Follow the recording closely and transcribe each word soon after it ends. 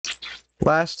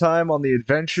Last time on the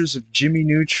adventures of Jimmy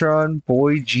Neutron,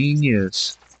 Boy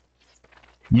Genius.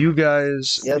 You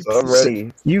guys, Yes, I'm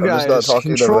ready. you I'm just not guys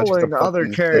talking the rest of controlling the other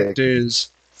fucking stick. characters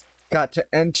got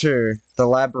to enter the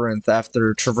labyrinth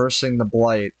after traversing the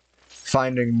blight,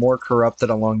 finding more corrupted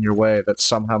along your way that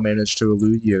somehow managed to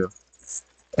elude you.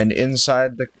 And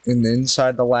inside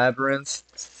the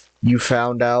labyrinth, you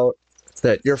found out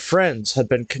that your friends had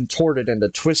been contorted into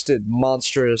twisted,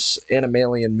 monstrous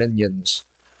animalian minions.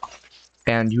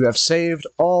 And you have saved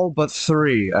all but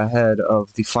 3 ahead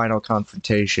of the final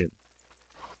confrontation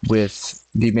with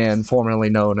the man formerly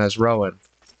known as Rowan.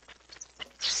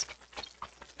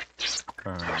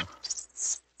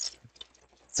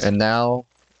 And now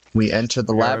we enter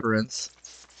the labyrinth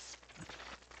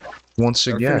once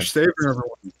again. Saving everyone.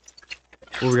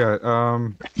 What we got?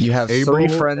 You have Abel 3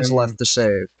 friends and- left to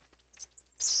save.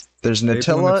 There's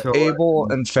Natilla,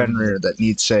 Abel, and Fenrir that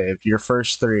need saved. Your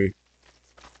first 3.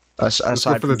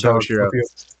 Aside from Toshiro.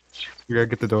 You gotta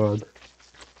get the dog.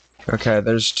 Okay,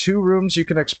 there's 2 rooms you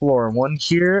can explore. One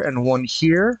here and one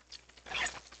here.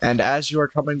 And as you are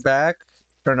coming back,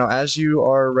 or no, as you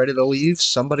are ready to leave,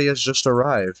 somebody has just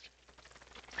arrived.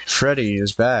 Freddy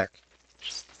is back.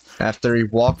 After he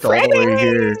walked all the way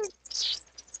here.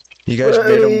 You guys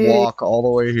made him walk all the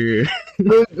way here.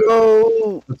 Let's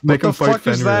go! What the fuck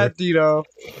is that, Dito?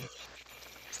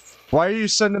 Why are you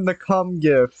sending the cum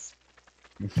gif?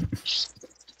 It's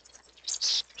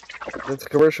a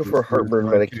commercial for heartburn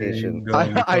medication.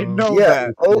 I know Yeah,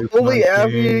 that. only after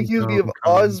you accuse me of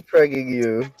Oz pregging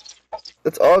you.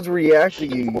 That's Oz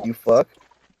reacting you fuck.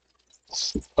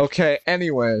 Okay,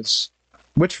 anyways.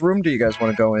 Which room do you guys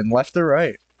want to go in? Left or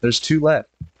right? There's 2 left.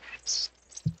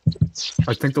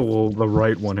 I think the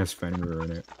right one has Fenrir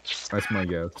in it. That's my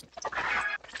guess.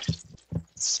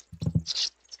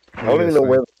 I don't even know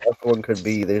where the left one could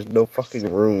be. There's no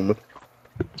fucking room.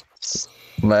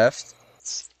 Left.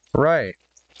 Right.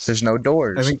 There's no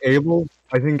doors. I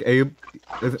think Abe...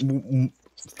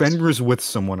 Fenrir's with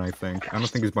someone, I think. I don't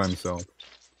think he's by himself.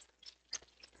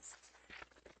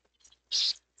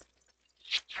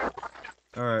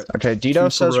 Alright. Okay,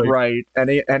 Dito says right.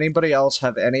 Anybody else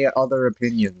have any other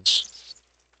opinions?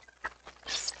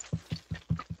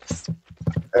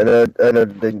 I know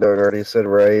Ding Dong already said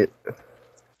right.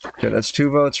 Okay, that's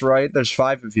 2 votes right. There's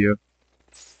 5 of you.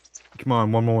 Come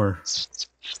on, one more.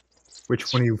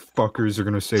 Which one of you fuckers are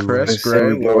gonna say Chris,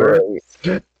 right?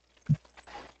 Gray,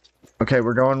 Okay,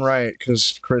 we're going right,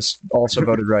 because Chris also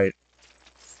voted right.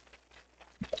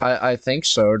 I think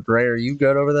so. Gray, are you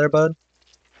good over there, bud?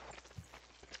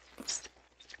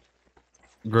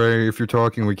 Gray, if you're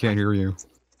talking, we can't hear you.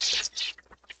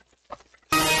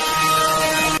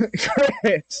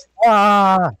 Chris!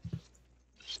 Ah!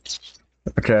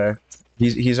 Okay.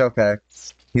 He's okay.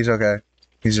 He's okay.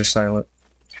 He's just silent.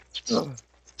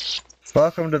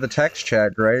 Welcome to the text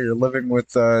chat, Gray. You're living with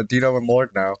Dito and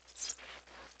Lord now.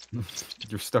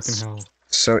 You're stuck in hell.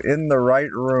 So in the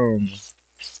right room.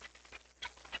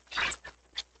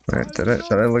 Wait, did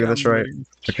I look at this right?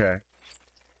 Okay.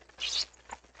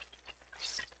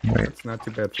 Wait. It's not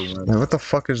too bad for one. Wait, what the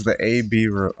fuck is the A-B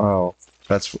room? Oh,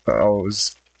 that's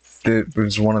it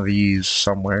was one of these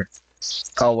somewhere.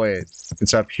 Oh wait,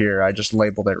 it's up here. I just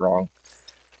labeled it wrong.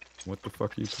 What the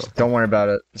fuck are you talking? Don't worry about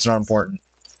it. It's not important.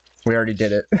 We already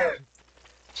did it.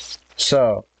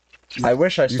 So, I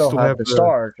wish I still had the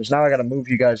star, because now I gotta move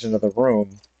you guys into the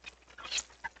room.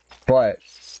 But,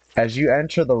 as you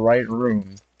enter the right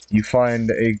room, you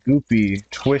find a goopy,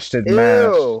 twisted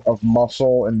mass of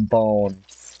muscle and bone.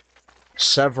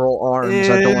 Several arms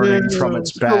adorning from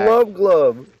its back. The love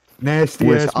glove. Nasty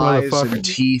with eyes and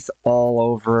teeth all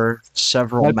over,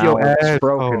 several mouths,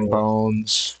 broken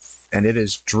bones, and it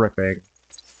is dripping.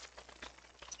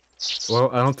 Well,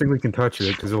 I don't think we can touch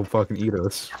it because it'll fucking eat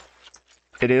us.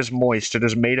 It is moist. It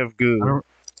is made of goo.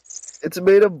 It's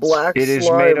made of black slime. It is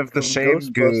made of the same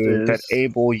goo Ghostbusters. that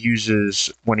Abel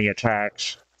uses when he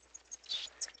attacks.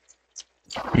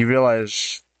 You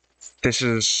realize this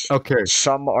is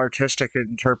some artistic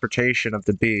interpretation of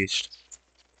the beast.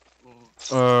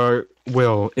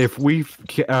 Will, if we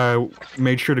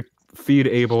made sure to feed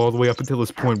Abel all the way up until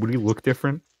this point, would he look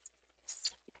different?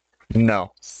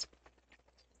 No.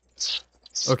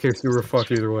 Okay, so we're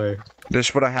fucked either way.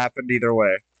 This would have happened either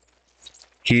way.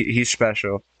 He's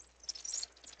special.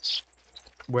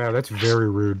 Wow, that's very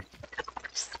rude.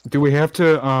 Do we have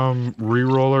to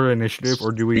re-roll our initiative,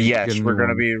 or do we? Yes, we're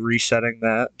gonna be resetting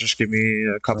that. Just give me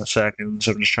a couple seconds.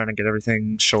 I'm just trying to get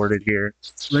everything sorted here.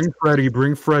 Bring Freddy.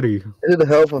 Bring Freddy. It'd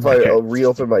help if I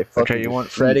reopen my fucking. Okay, you want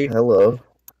Freddy? Hello.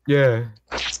 Yeah.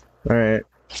 All right.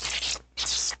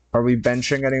 Are we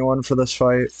benching anyone for this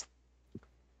fight?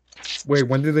 Wait,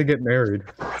 when did they get married?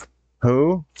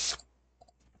 Who?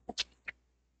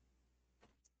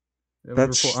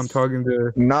 I'm talking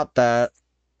to. Not that.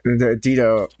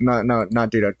 Dito. Not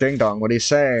Dito. Ding Dong. What he's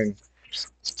saying.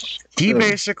 He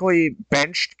basically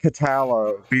benched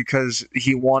Catalo because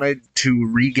he wanted to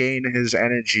regain his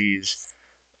energies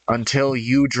until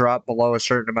you drop below a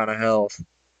certain amount of health.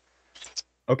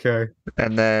 Okay.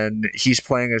 And then he's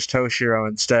playing as Toshiro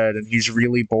instead, and he's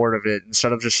really bored of it.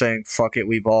 Instead of just saying, fuck it,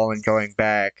 we ball, and going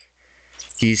back,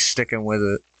 he's sticking with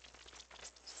it.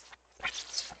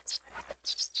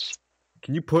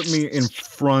 Can you put me in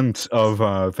front of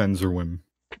Fenzerwim?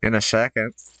 In a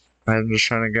second. I'm just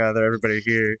trying to gather everybody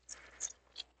here.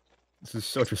 This is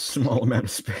such a small amount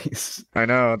of space. I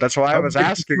know, that's why I was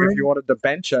asking if you wanted to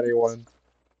bench anyone.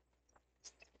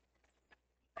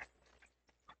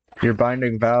 Your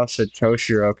binding vow said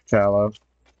Toshiro Catalo.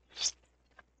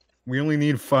 We only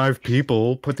need 5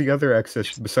 people. Put the other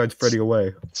excess besides Freddy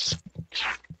away.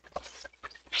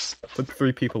 Put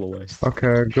 3 people away.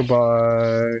 Okay,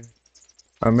 goodbye.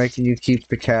 I'm making you keep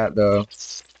the cat, though.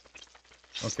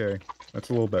 Okay, that's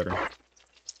a little better.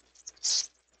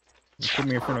 Put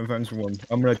me in front of Fenzerwim.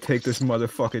 I'm gonna take this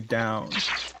motherfucker down.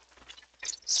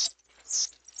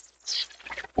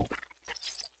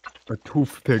 A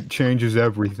toothpick changes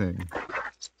everything.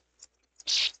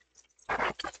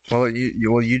 Well,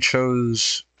 you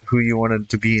chose who you wanted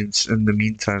to be in the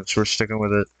meantime, so we're sticking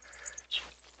with it.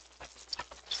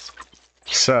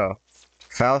 So,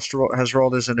 Faust has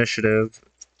rolled his initiative.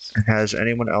 Has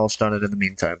anyone else done it in the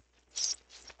meantime?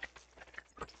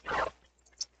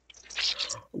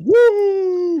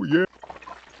 Woo! Yeah.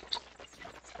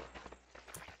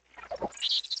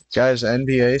 Guys,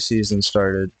 NBA season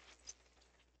started.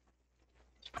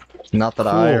 Not that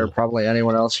I or Cool. probably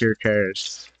anyone else here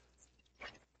cares.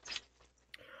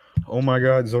 Oh my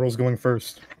god, Zoro's going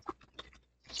first.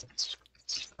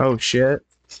 Oh shit.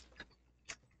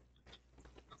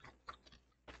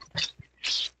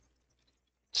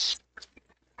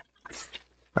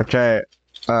 Okay,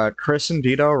 Chris and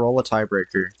Dito, roll a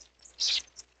tiebreaker.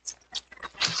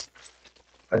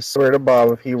 I swear to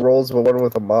Bob, if he rolls one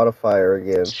with a modifier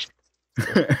again.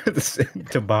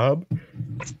 To Bob?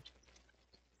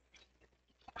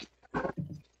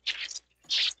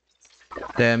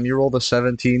 Damn, you rolled a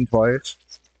 17 twice.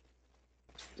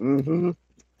 Mm-hmm.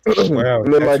 Wow.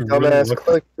 And then my that's dumbass really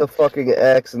clicked the fucking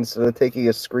X instead of taking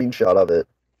a screenshot of it.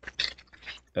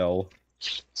 L.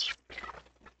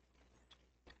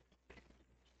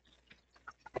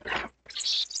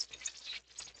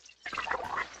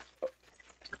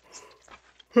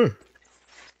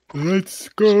 Let's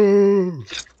go.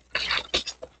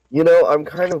 You know, I'm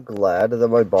kind of glad that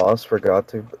my boss forgot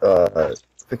to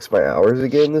fix my hours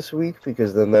again this week,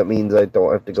 because then that means I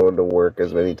don't have to go into work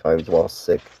as many times while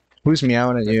sick. Who's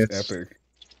meowing at you? That's epic.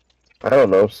 I don't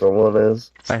know, someone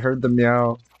is. I heard the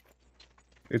meow.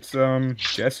 It's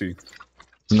Jesse.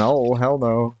 No, hell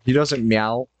no. He doesn't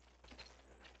meow.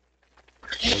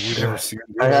 Well, you've never seen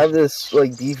I have this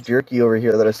like beef jerky over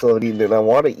here that I still haven't eaten, and I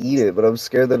want to eat it, but I'm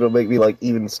scared that it'll make me like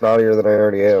even snottier than I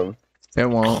already am. It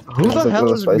won't. Who It's the like hell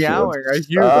one of is the spicy meowing? ones. I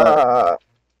hear that. Ah,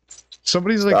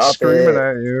 Somebody's like Stop screaming it.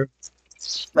 at you.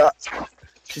 stop.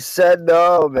 She said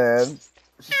no, man.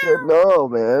 She said no,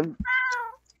 man.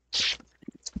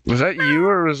 Was that you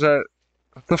or was that...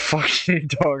 What the fuck,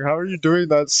 dog? How are you doing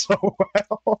that so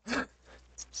well?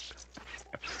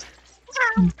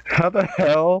 How the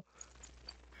hell?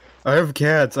 I have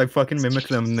cats. I fucking mimic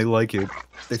them and they like it.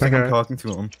 They think I'm Okay. talking to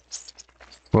them.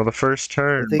 Well, the first I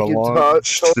turn think you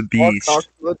belongs to the beast. Talk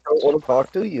to it, don't want to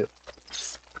talk to you.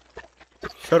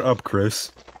 Shut up,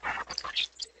 Chris.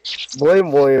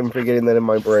 Blame William for getting that in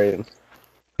my brain.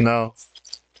 No.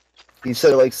 He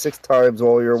said it like 6 times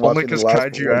while you were Only watching the 'cause last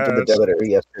Kaiju one to the asked. Demeter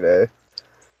yesterday.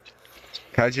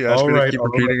 Kaiji asked me to keep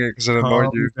repeating it because it annoyed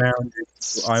Calm you. down.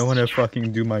 I want to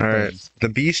fucking do my Alright. thing. The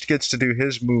beast gets to do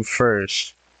his move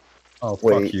first. Oh,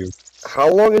 Wait. fuck you. How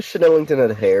long has Chanellington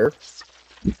had hair?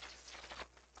 I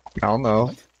don't know.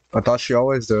 What? I thought she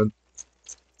always did.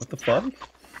 What the fuck?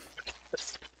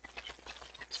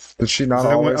 Did she Is not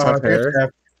that always when- have I think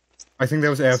hair? I think that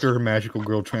was after her magical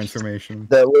girl transformation.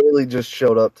 That literally just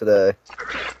showed up today.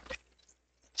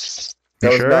 That You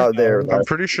was sure? not there. I'm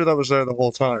pretty sure that was there the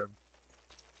whole time.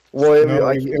 William, No,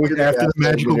 I it can't was do the after the accent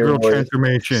magical in your girl voice.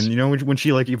 transformation. You know when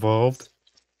she like evolved?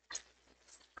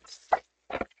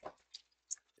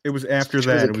 It was after She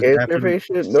was that. a It was cancer after the,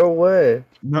 patient? No way.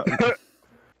 no,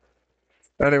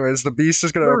 Anyways, the beast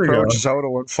is gonna There we approach go.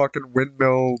 Zoto and fucking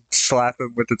windmill slap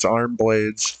him with its arm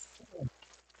blades.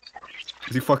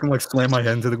 Does he fucking like slam my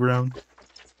head into the ground?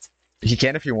 He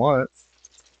can if you want.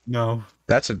 No.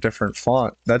 That's a different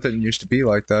font. That didn't used to be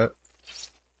like that.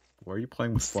 Why are you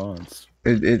playing with fonts?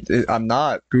 I'm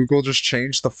not. Google just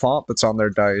changed the font that's on their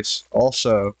dice.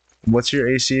 Also, what's your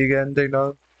AC again,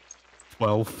 Digno?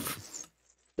 12.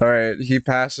 Alright, he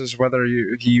passes whether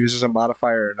he uses a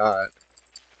modifier or not.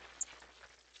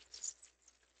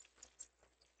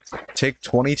 Take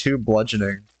 22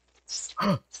 bludgeoning.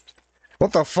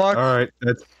 What the fuck? Alright,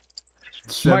 that's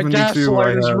My 72 gaslight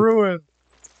I is have. ruined.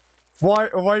 Why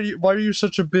are you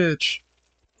such a bitch?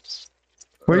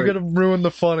 Why are you Alright. gonna ruin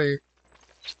the funny?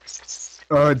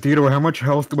 Dito, how much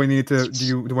health do I need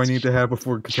to have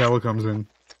before Katala comes in?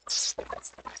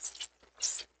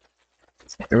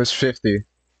 It was 50.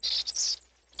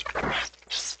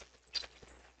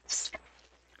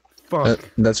 Fuck.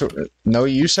 That's what. No,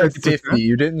 you said 50%? 50.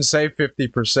 You didn't say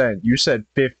 50%. You said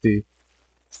 50.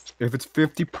 If it's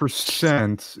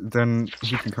 50%, then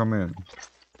he can come in.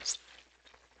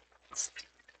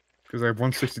 Because I have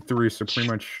 163, so pretty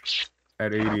much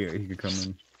at 80 he could come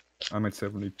in. I'm at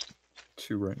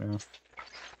 72 right now.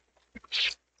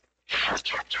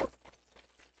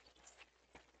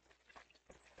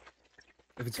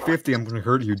 If it's 50, I'm gonna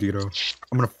hurt you, Dito.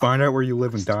 I'm gonna find out where you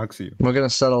live and dox you. We're gonna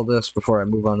settle this before I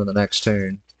move on to the next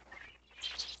turn.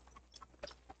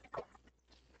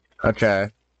 Okay.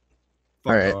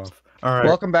 Fuck Alright. off. Alright,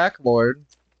 Welcome back, Lord.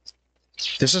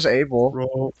 This is Abel.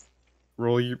 roll.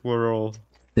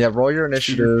 Yeah, roll your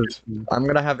initiative. I'm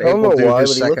gonna have I don't Abel know do why,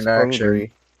 his but he looks second action.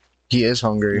 hungry. He is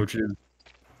hungry Which is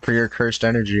for your cursed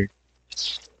energy.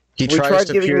 He We tries tried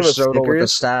to giving him pierce a Sodal with a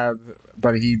Snickers. stab,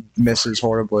 but he misses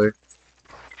horribly.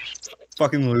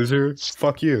 fucking loser.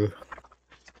 Fuck you.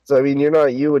 So, I mean, you're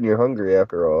not you when you're hungry,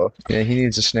 after all. Yeah, he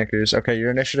needs a Snickers. Okay, your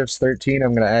initiative's 13.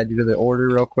 I'm gonna add you to the order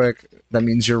real quick. That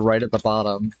means you're right at the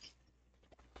bottom.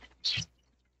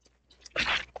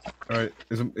 Alright,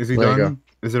 is he There you done?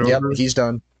 Is it Yep, over? he's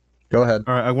done. Go ahead.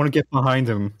 Alright, I want to get behind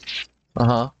him.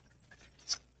 Uh-huh.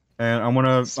 And I'm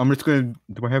just gonna,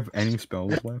 do I have any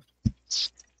spells left?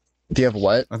 Do you have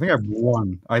what? I think I have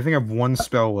one. I think I have one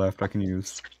spell left I can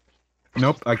use.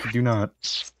 Nope, do not.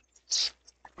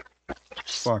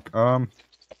 Fuck,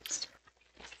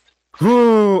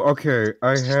 Ooh, okay,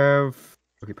 I have...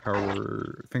 Okay,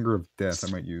 power... Finger of Death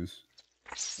I might use.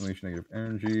 Unleash negative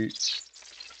energy.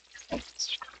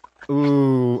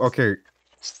 Ooh, okay.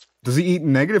 Does he eat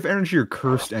negative energy or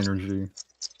cursed energy?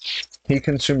 He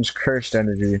consumes cursed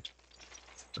energy.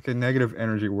 Okay, negative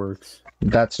energy works.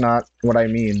 That's not what I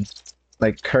mean.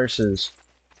 Like curses.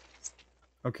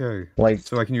 Okay, Like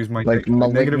so I can use my like negative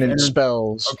malignant energy.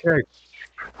 spells. Okay.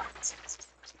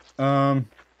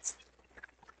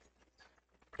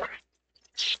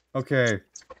 Okay.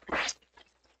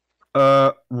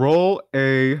 Roll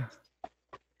a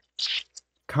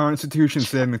Constitution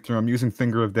saving throw. I'm using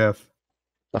Finger of Death.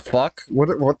 The fuck? What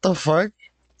the fuck?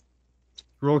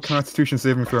 Roll a Constitution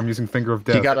saving throw. I'm using Finger of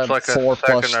Death. He got a It's like a 4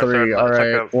 plus second or 3. third- All it's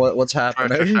right. like a What's First or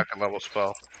happening? second level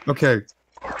spell. Okay.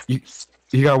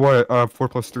 You got what? 4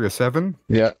 plus 3 is 7?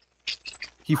 Yeah.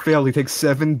 He failed. He takes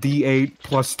 7d8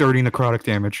 plus 30 necrotic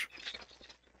damage.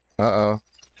 Uh-oh.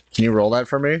 Can you roll that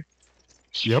for me?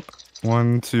 Yep.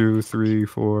 1, 2, 3,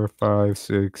 4, 5,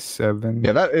 6, 7.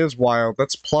 Yeah, that is wild.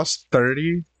 That's plus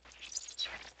 30?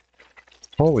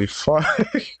 Holy fuck.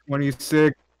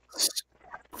 26.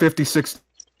 56.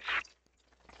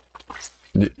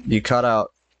 You cut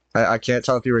out. I can't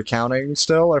tell if you were counting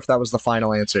still or if that was the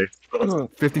final answer.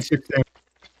 56 damage.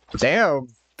 Damn.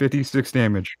 56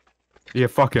 damage. Yeah,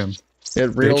 fuck him.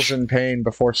 It reels Bitch. in pain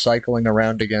before cycling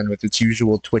around again with its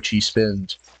usual twitchy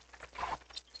spins.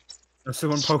 There's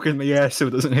someone poking the ass so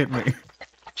it doesn't hit me.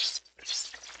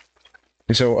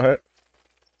 So what?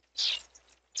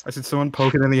 I said someone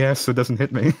poking in the ass so it doesn't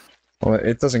hit me. Well,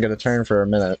 it doesn't get a turn for a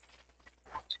minute.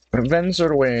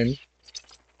 Venzer Wayne.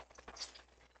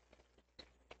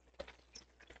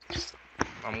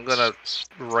 I'm gonna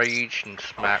rage and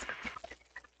smack.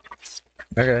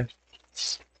 Okay.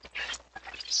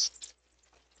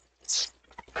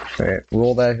 Alright,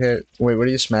 roll that hit. Wait, what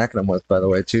are you smacking him with, by the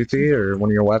way? Toothy or one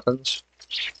of your weapons?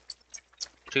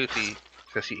 Toothy,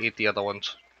 because he ate the other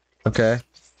ones. Okay.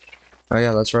 Oh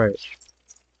yeah, that's right.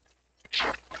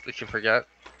 Did you forget?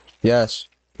 Yes.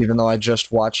 Even though I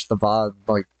just watched the VOD,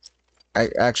 like,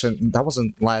 actually, that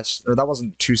wasn't that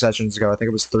wasn't 2 sessions ago, I think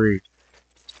it was 3.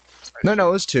 No,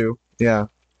 it was 2. Yeah.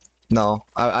 No,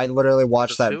 I literally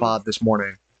watched Was that it 2? VOD this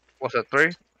morning. Was it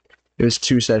 3? It was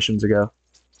 2 sessions ago.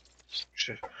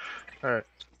 Shit. Alright.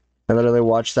 I literally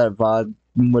watched that VOD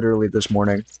literally this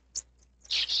morning.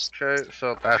 Okay,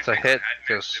 so that's a hit,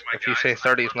 because if you say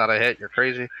 30 is not a hit, you're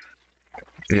crazy.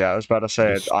 Yeah, I was about to say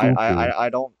You're it. I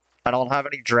don't have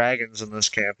any dragons in this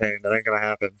campaign. That ain't gonna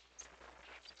happen.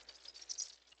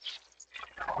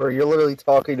 Bro, you're literally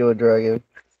talking to a dragon.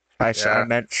 I Yeah.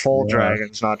 meant full Yeah.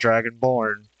 dragons, not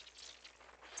dragonborn.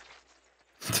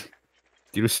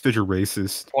 You just said you're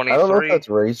racist. I don't know if 23. that's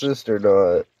racist or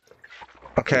not.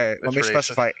 Okay, let It's me racist.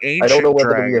 specify I don't know ancient whether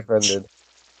to be dragons. offended.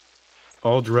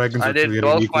 All dragons I are did created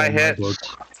both equal my in my hits book.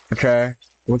 Okay,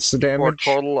 what's the for a damage?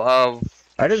 total of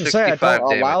I didn't say I don't 65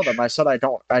 allow damage. them. I said I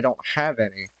don't have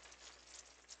any.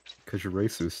 Because you're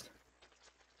racist.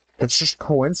 It's just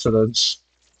coincidence.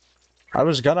 I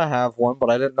was gonna have one, but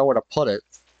I didn't know where to put it.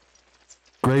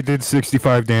 Gray did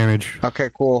 65 damage. Okay,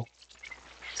 cool.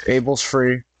 Abel's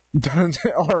free. Done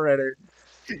already.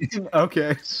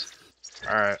 Okay.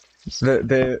 Alright.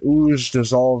 The ooze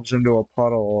dissolves into a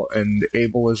puddle, and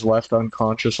Abel is left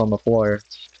unconscious on the floor.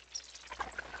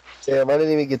 Damn, I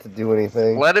didn't even get to do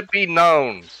anything. Let it be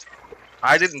known.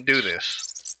 I didn't do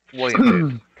this.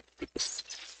 William did.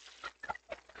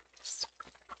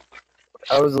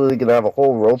 I was literally gonna have a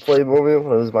whole roleplay moment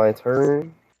when it was my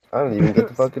turn. I didn't even get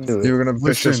to fucking do You it. were gonna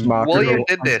vicious Listen, mock her. William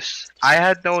did this. I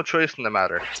had no choice in the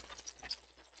matter.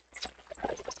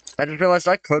 I just realized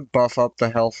I could buff up the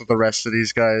health of the rest of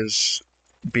these guys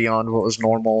beyond what was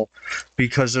normal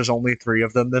because there's only 3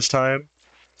 of them this time.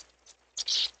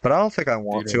 But I don't think I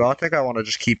want to. I think I want to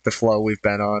just keep the flow we've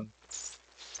been on.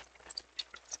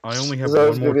 I only have Because I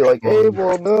was one gonna more be like, turn.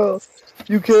 Abel, no,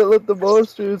 you can't let the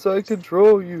monster inside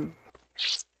control you.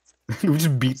 We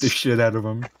just beat the shit out of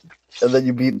him. And then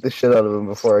you beat the shit out of him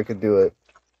before I could do it.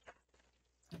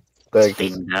 Thanks.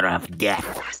 Finger of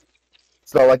death.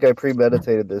 It's not like I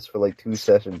premeditated this for like 2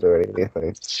 sessions or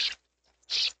anything.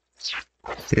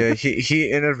 Yeah,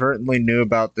 he inadvertently knew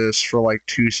about this for like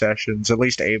 2 sessions, at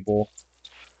least Abel.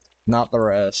 Not the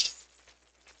rest.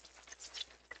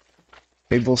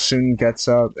 Abel soon gets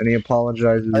up and he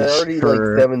apologizes I already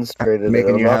for like demonstrated it. making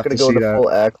I'm you not have gonna to go see into that. full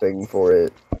acting for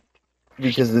it.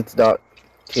 Because it's not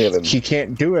canon. He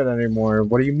can't do it anymore.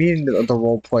 What do you mean the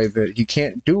roleplay bit? He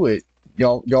can't do it.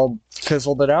 Y'all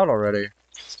fizzled it out already.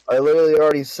 I literally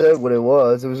already said what it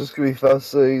was. It was just gonna be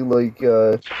Faust saying like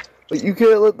you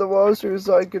can't let the monster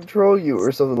inside control you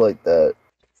or something like that.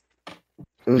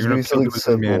 It was You're gonna be gonna kill something with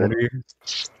simple. humanity.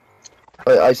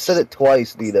 I said it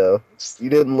twice, Nino. You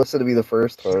didn't listen to me the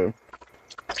first time.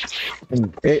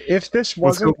 If this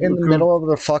Let's go- wasn't in the let's go- middle of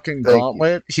the fucking Thank you.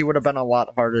 gauntlet, he would have been a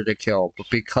lot harder to kill. But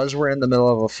because we're in the middle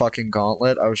of a fucking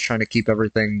gauntlet, I was trying to keep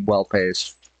everything well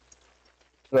paced.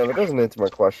 No, that doesn't answer my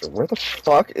question. Where the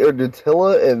fuck are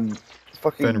Nutella and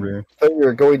fucking Fenrir.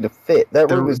 Fenrir going to fit?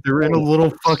 That room is They're in a tiny. little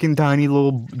fucking tiny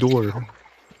little door. Because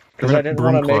They're I in a didn't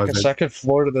broom want to make a closet. second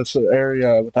floor to this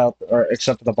area without, or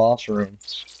except for the boss room.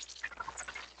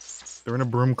 They're in a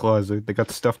broom closet. They got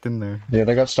stuffed in there. Yeah,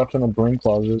 they got stuffed in a broom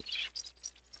closet.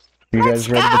 You Let's guys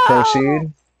ready to go!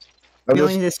 proceed? I'm We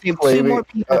only just need to save 2 more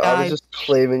people, I was guys. just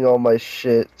claiming all my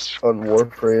shit on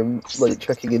Warframe, like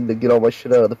checking in to get all my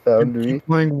shit out of the You foundry.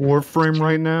 playing Warframe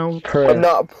right now? Chris, I'm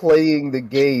not playing the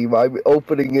game. I'm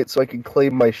opening it so I can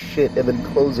claim my shit and then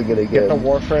closing it get the again.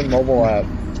 Warframe mobile app.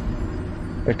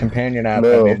 The companion app,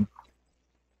 No. I mean.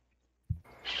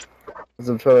 'Cause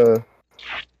I'm trying to.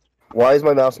 Why is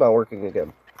my mouse not working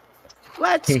again?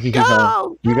 Let's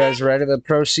go! You guys ready to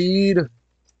proceed?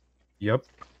 Yep.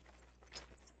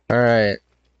 Alright.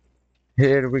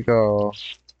 Here we go.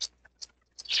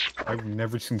 I've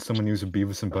never seen someone use a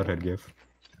Beavis and Butthead gif.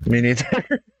 Me neither.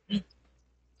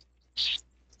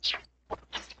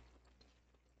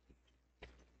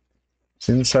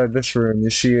 Inside this room, you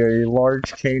see a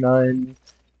large canine,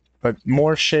 but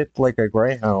more shaped like a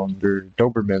greyhound or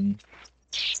Doberman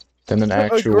than an A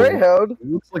actual. Greyhound? It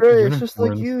looks like Grey, a it's just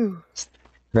like unicorn.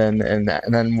 you. And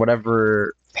then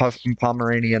whatever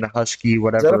Pomeranian Husky, that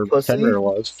whatever a pussy? Fenrir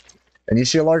was. And you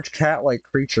see a large cat-like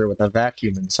creature with a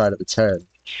vacuum inside of its head.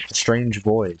 A strange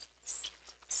void.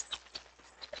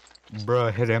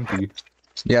 Bruh, head empty.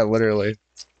 Yeah, literally.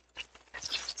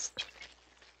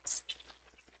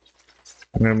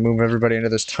 I'm gonna move everybody into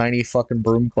this tiny fucking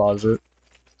broom closet.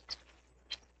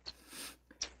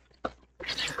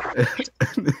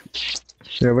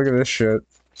 Yeah, look at this shit.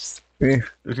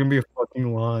 There's gonna be a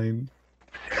fucking line.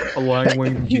 A line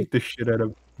when you beat the shit out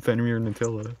of Fenrir and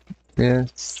Attila. Yeah.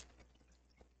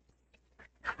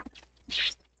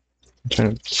 I'm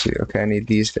trying to see. Okay, I need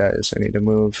these guys. I need to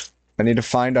move. I need to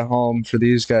find a home for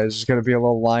these guys. There's gonna be a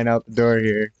little line out the door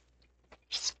here.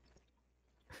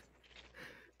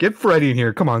 Get Freddy in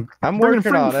here, come on. I'm Bring in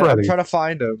working on it. I'm Freddy. trying to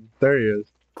find him. There he is.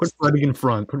 Put Freddy in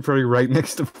front. Put Freddy right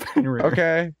next to Fenrir.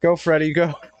 Okay, go Freddy,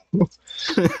 go.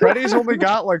 Freddy's only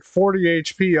got like 40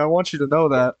 HP. I want you to know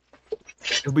that.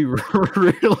 It'll be really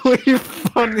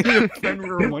funny if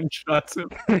Fenrir one-shots him.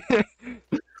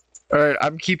 Alright,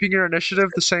 I'm keeping your initiative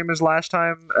the same as last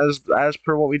time, as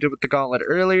per what we did with the gauntlet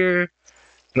earlier.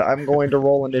 But I'm going to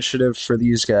roll initiative for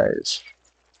these guys.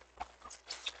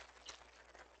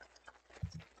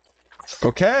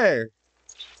 Okay.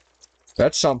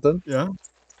 That's something. Yeah.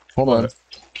 Hold on. What?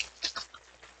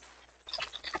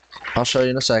 I'll show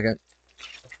you in a second.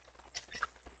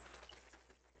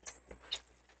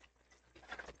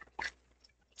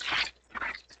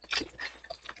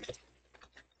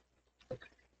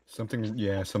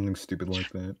 Something stupid like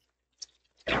that.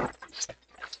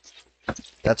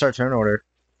 That's our turn order.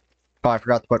 Oh, I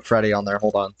forgot to put Freddy on there.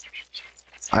 Hold on.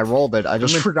 I rolled it. I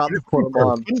just forgot to put him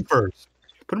on. Put him first.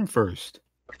 Put him first.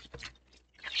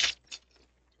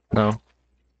 No.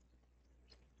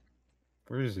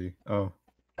 Where is he? Oh.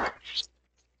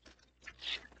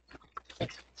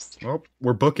 Well,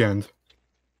 we're bookend.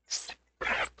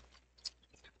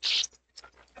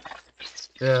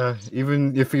 Yeah,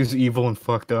 even if he's evil and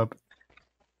fucked up.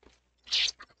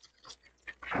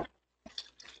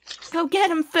 Go get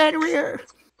him, Fenrir.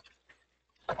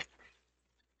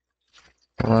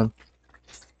 Hold on.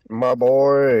 My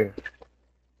boy.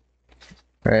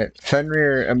 Alright.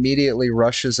 Fenrir immediately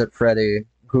rushes at Freddy,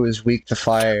 who is weak to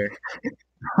fire,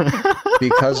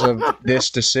 because of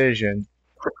this decision.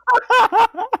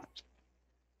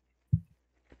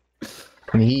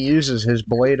 And he uses his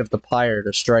Blade of the Pyre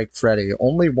to strike Freddy.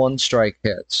 Only one strike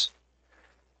hits.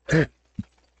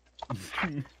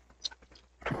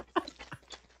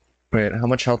 Wait, how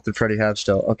much health did Freddy have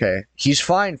still? Okay, he's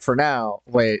fine for now.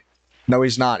 Wait, no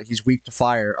he's not. He's weak to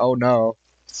fire. Oh no.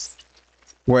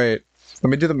 Wait, let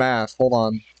me do the math. Hold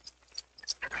on.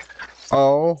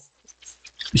 Oh,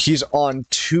 he's on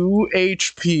 2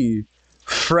 HP.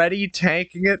 Freddy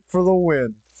tanking it for the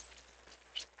win.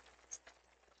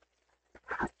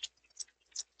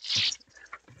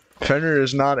 Fenrir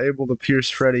is not able to pierce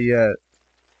Freddy yet.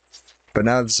 But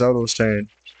now it's Zoto's turn.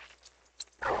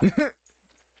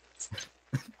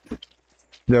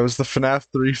 That was the FNAF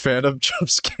 3 Phantom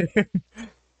jumpscare.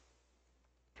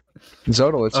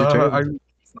 Zoto, it's your turn.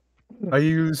 I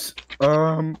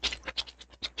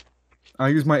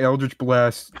use my Eldritch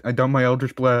Blast. I dump my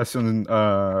Eldritch Blast on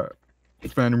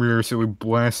Fenrir, so we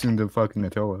blast into fucking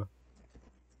Nutella.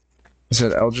 Is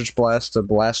it Eldritch Blast to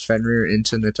blast Fenrir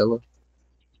into Nutella?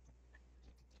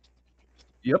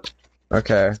 Yep.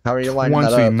 Okay, how are you lining that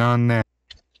 20, up? non-nat.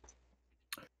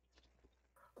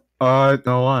 The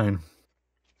line.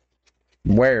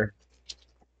 Where?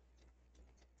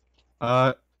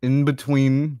 In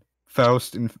between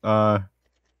Faust and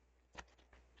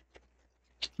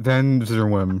then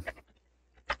Zerwim.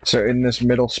 So in this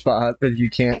middle spot that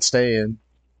you can't stay in.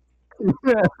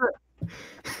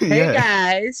 Hey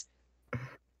guys.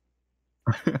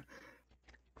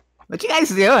 What you guys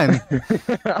doing?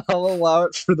 I'll allow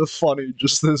it for the funny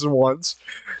just this once.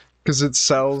 Because it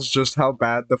sells just how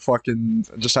bad the fucking...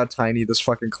 just how tiny this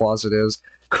fucking closet is.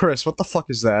 Chris, what the fuck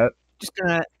is that? Just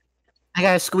I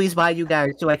gotta squeeze by you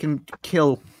guys so I can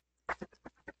kill.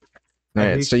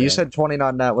 Alright, hate so you that. said 20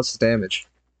 on net, what's the damage?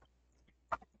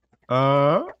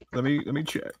 Let me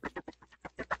check.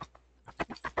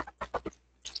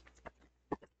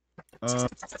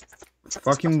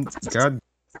 Fucking god.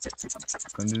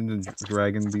 Dungeons and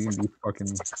Dragon D&D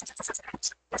fucking.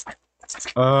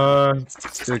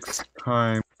 6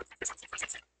 times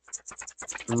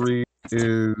 3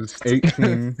 is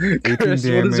 18. 18 Chris, what is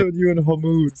damage. it with you and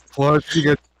Hamoud? Plus you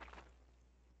get.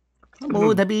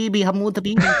 Hamoud Habibi, Hamoud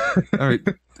Habibi. Alright.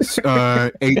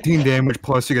 18 damage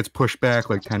plus he gets pushed back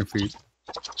like 10 feet.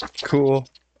 Cool.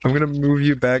 I'm gonna move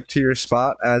you back to your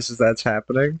spot as that's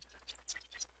happening.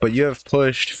 But you have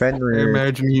pushed I Fenrir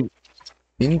imagine he.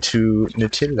 into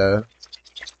Nutella.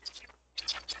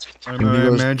 I And he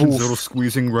goes, imagine "Oof." Zoodle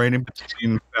squeezing right in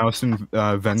between Faust and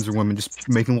Venzer woman, just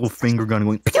making a little finger gun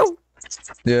going pew!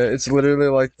 Yeah, it's literally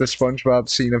like the SpongeBob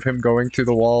scene of him going through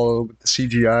the wall with the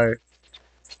CGI.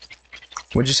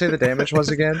 What'd you say the damage was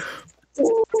again?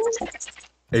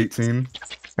 18.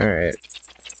 Alright.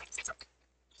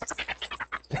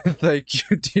 Thank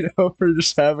you, Dino, for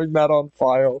just having that on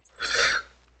file.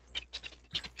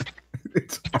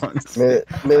 It's on. Man,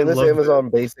 I this love Amazon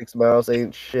Basics mouse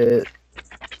ain't shit.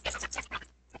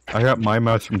 I got my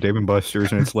mouse from Dave &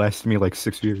 Buster's and it's lasted me like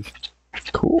 6 years.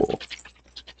 Cool.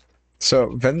 So,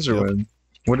 Venzerwin,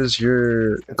 what is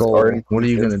your goal? already What are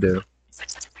you good. gonna do?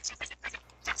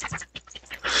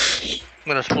 I'm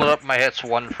gonna split up my hits,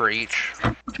 one for each.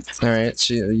 Alright,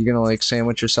 so you're gonna like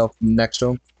sandwich yourself next to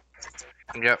him?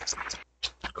 Yep.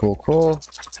 Cool, cool.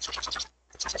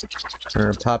 I'm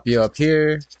gonna pop you up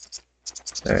here.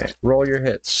 Alright, roll your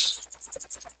hits.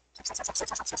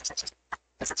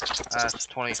 That's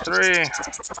 23.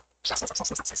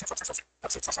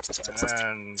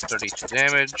 And 32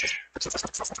 damage.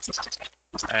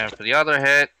 And for the other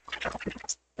hit,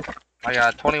 I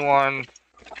got 21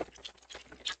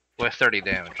 with 30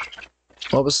 damage.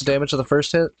 What was the damage of the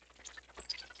first hit?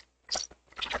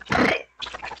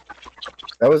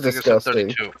 That was I think it said disgusting.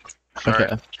 32. Sorry.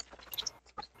 Okay.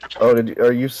 Oh,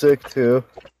 are you sick too?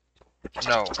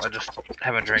 No, I just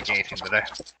haven't drank anything today.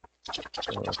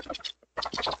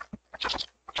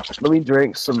 Let me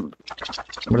drink some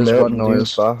What is what Mountain Dew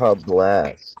noise? Baja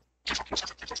Blast.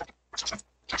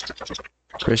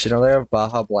 Chris, you know they have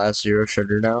Baja Blast Zero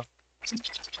Sugar now?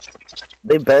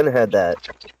 They Ben had that.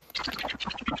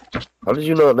 How did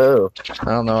you not know? I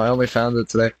don't know, I only found it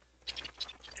today.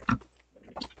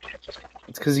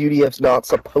 It's because UDF's not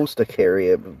supposed to carry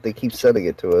it, but they keep sending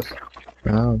it to us.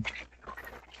 Oh.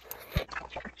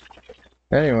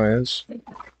 Anyways.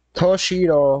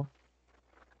 Toshido.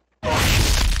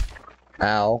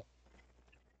 Ow.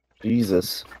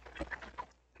 Jesus.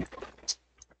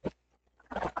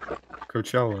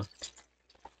 Coachella.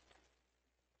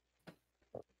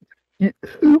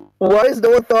 Why has no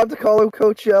one thought to call him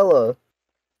Coachella?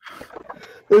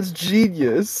 That's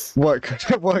genius. What,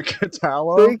 what,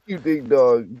 Katalo? Thank you, Ding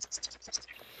Dong.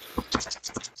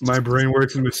 My brain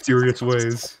works in mysterious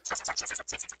ways.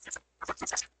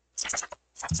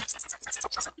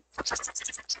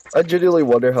 I genuinely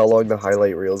wonder how long the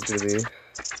highlight reel is gonna be.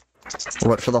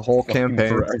 What, for the whole Fucking campaign?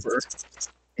 forever.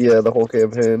 Yeah, the whole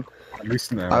campaign. At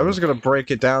least now. I was gonna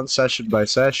break it down session by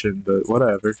session, but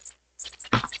whatever.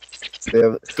 They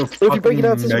have, So if you break it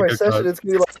out fucking session by mega session, cut. it's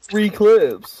gonna be like 3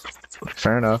 clips.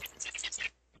 Fair enough.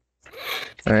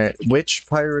 Alright, which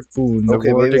pirate boon? The Okay,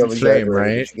 maybe Warding I'm Flame, exaggerating.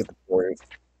 right? You should get the point.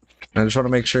 I just want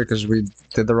to make sure because we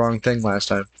did the wrong thing last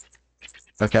time.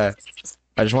 Okay.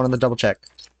 I just wanted to double check.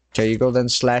 Okay, you go then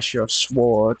slash your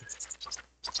sword.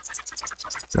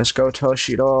 Let's go,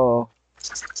 Toshido.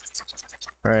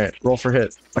 Alright, roll for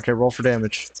hit. Okay, roll for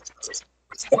damage.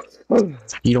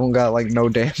 You don't got like no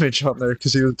damage on there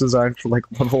because he was designed for like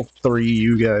level 3,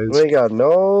 you We guys. ain't got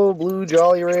no blue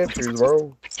Jolly Ranchers,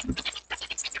 bro.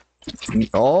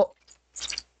 Oh!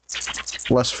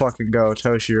 Let's fucking go,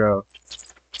 Toshiro.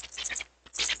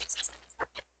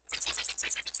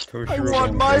 Toshiro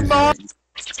going crazy.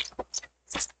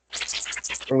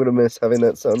 I'm gonna miss having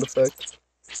that sound effect.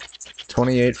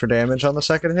 28 for damage on the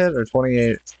second hit, or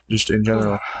 28 just in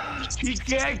general? You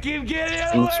can't keep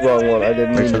getting Oops, wrong one. I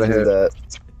didn't Thanks mean for to the do hit.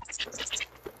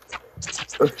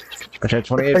 that. Okay,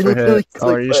 28 I for literally hit. Oh,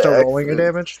 are clicked you by still rolling your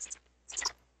accident. damage?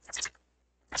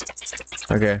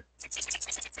 Okay.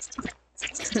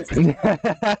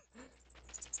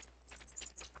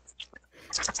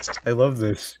 I love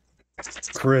this.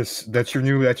 Chris, that's your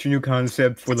new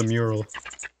concept for the mural.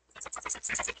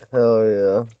 Hell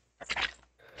yeah.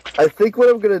 I think what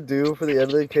I'm gonna do for the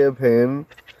end of the campaign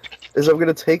is I'm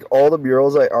gonna take all the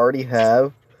murals I already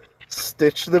have,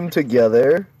 stitch them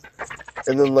together,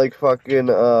 and then like fucking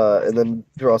and then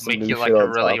draw some Make new you shit like on a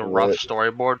really top of rough it.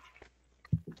 storyboard.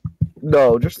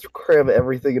 No, just cram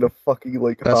everything in a fucking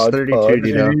like That's hodgepodge. 32,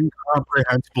 you know. An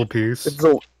incomprehensible piece. It's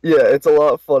it's a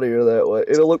lot funnier that way.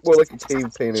 It'll look more like a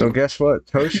cave painting. So guess what?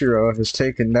 Toshiro has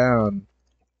taken down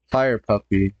Fire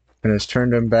Puppy and has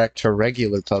turned him back to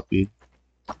regular Puppy.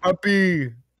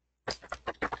 Puppy!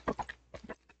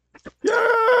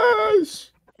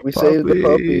 Yes! We saved the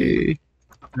puppy.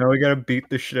 Now we gotta beat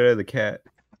the shit out of the cat.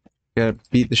 Gotta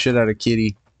beat the shit out of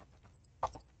Kitty.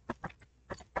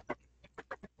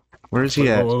 Where is he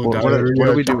at? Oh, What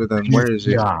do we do with him? Where is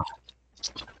he? Yeah.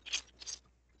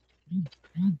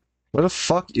 Where the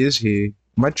fuck is he?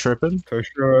 Am I tripping?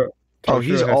 Toshiro Oh,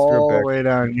 he's has to go all the back. way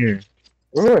down here.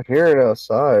 We're not hearing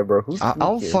outside, bro. Who's I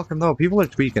don't tweaking? fucking know. People are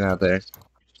tweaking out there.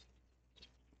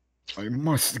 I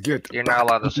must get You're not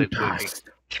allowed to back say the tweaking. past.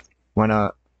 Why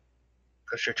not?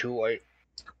 Because you're too white.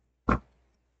 I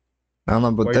don't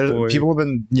know, but White boy. people have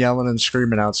been yelling and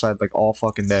screaming outside like all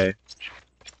fucking day.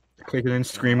 Clicking and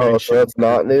screaming. Oh, and so shit. that's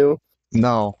not new?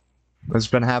 No. It's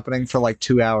been happening for like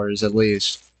 2 hours at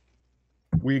least.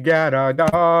 We got a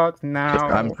dog now.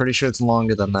 I'm pretty sure it's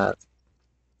longer than that.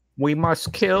 We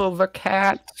must kill the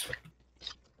cat.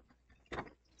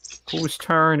 Whose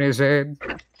turn is it?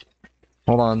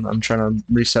 Hold on, I'm trying to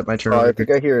reset my turn. Oh, I over think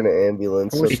here. I hear an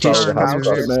ambulance. Who's It's probably the turn house is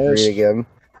across it? the street again.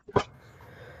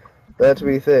 Let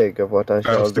me think of what I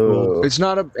shall Obstacle. do. It's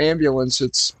not an ambulance,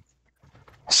 it's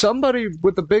somebody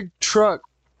with a big truck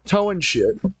towing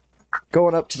shit.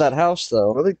 Going up to that house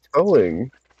though. What are they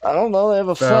towing? I don't know, they have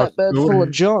a Fast flatbed full food.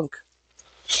 of junk.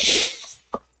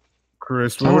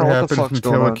 Chris, I what don't would know what the happen fuck's if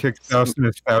going Nutella on. kicked dust in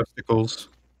his fasticles?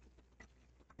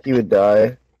 He would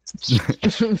die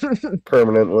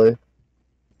permanently.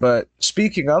 But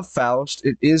speaking of Faust,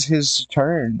 it is his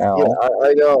turn now. Yeah,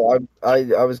 I know.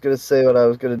 I was gonna say what I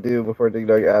was gonna do before Ding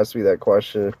Dong asked me that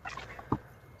question.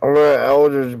 I'm gonna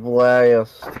Eldritch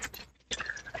Blast.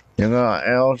 You're gonna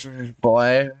Eldritch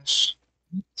Blast.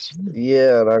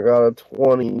 Yeah, and I got a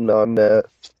 20 on that.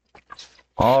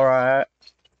 Alright.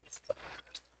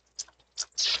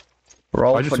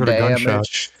 Roll I just for heard a gunshot.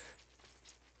 damage.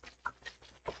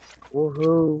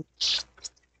 Woohoo.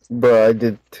 Bruh, I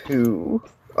did 2.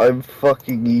 I'm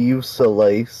fucking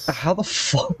useless. How the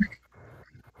fuck?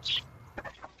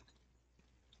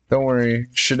 Don't worry,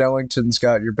 Chanellington's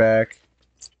got your back.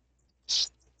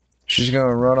 She's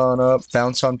gonna run on up,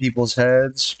 bounce on people's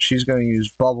heads. She's gonna use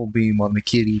Bubble Beam on the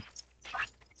kitty.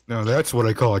 Now that's what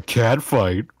I call a cat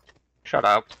fight. Shut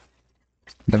up.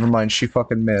 Never mind, she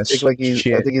fucking I missed. think, I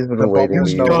Shit. think he's been The waiting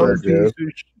bubble's to no use good. that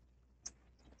joke.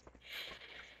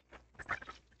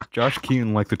 Josh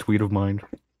Keaton liked the tweet of mine.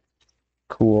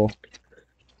 Cool.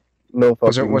 No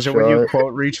Was fucking it when you shot.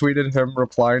 quote retweeted him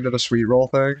replying to the sweet roll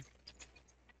thing?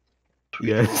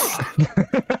 Yes.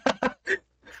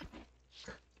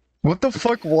 What the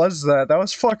fuck was that? That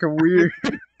was fucking weird.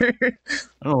 I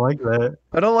don't like that.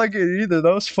 I don't like it either.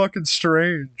 That was fucking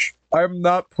strange. I'm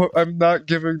not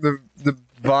giving the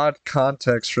VOD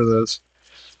context for this.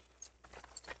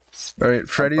 Alright,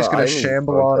 Freddy's gonna I need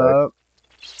shamble on context. up.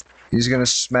 He's gonna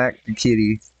smack the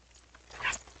kitty.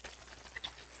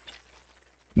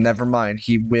 Never mind,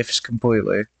 he whiffs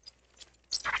completely.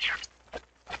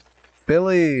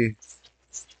 Billy!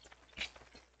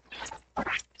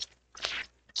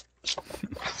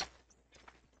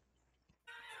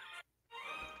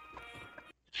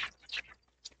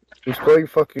 He's playing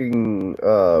fucking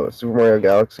Super Mario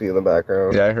Galaxy in the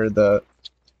background. Yeah, I heard that.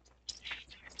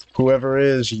 Whoever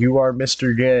is, you are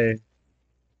Mr. J.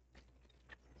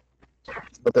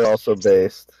 But they're also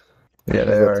based. Yeah,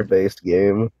 they That's are. a based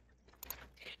game.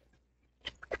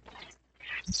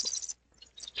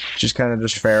 She's kind of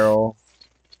just feral.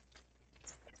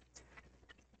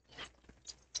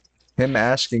 Him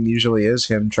asking usually is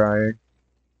him trying.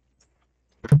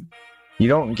 You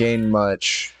don't gain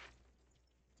much.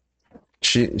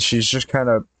 She's just kind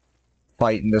of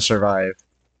fighting to survive.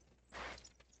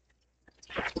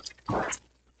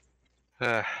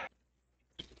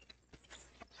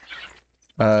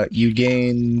 You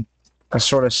gain a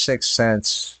sort of sixth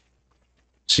sense.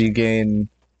 So you gain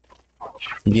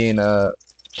a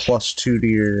 +2 to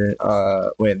your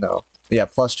wait, no. Yeah,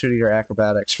 +2 to your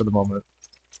acrobatics for the moment.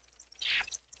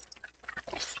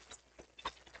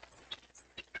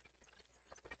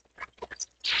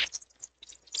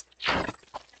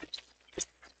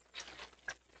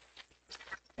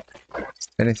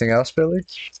 Anything else, Billy?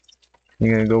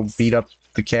 You gonna go beat up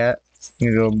the cat?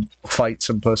 You gonna go fight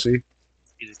some pussy?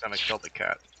 He's gonna kill the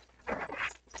cat.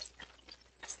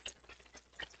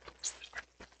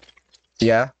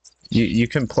 Yeah, you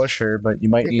can push her, but you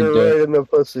might Kick need her to right in the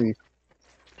pussy.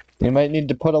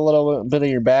 put a little bit of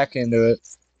your back into it,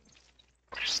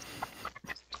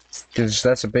 because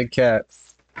that's a big cat.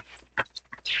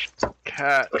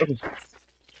 Cat.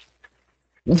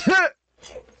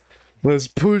 Let's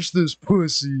push this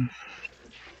pussy.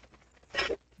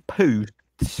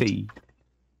 Pussy.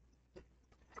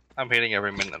 I'm hating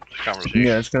every minute of this conversation.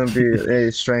 Yeah, it's gonna be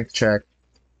a strength check.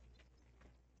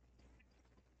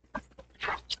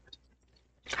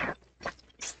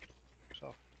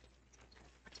 So,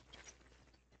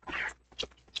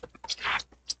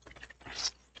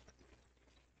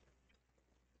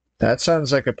 That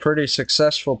sounds like a pretty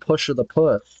successful push of the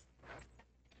puss.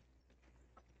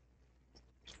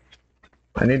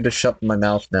 I need to shut my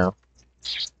mouth now.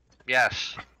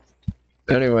 yes.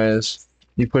 Anyways,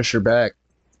 you push her back.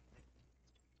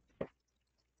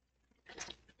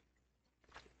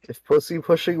 If pussy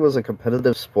pushing was a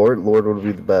competitive sport, Lord would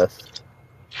be the best.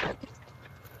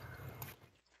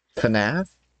 FNAF?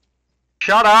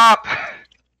 Shut up!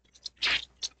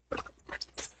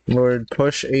 Lord,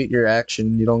 push 8 your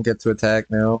action. You don't get to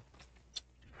attack now.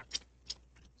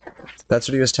 That's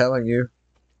what he was telling you.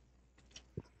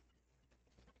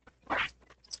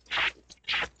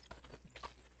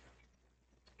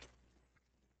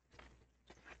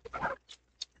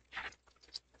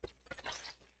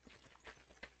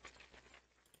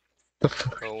 The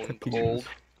fuck? Cone, cold.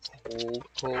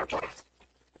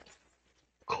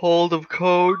 Cold of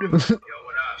code.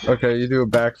 Okay, you do a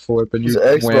backflip and His you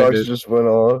Xbox landed. just went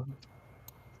on.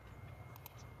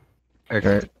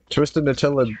 Okay. Twisted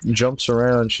Nutella jumps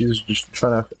around. She's just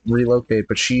trying to relocate,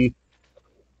 but she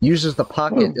uses the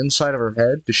pocket inside of her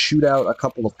head to shoot out a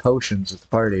couple of potions at the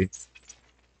party.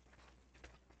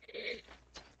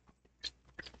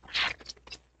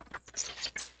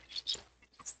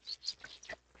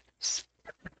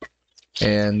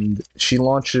 and she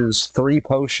launches 3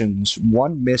 potions.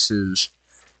 One misses,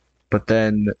 but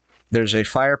then there's a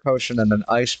fire potion and an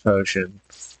ice potion.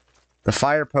 The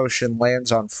fire potion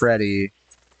lands on Freddy,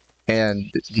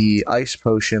 and the ice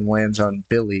potion lands on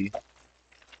Billy.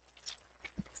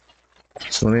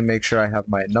 So let me make sure I have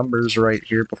my numbers right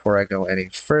here before I go any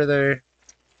further.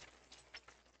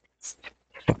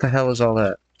 What the hell is all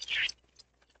that?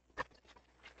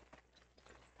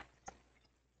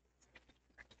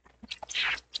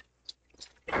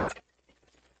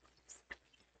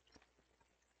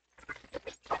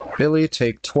 Billy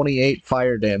take 28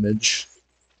 fire damage.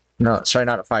 No, sorry,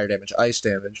 not fire damage, ice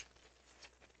damage.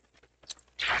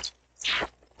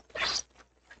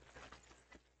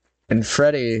 And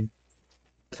Freddy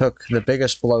took the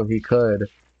biggest blow he could.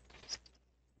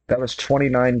 That was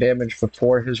 29 damage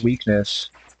before his weakness.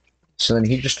 So then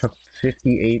he just took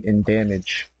 58 in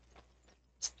damage.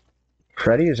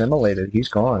 Freddy is immolated. He's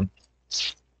gone.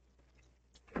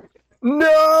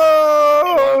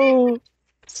 No!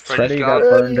 Freddy got gone.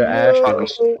 burned to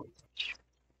ashes. No!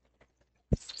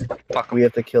 Fuck him. We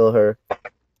have to kill her.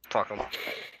 Fuck him.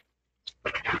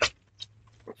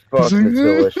 Fuck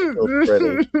Matilda, she killed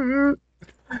Freddy.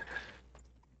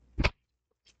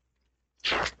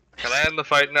 Can I end the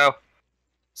fight now?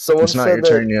 Someone It's not said your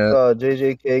turn yet. that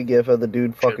JJK gif of the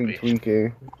dude fucking be.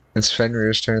 tweaking. It's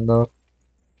Fenrir's turn, though.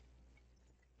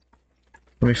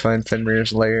 Let me find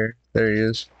Fenrir's lair. There he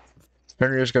is.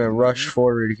 Fenrir's gonna rush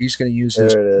forward. He's gonna use There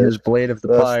it is. his blade of the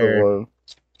That's fire. the one.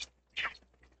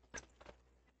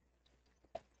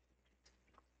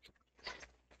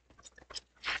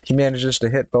 He manages to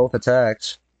hit both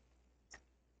attacks.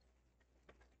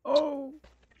 Oh.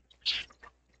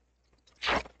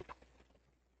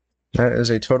 That is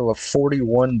a total of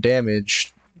 41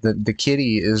 damage. The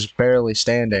kitty is barely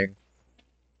standing.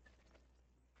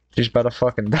 She's about to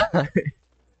fucking die.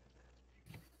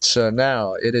 So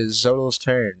now it is Zodal's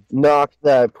turn. Knock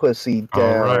that pussy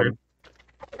down.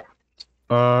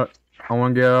 Alright. I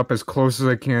want to get up as close as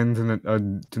I can to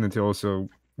Natil, so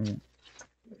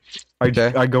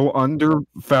Okay. I go under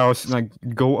Faust and I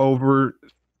go over.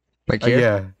 Like here?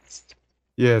 Yeah.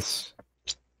 Yes.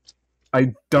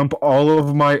 I dump all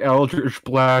of my Eldritch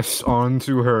Blasts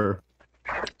onto her.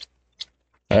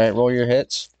 Alright, roll your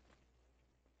hits.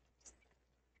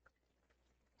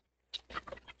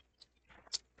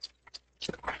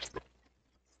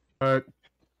 Uh,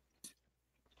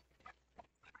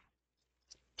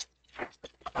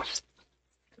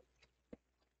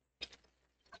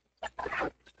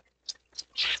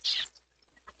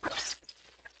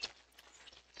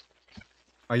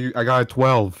 I got a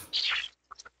 12.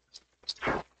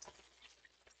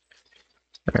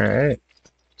 Alright.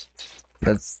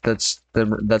 That's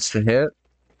the hit.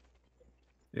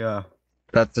 Yeah.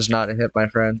 That does not hit, my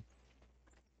friend.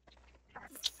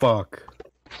 Fuck.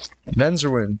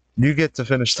 Venzerwin, you get to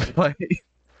finish the fight.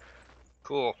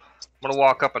 Cool. I'm gonna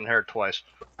walk up on her twice.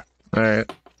 Alright.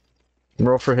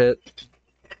 Roll for hit.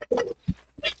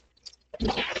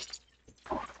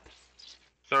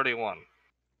 31.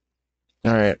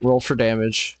 Alright, roll for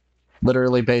damage.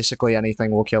 Literally, basically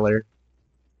anything will kill her.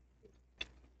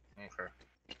 Okay.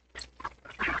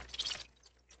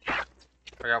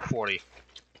 I got 40.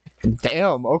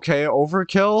 Damn, okay,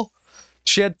 overkill?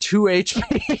 She had 2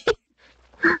 HP.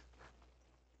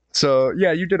 So,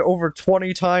 yeah, you did over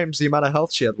 20 times the amount of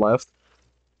health she had left.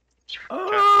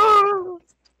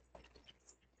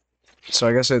 So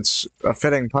I guess it's a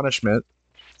fitting punishment.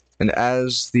 And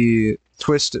as the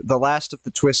last of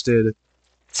the Twisted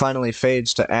finally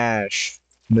fades to ash,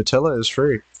 Natilla is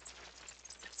free.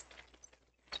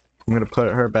 I'm gonna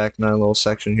put her back in our little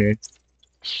section here.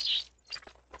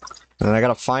 And I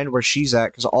gotta find where she's at,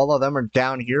 because all of them are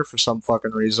down here for some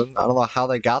fucking reason. I don't know how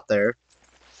they got there.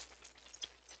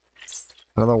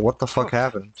 I don't know what the fuck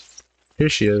happened. Here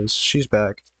she is. She's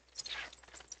back.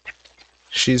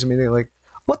 She's immediately like,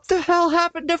 what the hell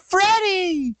happened to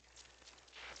Freddy?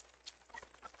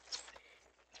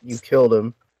 You killed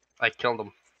him. I killed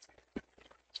him.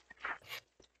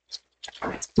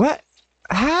 What?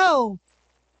 How?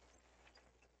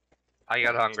 I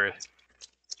got hungry.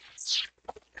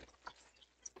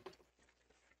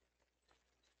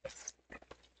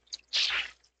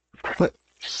 But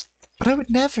I would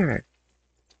never.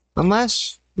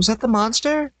 Unless, was that the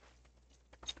monster?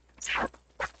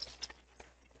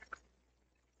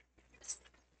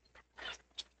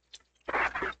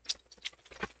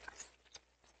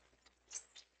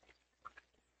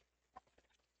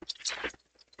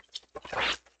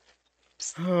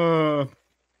 Do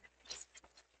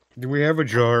we have a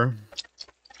jar?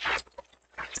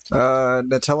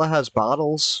 Nutella has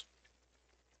bottles.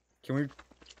 Can we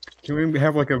Can we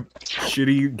have like a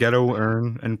shitty ghetto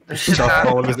urn and This shit's stuff not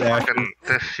all of his ashes? fucking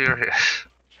this serious.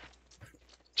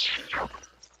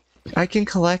 I can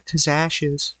collect his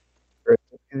ashes.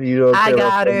 You don't I care about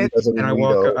got him, he it. doesn't And mean we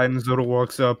don't. and Zodal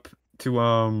walks up to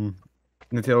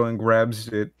Nutella and grabs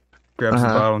the Uh-huh.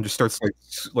 bottle and just starts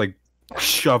like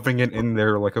shoving it in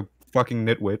there like a fucking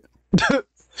nitwit.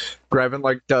 Grabbing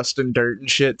like dust and dirt and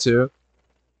shit too.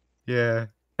 Yeah.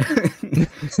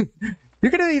 You're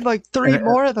gonna need like 3 And-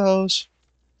 more of those.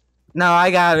 No,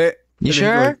 I got it. You And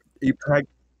sure?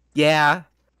 Yeah.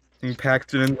 he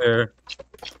packs it in there,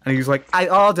 and he's like, "I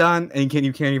all done." And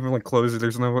you can't even like close it.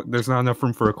 There's not enough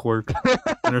room for a cork,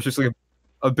 and there's just like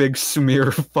a big smear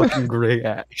of fucking gray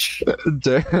ash.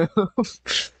 Damn.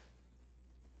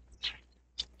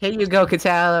 Here you go,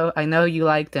 Catallo. I know you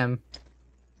like them.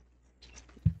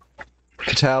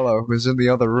 Catallo, who's in the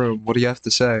other room, what do you have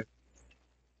to say?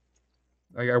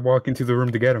 I walk into the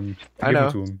room to get him. To I give know.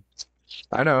 him to him.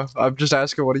 I know. I'm just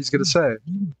asking what he's gonna say.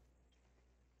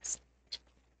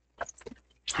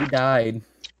 He died.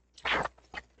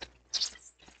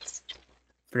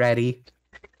 Freddy.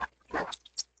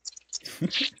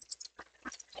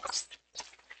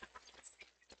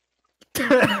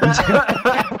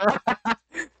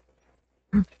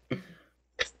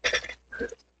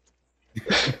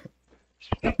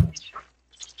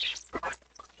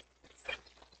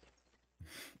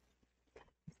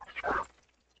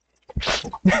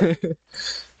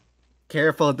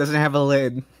 Careful, it doesn't have a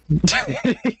lid.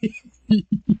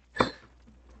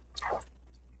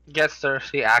 Gets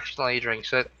thirsty, accidentally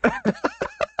drinks it.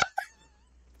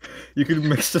 You could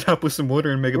mix it up with some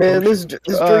water and make a Man, potion.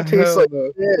 this drink tastes like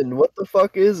no. sin. What the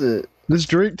fuck is it? This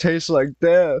drink tastes like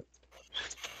death.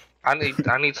 I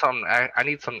need some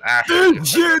ash. This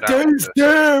shit tastes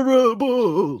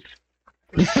terrible.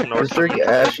 This drink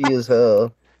ashy as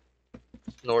hell.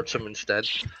 Snort some instead.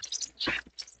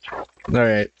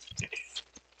 Alright.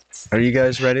 Are you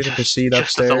guys ready to proceed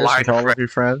Just as a upstairs line with all of of your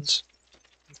friends?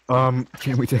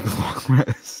 Can we take a long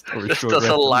rest? Or a Just short as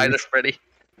rest a at line least? of Freddy.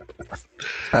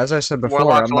 As I said before,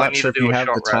 Warlocks I'm only not need sure to if do you a have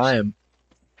the short rest. time.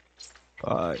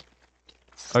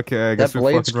 Okay, I That guess we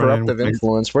blade's fucking run in corruptive with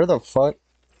influence. Where the fuck?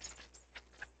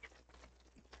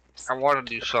 I want to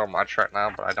do so much right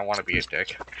now, but I don't want to be a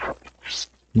dick.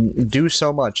 Do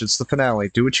so much. It's the finale.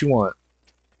 Do what you want.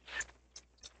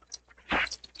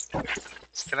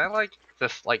 Can I like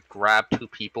just like grab 2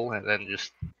 people and then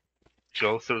just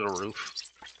go through the roof?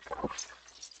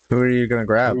 Who are you gonna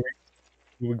grab?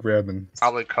 Who we grabbing?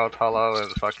 Probably Kotolo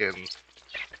and fucking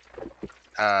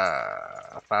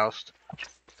Faust.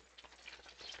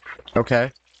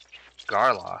 Okay.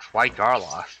 Garlos. Why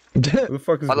Garlos? Who the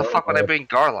fuck is Why the that fuck would I guy? bring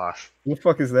Garlos? Who the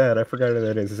fuck is that? I forgot who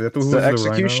that is. Is that who's the the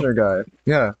executioner guy.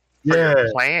 Yeah. For Rhino?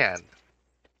 your plan.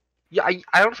 Yeah,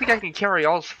 I don't think I can carry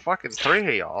all fucking 3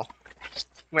 of y'all.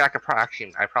 I mean,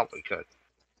 I probably could.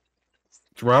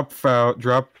 Drop Faust,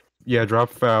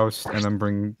 and then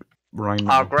bring Rhino.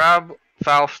 I'll grab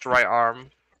Faust right arm,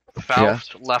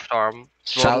 Faust left arm,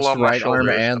 Zodal Faust on my right arm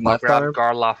shoulders, and I'll left grab arm?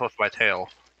 Garloff with my tail.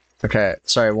 Okay.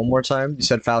 Sorry, one more time. You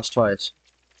said Faust twice.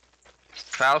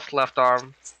 Faust left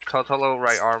arm, Kotolo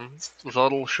right arm,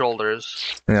 Zodal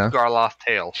shoulders, Yeah. Garloff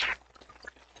tail.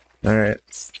 Alright.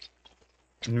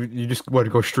 You just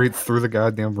go straight through the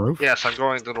goddamn roof? Yes, I'm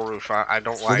going to the roof. I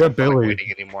don't What like about Billy?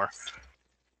 waiting anymore.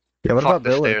 Yeah, what Fuck about the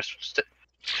Billy? stairs.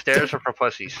 Stairs are for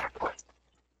pussies.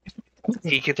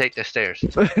 He can take the stairs.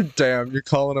 Damn, you're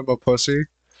calling him a pussy?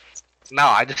 No,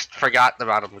 I just forgot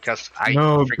about him because I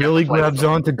No, forgot Billy to play with grabs him.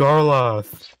 onto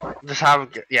Garloth. Just have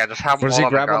him Was he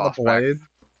hold on to grabbing the Garloff's back. blade?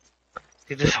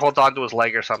 He just holds on to his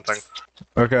leg or something.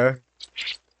 Okay.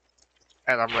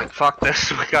 And I'm like, fuck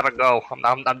this, we gotta go.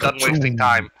 I'm done wasting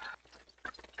time.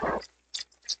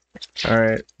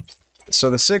 Alright.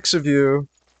 So the 6 of you...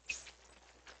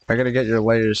 I gotta get your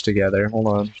layers together. Hold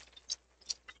on.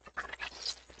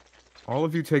 All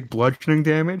of you take bludgeoning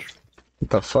damage? What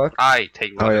the fuck? I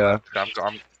take Oh, one. yeah.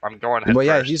 I'm going head Well,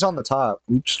 yeah, first. he's on the top.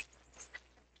 Oops.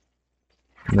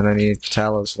 And then I need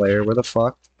Talos layer. Where the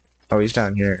fuck? Oh, he's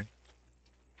down here.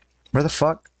 Where the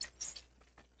fuck?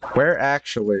 Where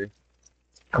actually?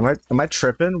 Am I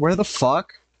tripping? Where the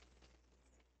fuck?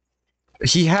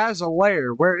 He has a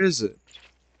layer. Where is it?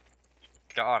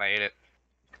 God, I ate it.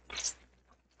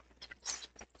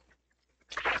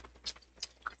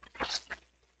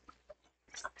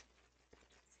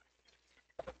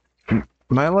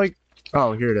 Am I like...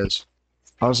 Oh, here it is.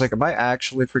 I was like, am I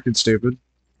actually freaking stupid?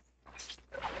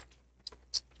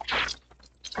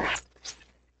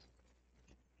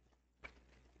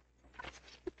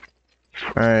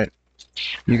 Alright.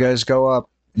 You guys go up,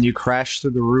 and you crash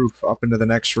through the roof up into the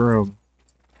next room.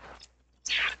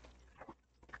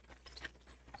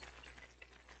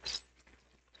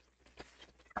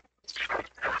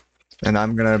 And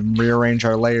I'm gonna rearrange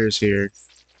our layers here.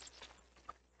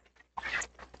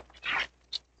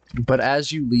 But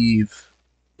as you leave,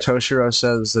 Toshiro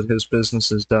says that his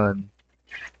business is done,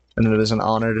 and that it is an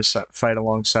honor to fight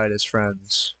alongside his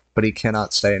friends, but he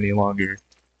cannot stay any longer.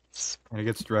 And he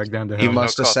gets dragged down to He hell.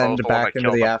 must Harkoth, I was ascend the one back that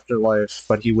into the killed him. afterlife,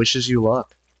 but he wishes you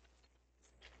luck.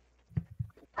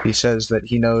 He says that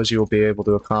he knows you will be able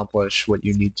to accomplish what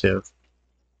you need to.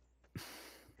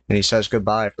 And he says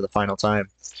goodbye for the final time.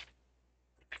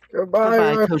 Goodbye,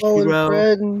 Goodbye, my fallen Toshiro.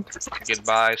 friend.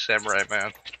 Goodbye, Samurai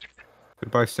Man.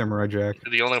 Goodbye, Samurai Jack.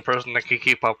 You're the only person that can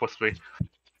keep up with me.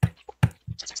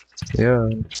 Yeah.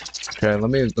 Okay, let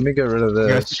me get rid of You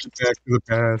guys this. get back to the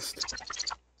past.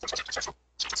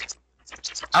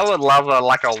 I would love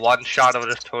a one shot of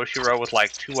this Toshiro with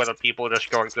like 2 other people just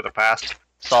going through the past,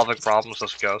 solving problems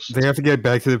as ghosts. They have to get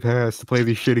back to the past to play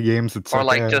these shitty games that Or suck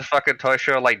like ass. just fucking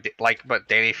Toshiro but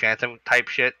Danny Phantom type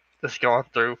shit. Just going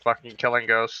through fucking killing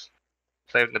ghosts.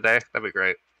 Saving the day. That'd be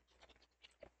great.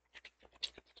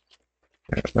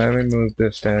 Let me move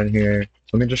this down here.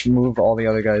 Let me just move all the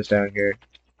other guys down here.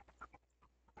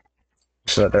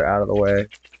 So that they're out of the way.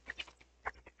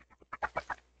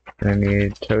 I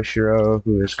need Toshiro,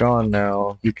 who is gone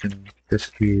now. He can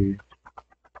disappear.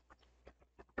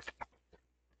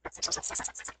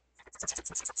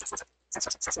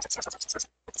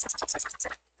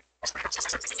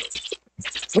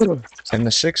 And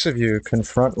the 6 of you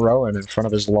confront Rowan in front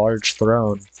of his large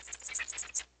throne.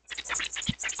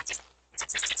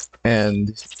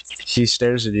 And he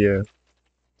stares at you.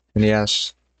 And he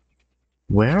asks,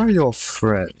 "Where are your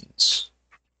friends?"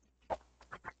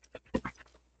 You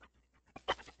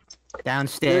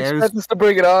Downstairs. expect us to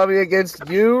bring an army against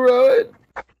you, Rowan?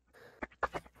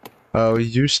 Oh,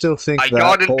 you still think I that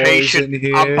got boy's impatient. in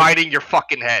here? I'm biting your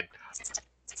fucking head.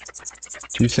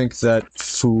 You think that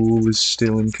fool is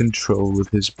still in control of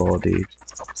his body?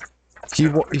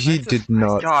 He did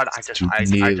not God, do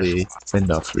nearly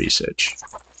enough research.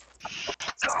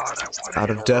 God, I wanna Out of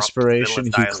interrupt desperation, villain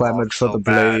he dialogue clamored for so the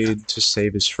bad. blade to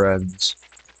save his friends.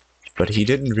 But he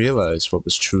didn't realize what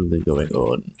was truly going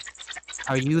on.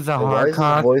 Are you the Why is his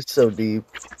Harkoth? voice so deep?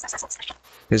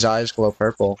 His eyes glow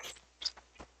purple.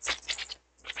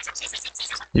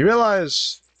 You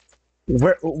realize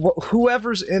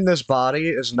whoever's in this body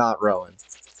is not Rowan.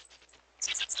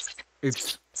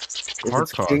 It's It's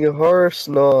Harkoth. King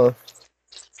Harsnoth.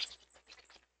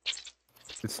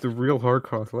 It's the real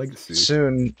Harkoth legacy.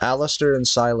 Soon, Alistair and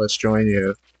Silas join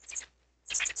you.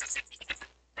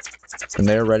 And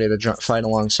they're ready to fight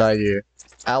alongside you.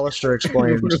 Alistair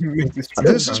explains,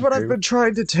 "This is what I've been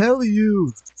trying to tell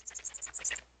you.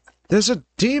 There's a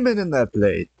demon in that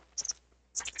blade.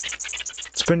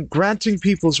 It's been granting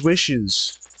people's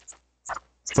wishes,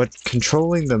 but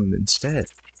controlling them instead.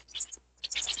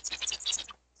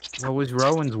 What was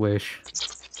Rowan's wish?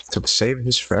 To save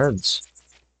his friends.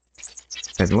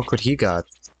 And look what he got.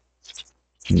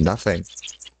 Nothing.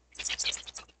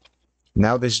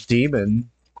 Now this demon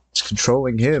is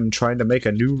controlling him, trying to make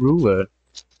a new ruler.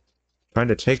 Trying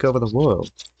to take over the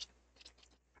world.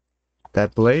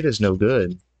 That blade is no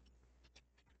good."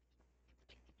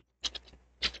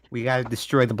 We gotta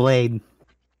destroy the blade.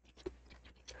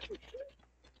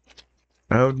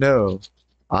 "Oh no,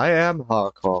 I am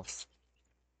Harkoth.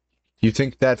 You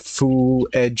think that fool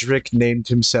Edric named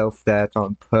himself that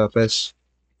on purpose?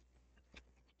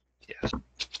 Yes.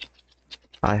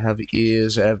 I have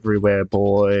ears everywhere,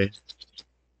 boy.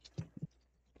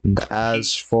 And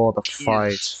as for the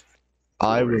fight,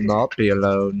 I will not be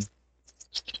alone."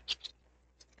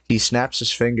 He snaps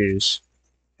his fingers,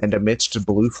 and amidst a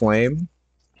blue flame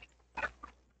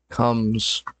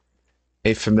comes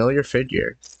a familiar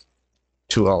figure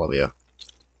to all of you.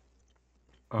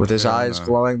 With his eyes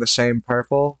glowing the same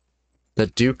purple, the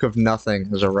Duke of Nothing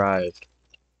has arrived.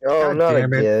 Oh, God not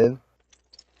damn it. again.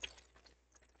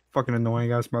 Fucking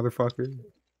annoying ass motherfucker.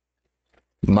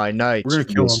 My knight We're gonna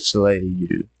kill will him. slay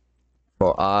you,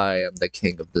 for I am the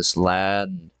king of this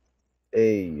land.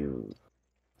 Hey, you.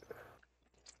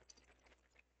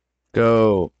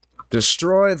 Go,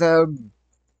 destroy them!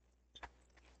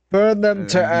 Burn them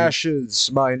to And he- ashes,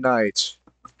 my knight.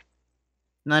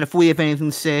 Not if we have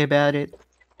anything to say about it.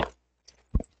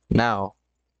 Now,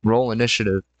 roll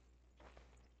initiative.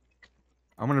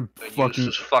 I'm gonna Use fucking.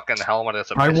 his fucking helmet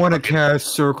as a I want to fucking- cast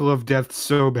Circle of Death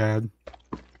so bad.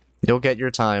 You'll get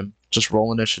your time. Just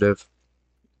roll initiative.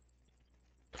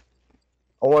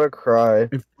 I want to cry.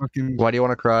 It fucking. Why do you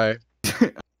want to cry?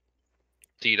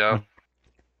 Tito.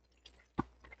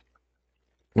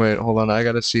 Wait, hold on. I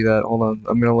gotta see that. Hold on.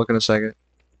 I'm gonna look in a second.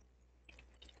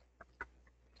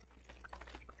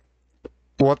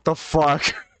 What the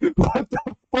fuck? What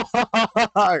the fuck?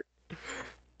 fuck?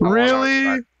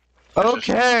 Really?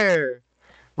 Okay.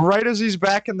 Right as he's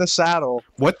back in the saddle.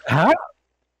 What? Huh?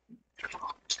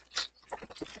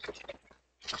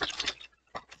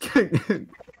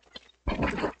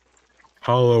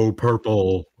 Hollow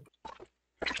purple.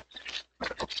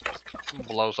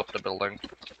 Blows up the building.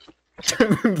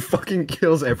 Fucking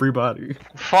kills everybody.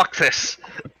 Fuck this.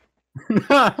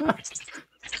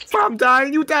 If I'm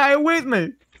dying, you die with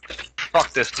me.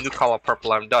 Fuck this. New color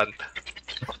purple. I'm done.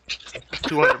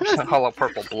 200% hollow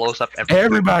purple blows up everything.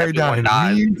 Everybody Everyone died,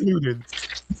 dies. me included.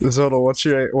 Zoda,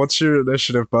 what's your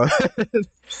initiative, bud?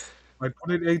 I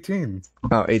put it 18.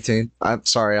 Oh, 18. I'm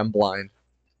sorry, I'm blind.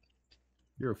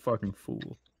 You're a fucking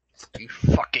fool. You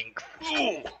fucking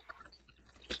fool.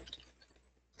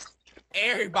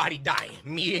 Everybody dying,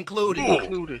 me included.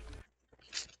 Included.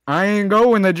 I ain't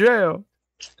going to jail.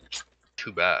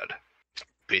 Too bad.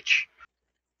 Bitch.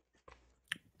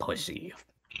 Pussy.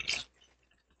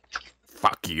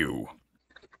 Fuck you.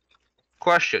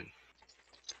 Question.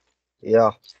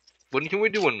 Yeah. When can we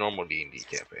do a normal D&D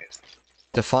campaign?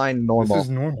 Define normal. This is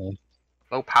normal.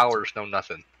 No powers, no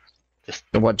nothing.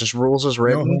 What, just rules as No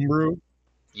written? homebrew.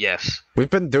 Yes. We've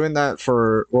been doing that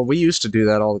for, well, we used to do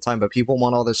that all the time, but people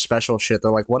want all this special shit.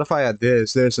 They're like, what if I had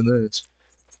this, this, and this?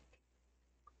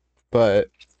 But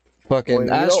fucking,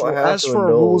 Well, you don't have as to for indulge.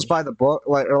 rules by the book,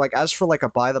 like, or like as for like a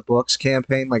by the books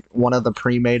campaign, like one of the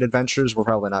pre-made adventures, we're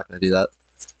probably not going to do that.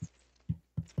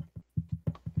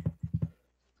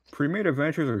 Pre-made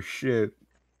adventures are shit.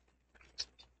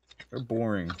 They're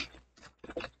boring.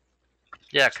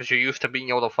 Yeah, because you're used to being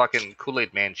able to fucking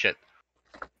Kool-Aid man shit.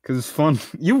 Cause it's fun.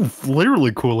 You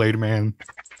literally Kool-Aid man.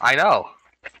 I know.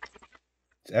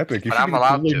 It's epic. You But should I'm be the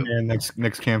allowed Kool-Aid to. man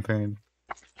next campaign.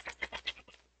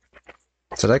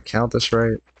 Did I count this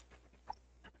right?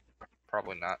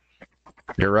 Probably not.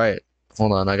 You're right.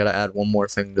 Hold on, I gotta add one more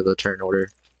thing to the turn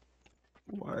order.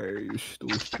 Why are you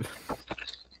stupid?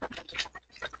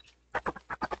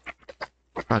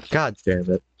 Oh, God damn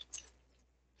it.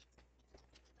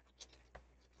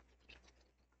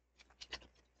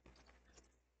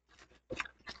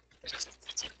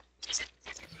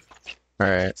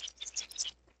 Alright.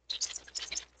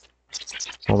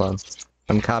 Hold on.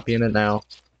 I'm copying it now.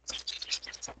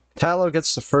 Tallow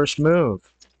gets the first move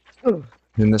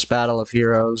in this battle of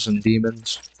heroes and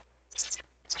demons.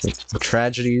 The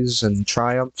tragedies and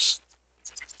triumphs.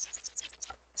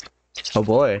 Oh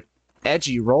boy.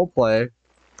 Edgy roleplay.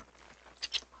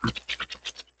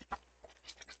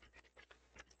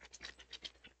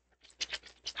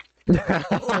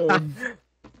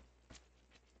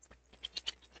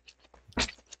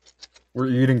 We're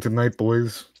eating tonight,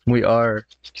 boys. We are.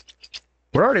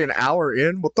 We're already an hour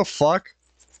in? What the fuck?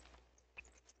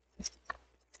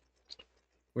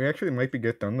 We actually might be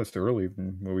get done this early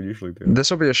than what we usually do.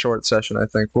 This will be a short session, I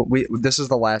think. This is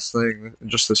the last thing,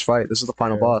 just this fight. This is the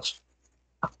final Yeah. boss.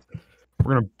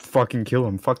 We're gonna fucking kill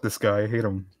him. Fuck this guy. I hate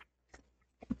him.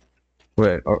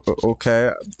 Wait,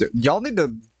 okay. Y'all need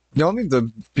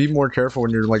to be more careful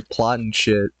when you're like plotting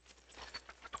shit.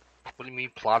 What do you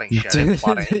mean plotting shit? I didn't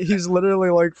plot anything. He's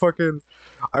literally like fucking.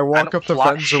 I walk don't up to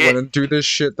plot Fenzoin shit. and do this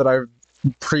shit that I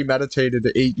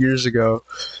premeditated 8 years ago.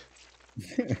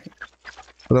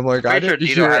 And I'm like, I Pretty sure didn't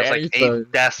Dito hear has like anything.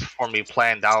 8 deaths for me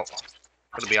planned out.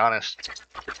 To be honest.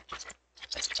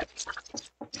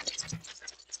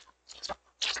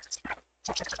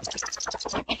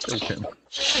 Take him.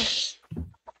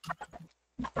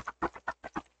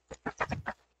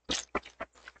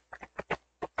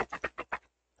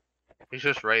 He's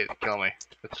just ready to kill me.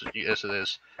 Yes, it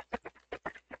is.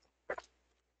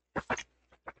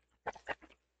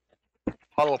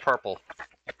 Hollow purple.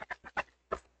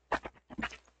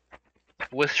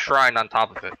 With shrine on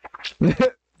top of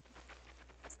it.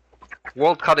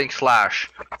 World cutting slash.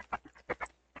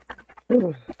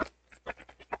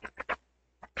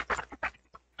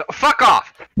 Fuck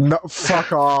off! No,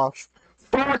 fuck off.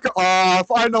 Fuck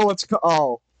off. I know what's.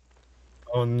 Oh.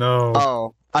 Oh no.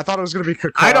 Oh. I thought it was gonna be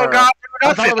Kakara. I don't got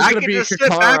I thought it nothing. was I gonna can be just sit back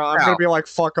Kakara. I'm now. gonna be like,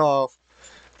 fuck off.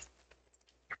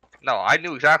 No, I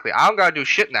knew exactly. I don't gotta do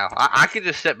shit now. I can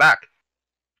just sit back.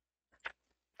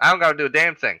 I don't gotta do a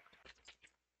damn thing.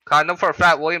 'Cause I know for a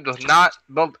fact William does not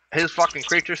build his fucking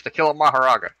creatures to kill a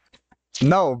Maharaga.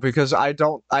 No, because I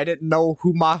didn't know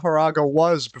who Maharaga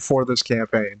was before this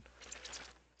campaign.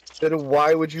 Then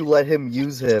why would you let him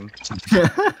use him?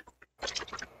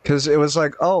 Because it was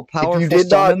like, oh, powerful If you did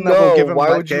not summon that will give know, him why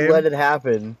late would you game. let it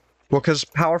happen? Well, because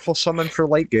powerful summon for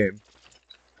late game.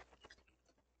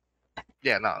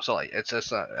 Yeah, no. So like, it's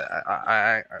just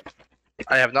I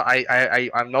have no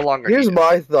I'm no longer. Here's needed.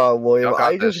 my thought, William. Y'all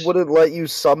got I just this. wouldn't let you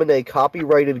summon a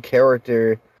copyrighted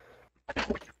character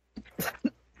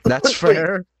That's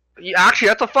fair. Actually,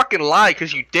 that's a fucking lie,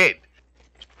 because you did.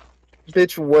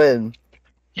 Bitch, when?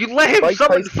 You let him Mike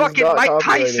summon Tyson's fucking not Mike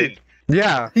copyrighted. Tyson.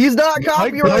 Yeah. He's not Mike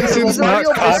copyrighted. Tyson's He's a not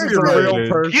real Tyson's a person. real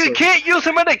person. You can't use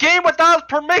him in a game without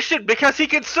permission, because he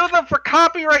can sue them for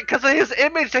copyright because of his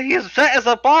image that he has set as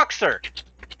a boxer.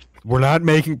 We're not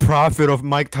making profit of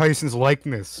Mike Tyson's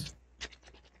likeness.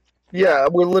 Yeah,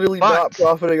 we're literally not But-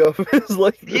 profiting off of his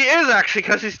like. He is actually,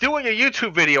 because he's doing a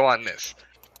YouTube video on this.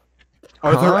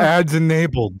 Are there Huh? ads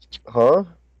enabled? Huh?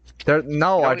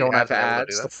 No, I Nobody don't has have been able to do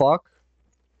ads. that. The fuck?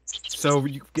 So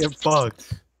you get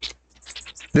fucked.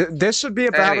 This would be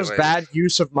about as Anyways. bad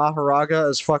use of Maharaga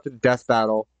as fucking Death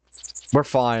Battle. We're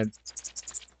fine.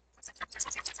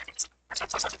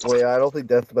 Wait, I don't think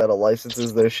Death Battle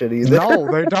licenses their shit either.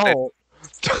 No, they don't.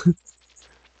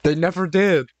 They never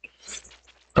did.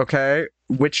 Okay,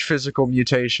 which physical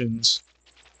mutations?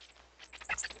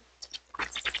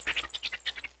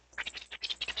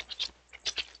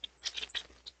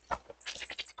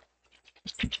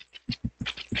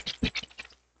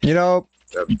 You know,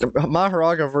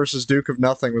 Maharaga versus Duke of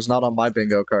Nothing was not on my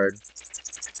bingo card.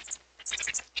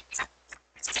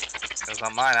 It was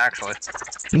on mine, actually.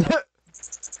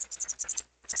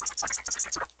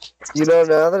 You know,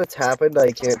 now that it's happened,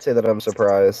 I can't say that I'm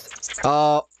surprised.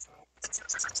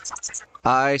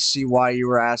 I see why you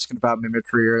were asking about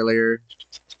mimicry earlier.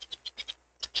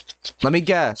 Let me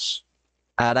guess.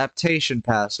 Adaptation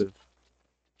passive.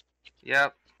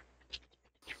 Yep.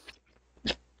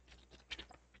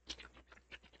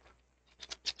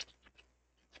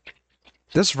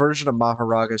 This version of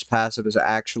Maharaga's passive is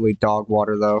actually dog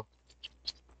water, though.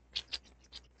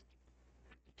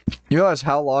 You realize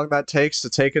how long that takes to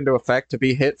take into effect to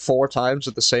be hit 4 times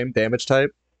with the same damage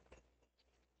type?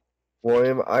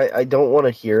 William, I don't want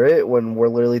to hear it when we're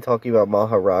literally talking about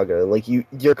Maharaga. Like,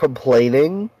 you're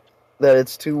complaining that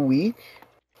it's too weak?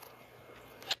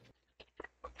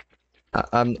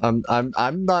 I'm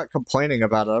not complaining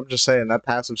about it. I'm just saying that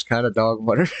passive's kind of dog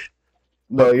water.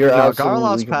 No, you're absolutely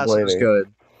Garloff's passive is complaining.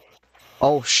 good.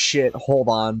 Oh shit! Hold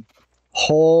on.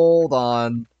 Hold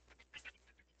on.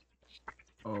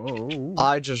 Oh.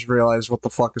 I just realized what the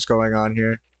fuck is going on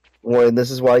here. William,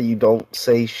 this is why you don't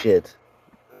say shit.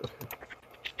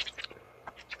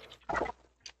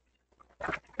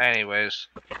 Anyways.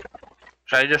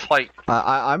 Should I just, like...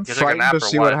 I'm You take a frightened nap to or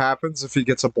see what what? happens if he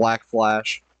gets a black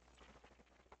flash.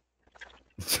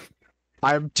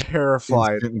 I'm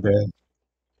terrified. Instant death.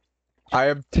 I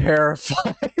am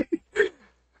terrified.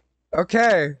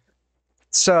 Okay.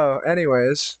 So,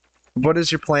 anyways, what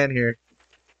is your plan here?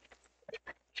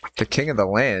 The King of the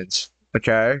Lands.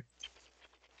 Okay.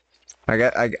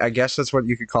 I guess that's what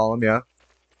you could call him, yeah.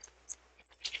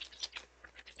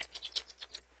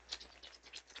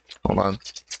 Hold on.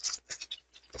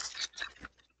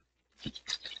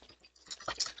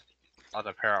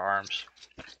 Other pair of arms.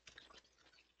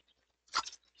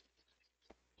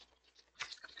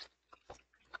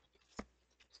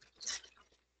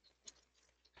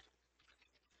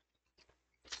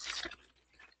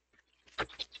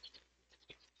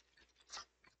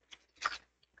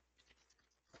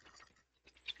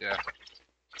 Yeah.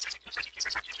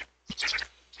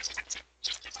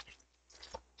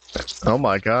 Oh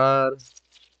my god.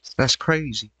 That's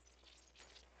crazy.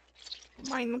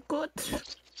 Mein Gott.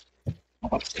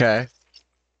 Okay.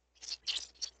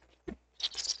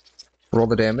 Roll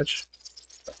the damage.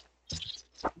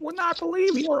 Will not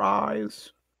believe your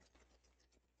eyes.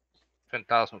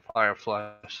 10,000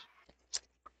 fireflies.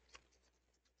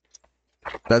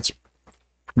 That's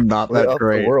not Lit that up the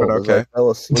great, world but as I okay.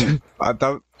 fell asleep. I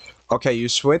thought. Okay, you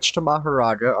switch to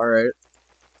Maharaga. All right.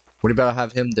 What are you about to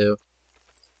have him do?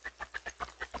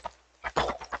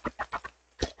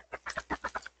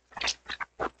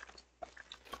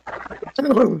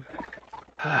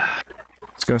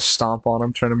 It's gonna stomp on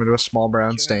him, turn him into a small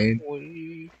brown stain.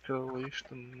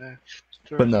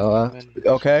 But no,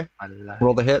 okay.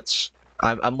 Roll the hits.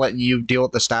 I'm letting you deal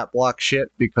with the stat block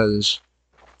shit because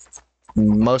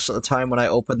most of the time when I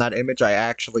open that image, I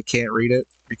actually can't read it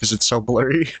because it's so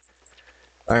blurry.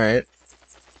 All right.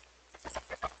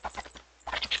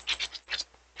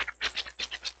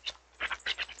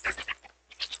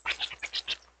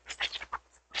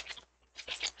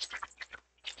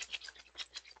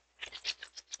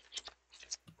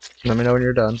 Let me know when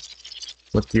you're done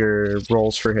with your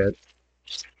rolls for hit.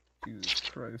 Jesus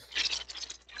Christ.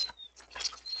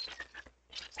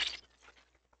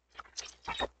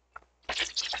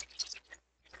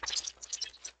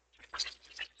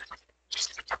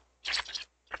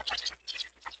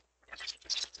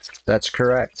 That's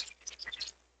correct.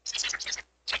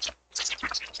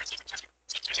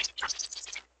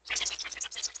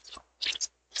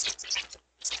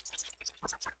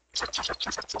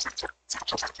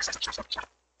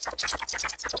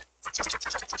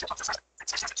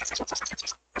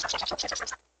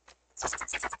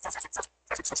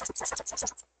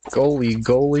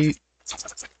 Goalie.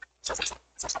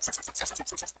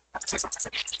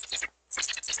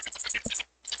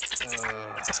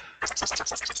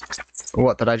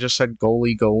 What, did I just said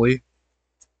goalie?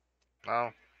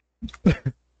 No.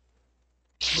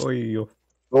 Oy.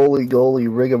 Goalie,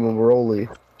 rigmarole.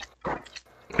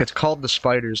 It's called the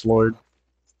spiders, Lord.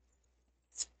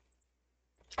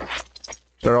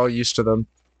 They're all used to them.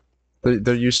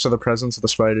 They're used to the presence of the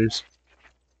spiders.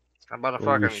 I'm about to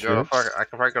Holy fucking go. shit. I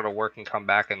can probably go to work and come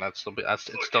back, and it's still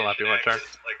not be my turn.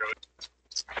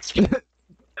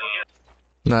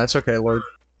 No, that's okay, Lord.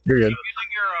 You're good.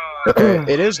 Okay,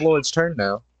 it is Lord's turn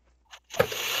now.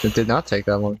 It did not take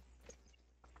that long.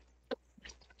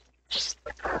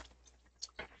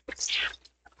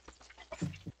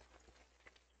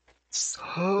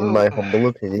 In my humble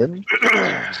opinion,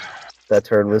 that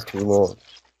turn was too long.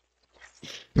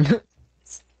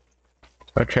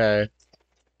 Okay.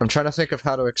 I'm trying to think of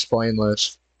how to explain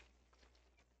this.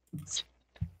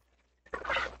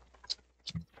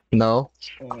 No.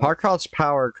 Harkoth's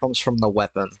power comes from the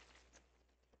weapon.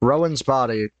 Rowan's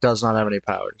body does not have any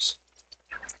powers.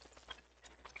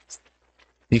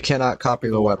 You cannot copy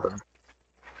the weapon.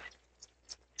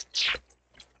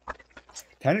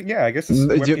 Yeah, I guess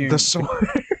The sword.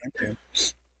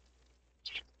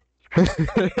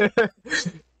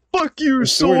 Fuck you, The sword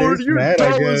sword! is You're mad,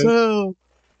 I dumb as guess. hell!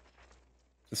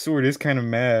 The sword is kind of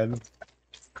mad.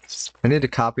 I need to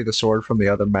copy the sword from the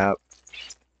other map.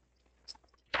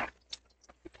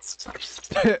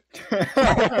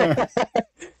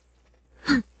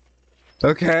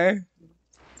 Okay.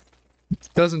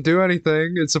 Doesn't do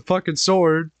anything. It's a fucking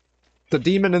sword. The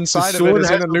demon inside of it sword is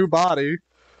in has a new body.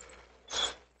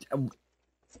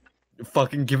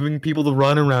 Fucking giving people the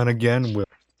runaround again, Will.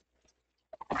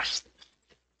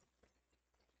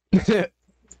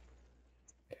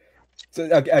 So,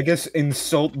 I guess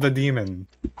insult the demon.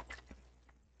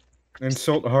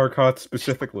 Insult Harkoth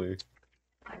specifically.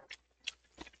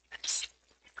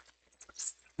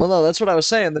 Well, no, that's what I was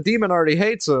saying. The demon already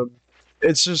hates him.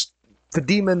 It's just the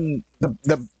demon.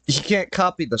 He can't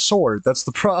copy the sword. That's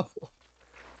the problem.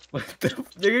 What the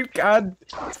dude, God?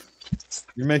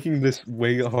 You're making this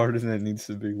way harder than it needs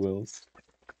to be, Will.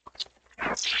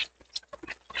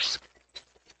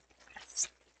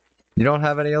 You don't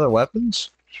have any other weapons?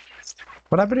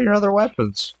 What happened to your other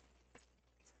weapons?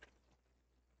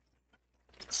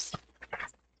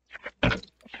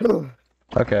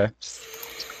 Okay.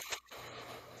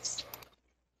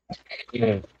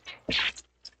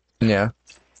 Yeah.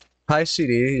 Hi,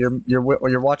 CD. You're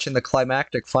watching the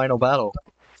climactic final battle.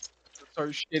 Start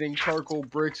shitting charcoal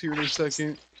bricks here in a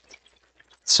second.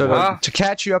 So What? to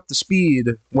catch you up to speed,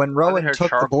 when Rowan hear took the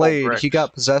charcoal blade, he bricks.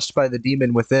 got possessed by the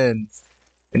demon within,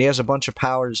 and he has a bunch of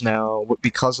powers now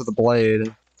because of the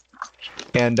blade.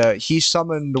 And he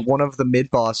summoned one of the mid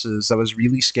bosses that was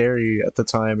really scary at the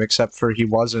time, except for he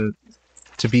wasn't,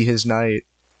 to be his knight.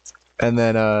 And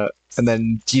then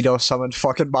Dito summoned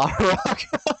fucking Maharok.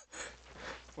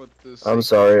 What the I'm sake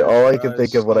sorry, of all I your can think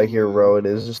eyes of when I hear summon. Rowan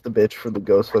is just the bitch from the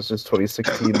Ghostbusters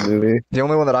 2016 movie. The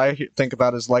only one that I think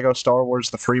about is Lego Star Wars: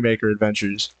 The Freemaker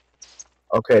Adventures.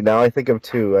 Okay, now I think of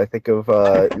two. I think of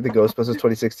the Ghostbusters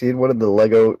 2016 one and the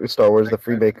Lego Star Wars The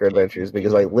Freemaker Adventures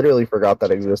because I literally forgot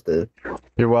that existed.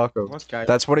 You're welcome. What guy?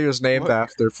 That's what he was named What?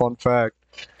 after. Fun fact.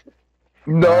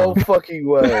 No fucking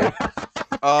way.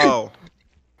 Oh.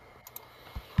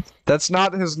 That's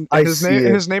not his I his see name.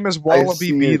 it. His name is I Wallaby see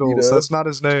it, Beetles. Dito. That's not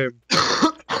his name.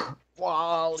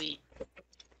 Wally.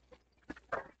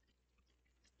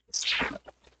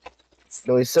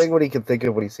 No, he's saying what he can think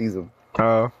of when he sees him.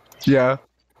 Oh, yeah.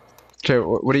 Okay,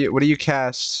 what do you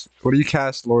cast? What do you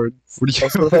cast, Lord? What do you?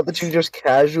 Also, the fact that you just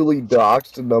casually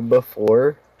doxed number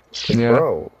 4. Like, Yeah.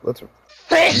 bro, that's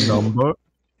Number.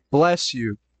 Bless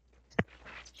you.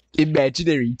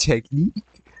 Imaginary technique.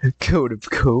 Code of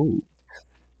code.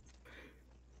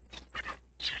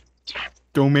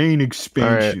 Domain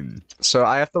expansion. So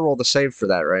I have to roll the save for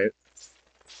that, right?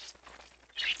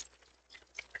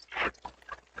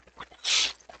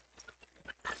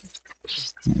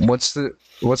 What's the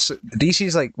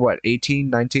DC's like what, 18,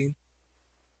 19?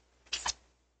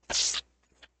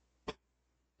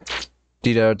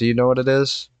 Dito, do you know what it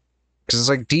is? Because it's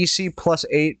like DC plus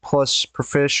 8 plus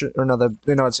proficient, or no,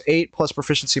 it's 8 plus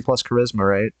proficiency plus charisma,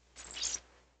 right?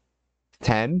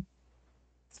 10?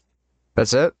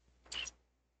 That's it?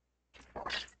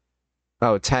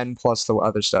 Oh, 10 plus the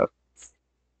other stuff.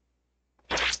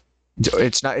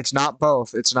 It's not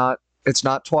both. It's not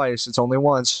twice. It's only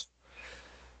once.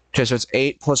 Okay, so it's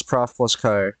 8 plus prof plus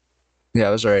car. Yeah,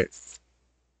 I was right.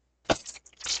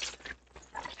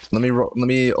 Let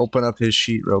me open up his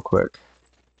sheet real quick.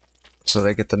 so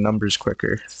they get the numbers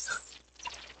quicker.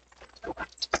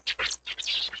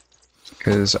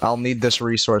 Because I'll need this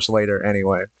resource later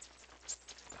anyway.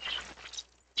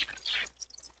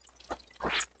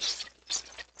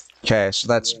 Okay, so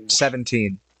that's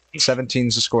 17.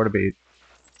 17's the score to beat.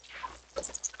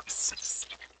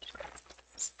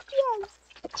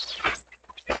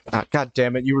 Ah, God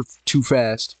damn it, you were too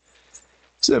fast.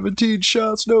 17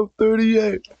 shots, no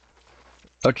 38.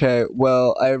 Okay,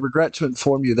 well, I regret to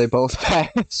inform you they both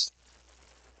passed.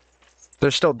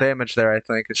 There's still damage there, I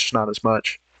think. It's just not as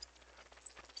much.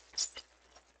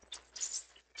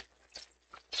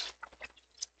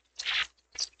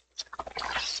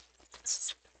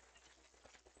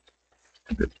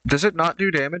 Does it not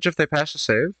do damage if they pass a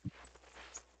save?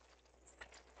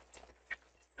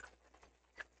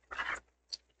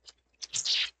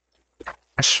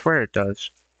 I swear it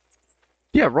does.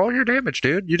 Yeah, roll your damage,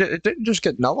 dude. It didn't just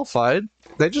get nullified.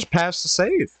 They just passed the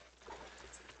save.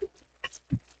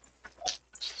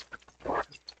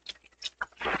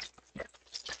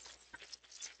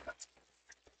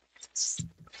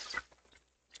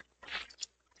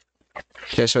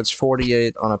 Okay, so it's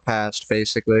 48 on a passed,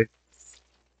 basically.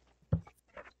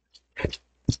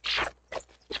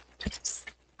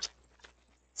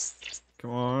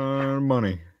 Come on,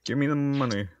 money. Give me the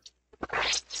money.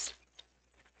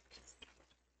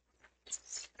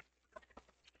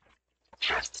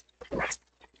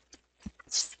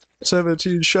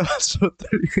 $17 shots.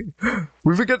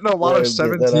 We've been getting a lot of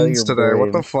Brian, get that out of 17s your today.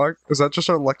 What brain. the fuck? Is that just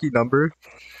our lucky number?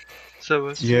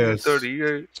 17, Yes.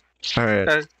 38. Alright.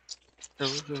 Okay.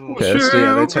 Okay, so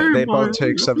yeah, they both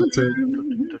take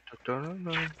 17.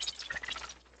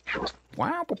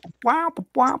 Wow, wow,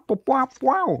 wow, wow,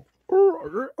 wow.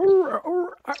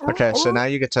 Okay, so now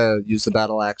you get to use the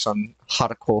battle axe on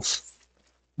Harkoth.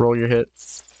 Roll your hit.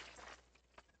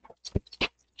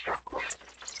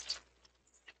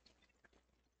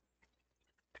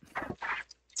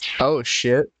 Oh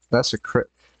shit, that's a crit.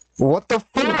 What the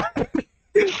fuck?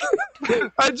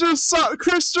 I just saw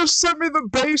Chris just sent me the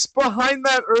base behind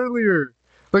that earlier,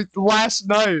 like last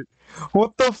night.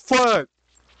 What the fuck?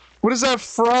 What is that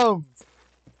from?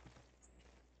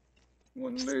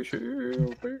 One day she'll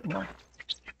be mine.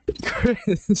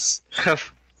 Chris, Chris,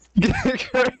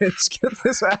 get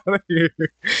this out of here.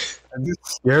 This is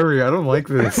scary. I don't like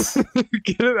this.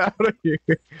 Get it out of here.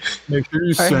 Make sure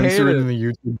you I hate censor it it. in the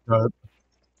YouTube cut.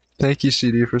 Thank you,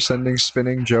 CD, for sending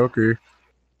Spinning Joker.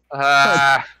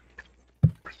 Ah,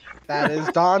 That is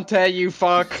Dante, you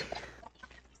fuck.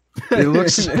 It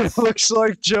looks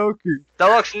like Joker. that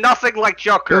looks nothing like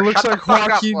Joker. It looks Shut like the fuck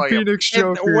Joaquin up, William. Phoenix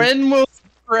Joker. When will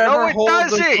Joker ever it hold the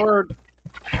doesn't. sword?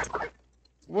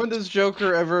 When does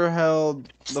Joker ever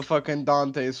held the fucking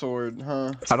Dante sword,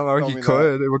 huh? I don't know. Tell He me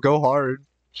could. It would go hard.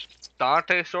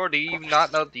 Dante sword? Do you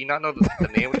not know the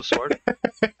name of the sword?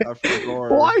 I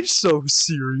forgot. Why so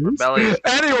serious? Rebellious.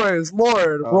 Anyways,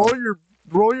 Lord, Oh.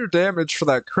 roll your damage for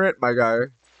that crit, my guy.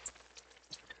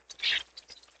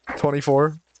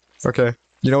 24. Okay.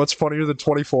 You know what's funnier than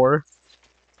 24?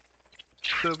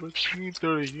 17,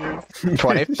 38.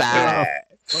 25.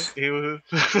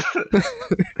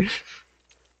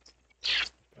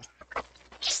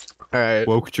 Alright.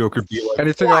 Woke Joker be like,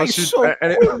 Anything "Why else you so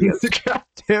God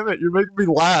damn it, you're making me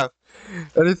laugh.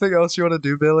 Anything else you want to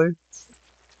do, Billy?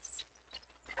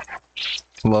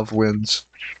 Love wins.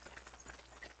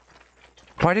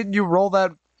 Why didn't you roll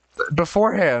that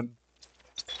beforehand?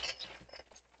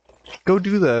 Go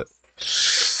do that.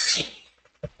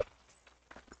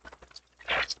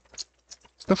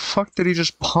 The fuck did he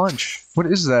just punch? What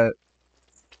is that?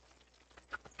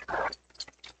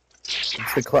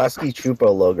 It's the Klasky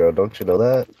Chupo logo, don't you know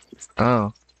that?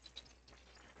 Oh.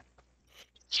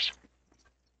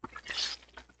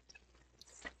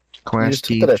 You just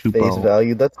took Klasky that at face Chupo.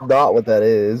 value. That's not what that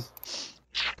is.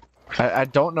 I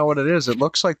don't know what it is. It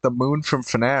looks like the moon from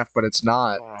FNAF, but it's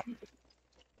not.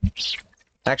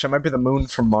 Actually, it might be the moon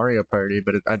from Mario Party,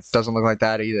 but it doesn't look like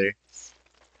that either.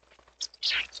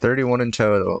 31 in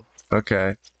total.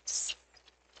 Okay.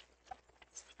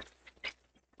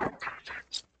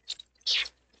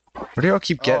 Where do y'all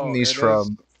keep getting Oh, these it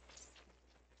from?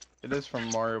 It is from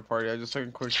Mario Party. I just took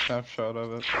a quick snapshot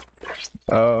of it.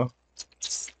 Oh.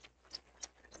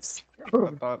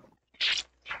 I thought,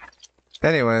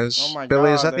 Anyways, oh my Billy,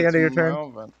 god, is that the end of your turn?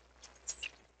 Melvin.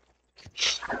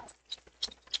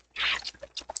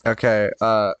 Okay,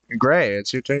 Gray,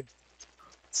 it's your turn.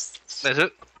 Is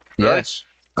it? Really? Yes.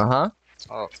 Uh-huh.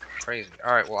 Oh, crazy.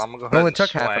 Alright, well, I'm gonna go It ahead only and took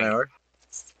swing. half an hour.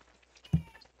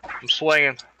 I'm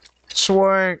swinging.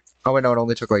 Swing. Oh, wait, no, it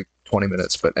only took like 20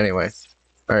 minutes, but anyway.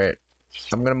 Alright.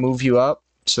 I'm gonna move you up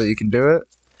so you can do it.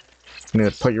 I'm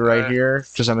gonna put you right Okay. here,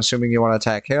 because I'm assuming you want to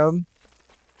attack him.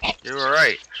 You were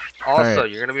right. Also,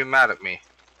 Alright. you're gonna be mad at me.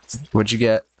 What'd you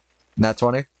get? Nat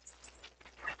 20?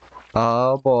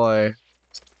 Oh boy.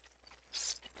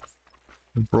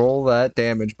 Roll that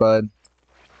damage, bud.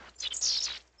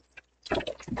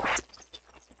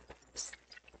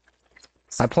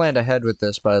 I planned ahead with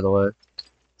this, by the way.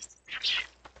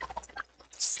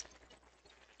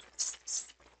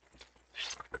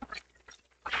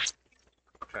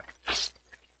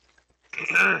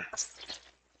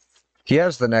 He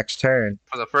has the next turn.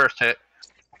 For the first hit.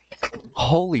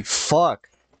 Holy fuck.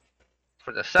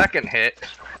 For the second hit,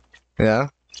 Yeah?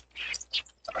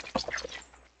 let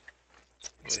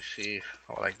me see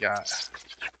what I got.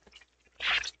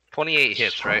 28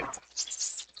 hits, right?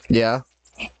 Yeah.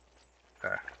 Okay.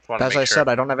 Just wanna As make I sure. said,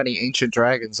 I don't have any ancient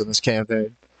dragons in this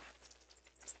campaign.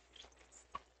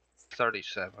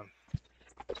 37.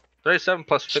 37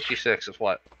 plus 56 is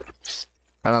what?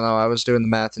 I don't know, I was doing the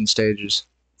math in stages.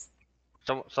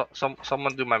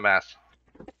 Someone do my math.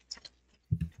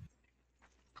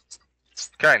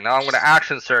 Okay, now I'm gonna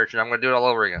action search and I'm gonna do it all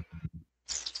over again.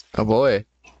 Oh boy.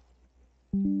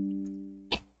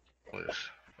 Let's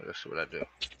see what I do.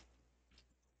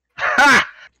 Ha!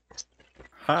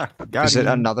 Ha! Got Is it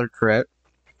him. another crit?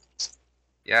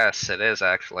 Yes, it is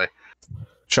actually.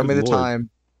 Show me Good the lord. time.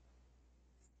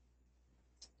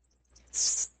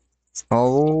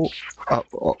 Oh,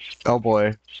 oh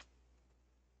boy.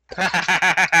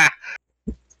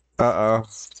 Uh-oh.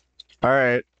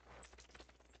 Alright.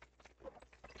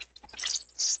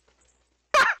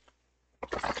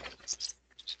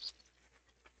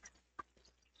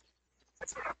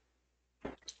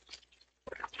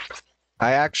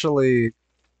 I actually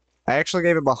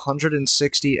gave him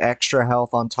 160 extra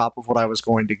health on top of what I was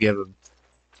going to give him.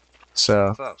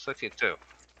 So, So 62.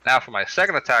 Now for my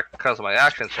second attack, because of my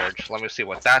action surge, let me see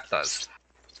what that does.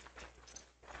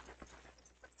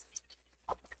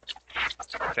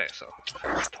 Okay, so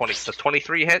 20. Does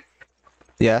 23 hit?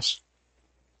 yes.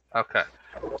 Okay.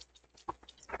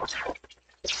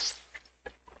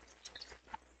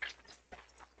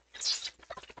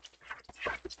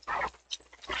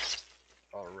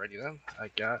 Alrighty then, I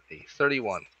got a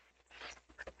 31.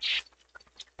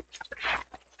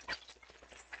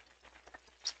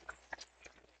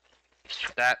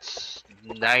 That's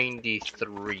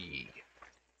 93,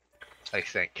 I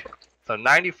think. So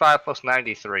 95 plus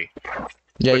 93.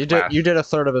 Yeah, Quick math. you did a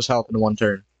third of his health in one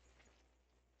turn.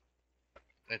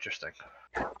 Interesting.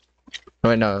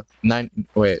 Wait, no.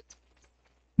 Wait.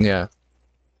 Yeah.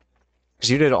 Because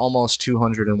you did almost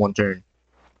 200 in one turn.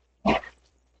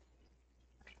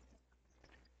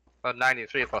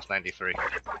 93 plus 93.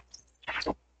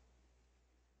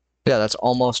 Yeah, that's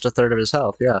almost a third of his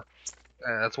health, yeah.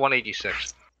 That's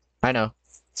 186. I know.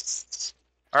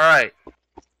 Alright.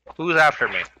 Who's after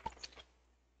me?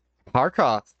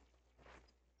 Harkoth.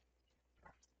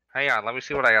 Hang on, let me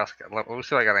see what I else got. Let me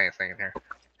see if I got anything in here.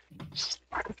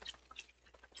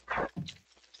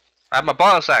 I have my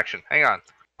bonus action. Hang on.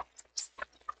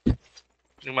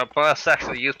 Do my bonus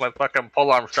action to use my fucking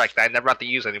polearm strike that I never have to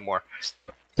use anymore.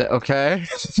 Okay.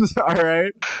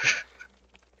 Alright.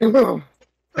 Roll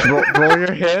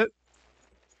your hit.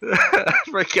 I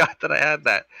forgot that I had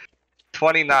that.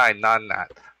 29,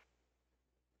 non-nat.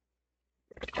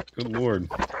 Good lord.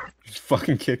 Just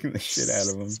fucking kicking the shit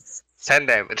out of him. 10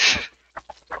 damage.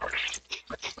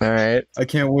 Alright. I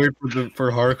can't wait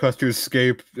for Harkoth to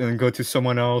escape and go to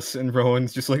someone else, and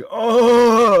Rowan's just like,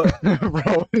 oh!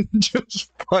 Rowan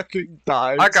just fucking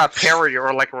dies. I got parry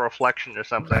or like a reflection or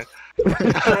something.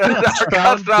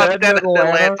 Found dead in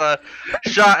Atlanta.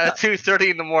 Shot at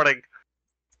 2:30 in the morning.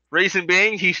 Reason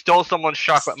being, he stole someone's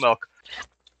chocolate milk.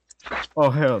 Oh,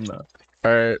 hell no.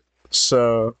 Alright,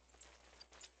 so...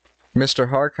 Mr.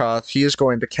 Harkoth, he is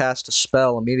going to cast a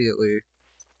spell immediately.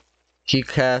 He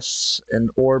casts an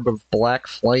orb of black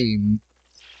flame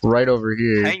right over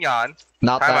here. Hang on.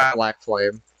 Not Time that out. black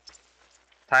flame.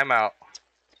 Time out.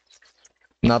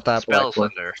 Not that Spell black flame.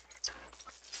 Slender.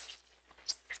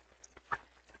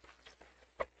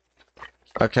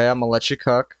 Okay, I'm gonna let you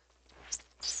cook.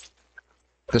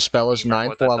 The spell is Remember 9th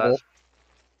what that level.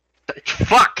 does?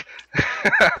 Fuck!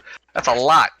 That's a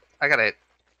lot. I got it.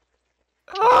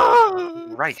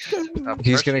 Right.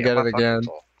 He's gonna get it again.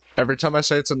 Every time I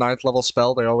say it's a 9th level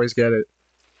spell, they always get it.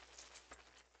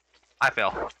 I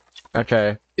fail.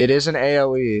 Okay, it is an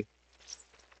AoE.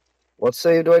 What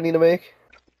save do I need to make?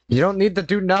 You don't need to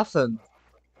do nothing.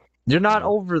 You're not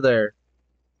over there.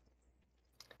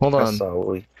 Hold on. That's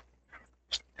we.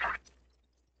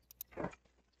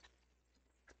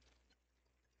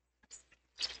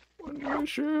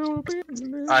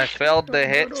 I failed the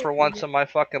hit for once in my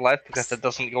fucking life because it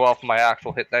doesn't go off my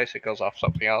actual hit dice, it goes off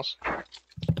something else.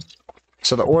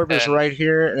 So the orb is And- right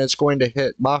here, and it's going to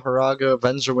hit Maharaga,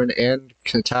 Venzerwin, and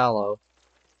Katalo.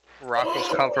 Rocco's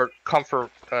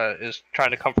comfort is trying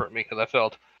to comfort me because I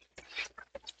failed.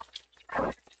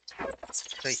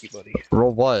 Thank you, buddy.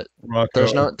 Roll what? Rocco.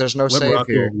 There's no Let save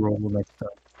Rocco here. roll next time.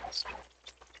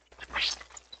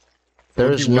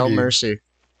 There is Woogie no woogie. mercy.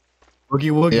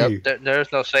 Woogie woogie.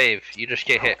 There's no save. You just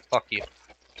get hit. Fuck you.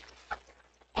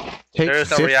 Take There is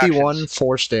no 51 reactions.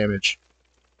 force damage.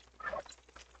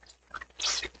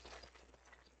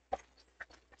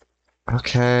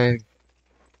 Okay.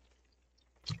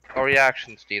 No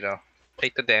reactions, Dito.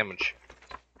 Take the damage.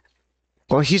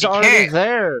 Well, he's He already can't.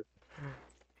 there.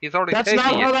 He's already That's taking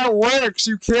not it. how that works.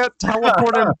 You can't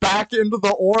teleport him back into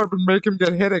the orb and make him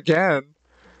get hit again.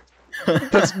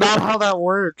 That's not how that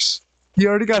works. He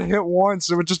already got hit once.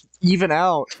 It would just even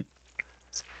out.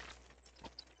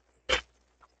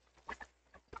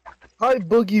 Hi,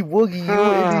 Boogie Woogie,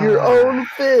 you into your own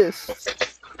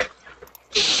fist.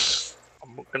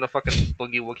 I'm gonna fucking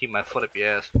boogie woogie my foot up your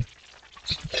ass.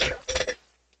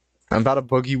 I'm about to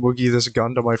boogie woogie this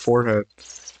gun to my forehead.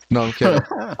 No, I'm kidding.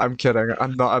 I'm kidding.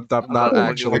 I'm not I'm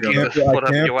actually boogie gonna. woogie this foot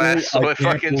up can't your ass believe- so I I can't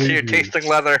fucking see believe you you. tasting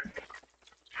leather.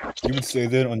 You would say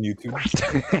that on YouTube?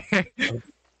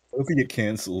 I hope you get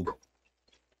canceled.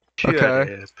 Okay. Shut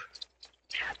up.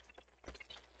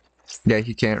 Yeah,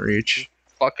 he can't reach.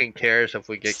 Fucking cares if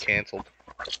we get canceled.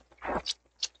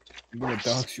 I'm gonna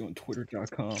dox you on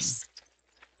Twitter.com.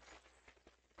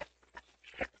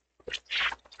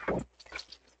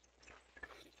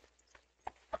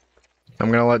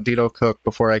 I'm gonna let Dito cook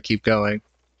before I keep going.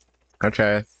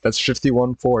 Okay, that's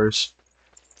 51 force.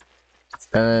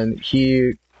 And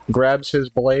he grabs his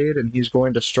blade and he's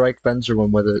going to strike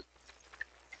Benzerwin with it.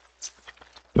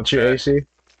 What's your Okay. AC?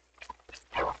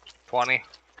 20.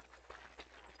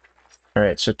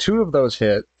 Alright, so 2 of those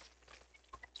hit.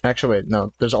 Actually, wait,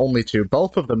 no, there's only 2.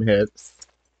 Both of them hit.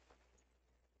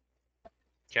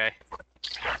 Okay.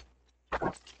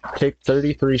 Take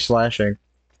 33 slashing.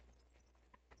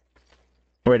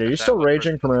 Wait, are you That still was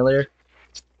raging from earlier?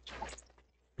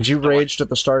 Because you No, what? raged at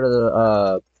the start of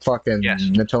the fucking Yes.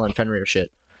 Nutella and Fenrir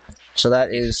shit. So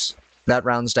that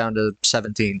rounds down to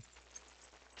 17.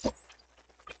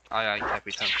 I can't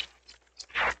be 10.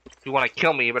 If you want to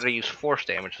kill me, you better use force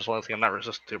damage. As long as I'm not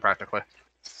resistant to, practically.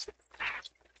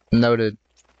 Noted.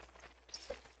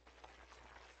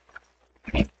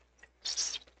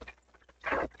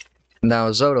 Now,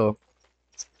 Zoto,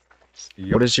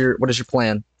 Yep. what is your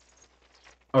plan?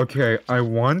 Okay, I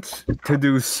want to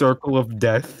do Circle of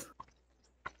Death,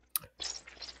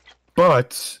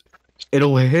 but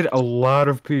it'll hit a lot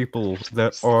of people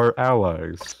that are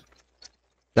allies.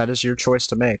 That is your choice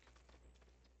to make.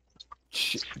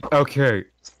 Okay.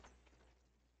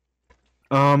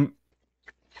 How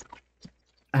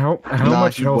Nah,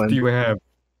 much you health win. do you have?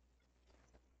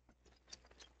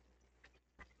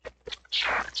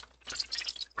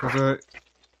 Cause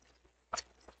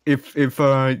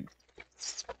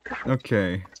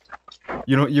okay,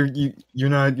 you're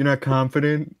not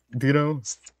confident,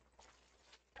 Dito?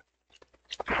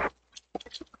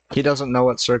 He doesn't know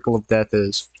what Circle of Death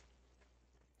is.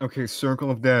 Okay,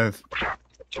 Circle of Death.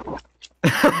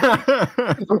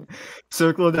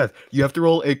 Circle of Death. You have to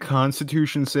roll a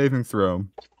Constitution saving throw,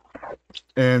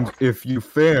 and if you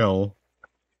fail,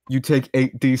 you take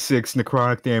 8d6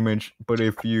 necrotic damage. But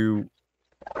if you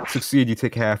succeed, you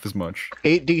take half as much.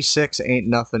 8d6 ain't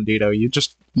nothing, Dito. You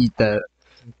just eat that.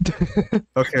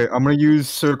 Okay, I'm gonna use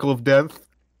Circle of Death.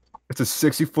 It's a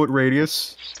 60-foot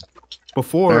radius.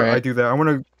 Before I Alright. do that, I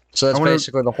wanna. So that's I wanna-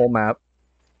 basically the whole map.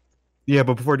 Yeah,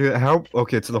 but before I do that, how?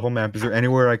 Okay, it's the whole map. Is there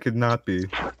anywhere I could not be?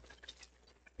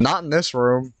 Not in this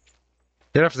room.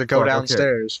 You'd have to go Fuck, okay.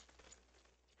 downstairs.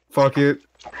 Fuck it.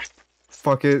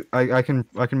 Fuck it. I can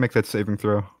make that saving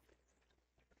throw.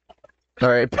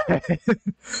 Alright.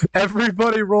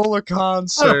 Everybody roll a con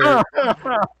save.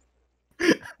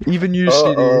 Even you, CD.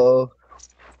 Uh-oh.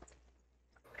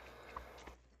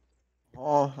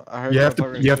 Oh, I heard You have that to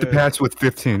fucking shit. pass with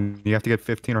 15. You have to get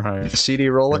 15 or higher. CD,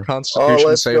 roll a Yeah. Oh, constitution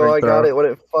let's saving go. I got throw. it when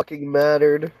it fucking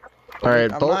mattered.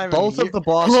 Alright, I'm not even both here. of the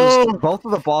bosses both of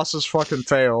the bosses fucking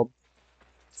failed.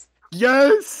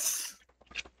 Yes.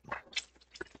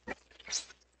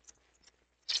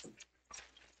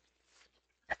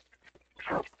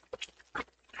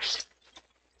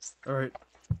 All right.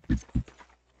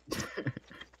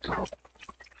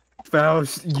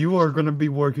 Faust, you are gonna be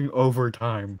working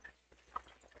overtime.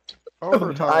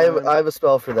 Overtime. I have a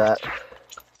spell for that.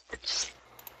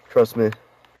 Trust me.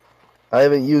 I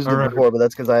haven't used it Alright. before, but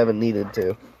that's because I haven't needed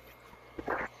to.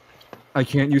 I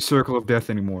can't use Circle of Death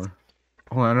anymore.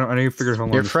 Hold on, I need to figure out how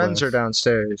long Your this friends are lasts.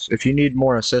 downstairs. If you need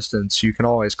more assistance, you can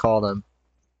always call them.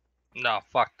 No,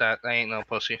 fuck that. I ain't no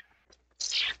pussy.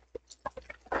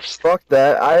 Fuck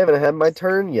that. I haven't had my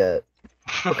turn yet.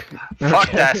 Fuck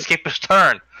that. Skip his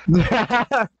turn.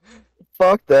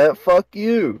 Fuck that. Fuck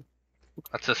you.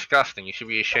 That's disgusting. You should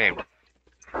be ashamed.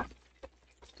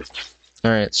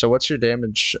 Alright, so what's your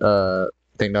damage,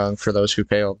 ding dong, for those who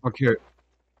failed? Okay.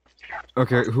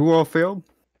 Okay, who all failed?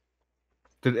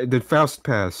 Did Faust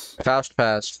pass? Faust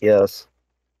passed. Yes.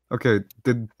 Okay,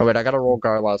 did Oh wait, I gotta roll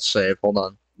Garlot's save. Hold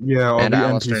on. yeah, all And the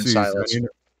Alistair and NPCs. Silas.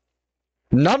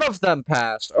 None of them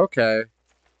passed. Okay.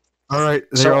 Alright,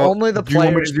 So only the do you want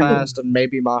me players to do- passed and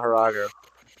maybe Maharaga.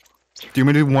 Do you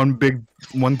want me to do one big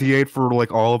 1d8 for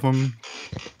like all of them?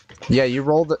 Yeah, you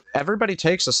roll the. Everybody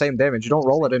takes the same damage. You don't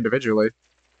roll it individually.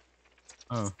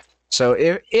 Oh. So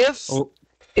Oh,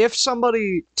 if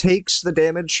somebody takes the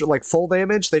damage, like full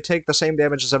damage, they take the same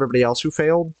damage as everybody else who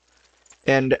failed,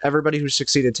 and everybody who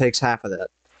succeeded takes half of that.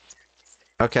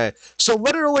 Okay, so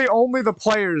literally only the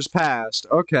players passed.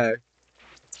 Okay.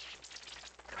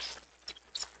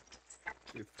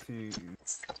 15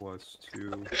 plus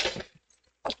 2.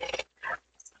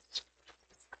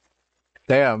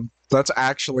 Damn, that's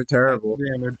actually terrible.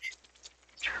 Damage.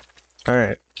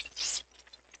 Alright.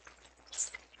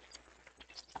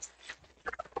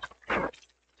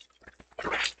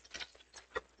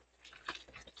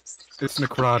 It's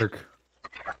necrotic.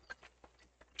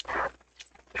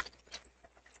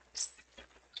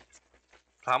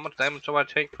 How much damage do I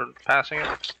take for passing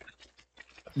it?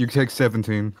 You take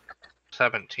 17.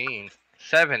 17.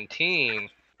 17?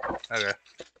 Okay.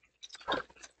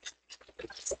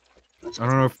 I don't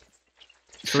know if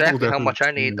Exactly how much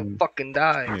I need to fucking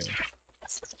die.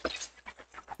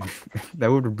 Yeah.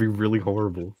 That would be really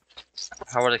horrible.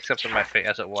 I would accept my fate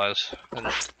as it was and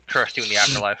just curse you in the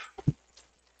afterlife.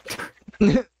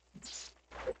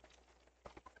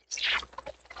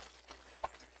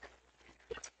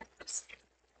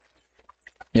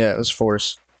 Yeah, it was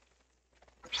force.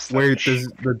 Wait, does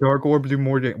the Dark Orb do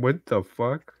more damage? What the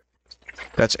fuck?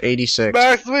 That's 86.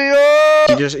 Back me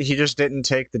up! He just didn't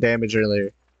take the damage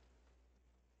earlier.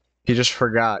 He just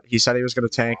forgot. He said he was gonna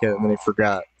tank it and then he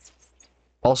forgot.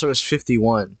 Also it's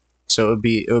 51, so it would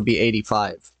be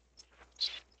 85.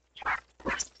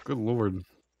 Good lord.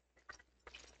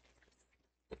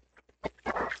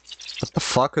 What the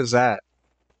fuck is that?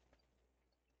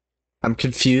 I'm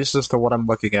confused as to what I'm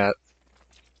looking at.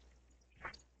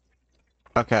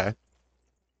 Okay.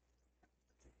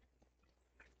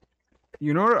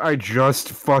 You know what I just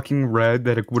fucking read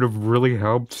that it would have really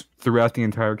helped throughout the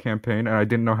entire campaign, and I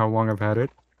didn't know how long I've had it?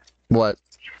 What?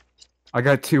 I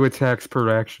got 2 attacks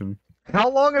per action. How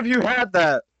long have you had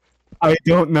that? I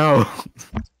don't know.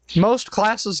 Most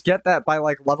classes get that by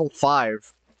like level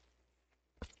 5.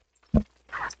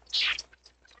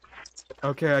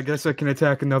 Okay, I guess I can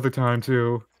attack another time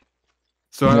too.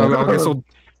 So I guess I'll...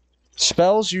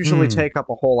 Spells usually take up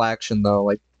a whole action though,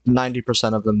 like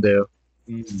 90% of them do.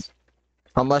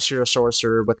 Unless you're a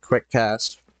sorcerer with quick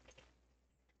cast.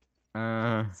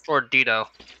 Or Dito.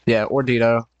 Yeah, or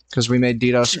Dito. Because we made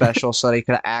Dito special so that he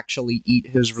could actually eat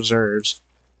his reserves.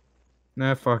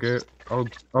 Nah, fuck it.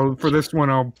 I'll for this one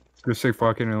I'll just say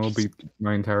fuck it and it'll be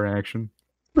my entire action.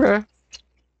 Okay. I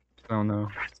don't know.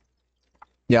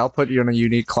 Yeah, I'll put you in a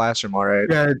unique classroom, alright?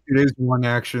 Yeah, it is one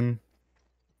action.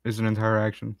 It's an entire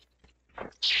action.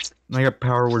 And I got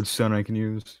Power Word Sun I can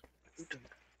use.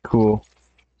 Cool.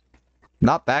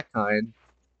 Not that kind.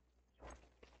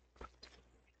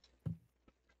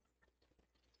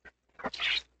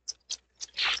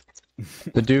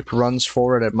 The Duke runs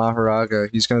forward at Maharaga.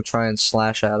 He's gonna try and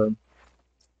slash at him.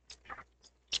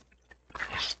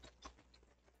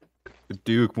 The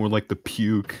Duke, more like the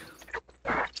puke.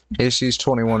 AC's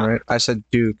 21, right? I said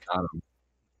Duke. Got him.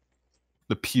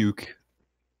 The puke.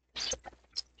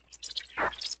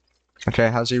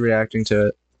 Okay, how's he reacting to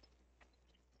it?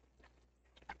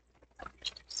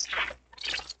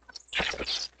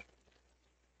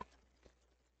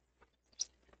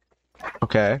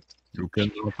 Okay. You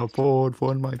cannot afford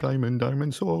for my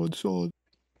diamond sword.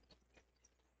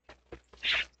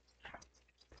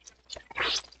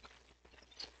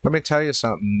 Let me tell you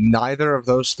something. Neither of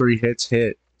those 3 hits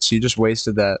hit, so you just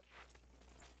wasted that.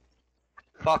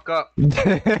 Fuck up.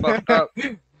 Fucked up.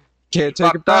 Can't take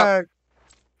Fucked it back.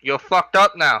 You're fucked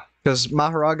up now. Because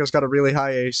Maharaga's got a really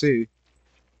high AC.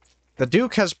 The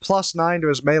Duke has +9 to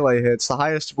his melee hits. The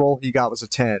highest roll he got was a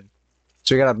 10.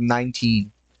 So he got a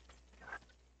 19.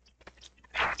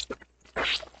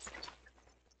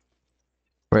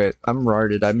 Wait, I'm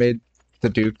retarded. I made the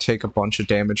Duke take a bunch of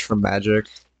damage from magic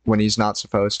when he's not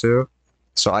supposed to,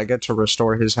 so I get to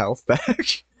restore his health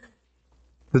back.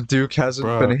 The Duke hasn't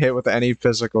Bruh. been hit with any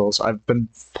physicals. I've been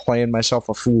playing myself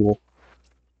a fool.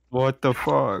 What the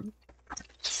fuck?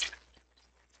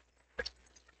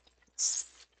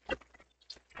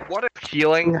 What if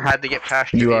healing had to get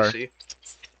past You your are. AC?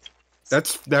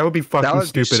 That would be fucking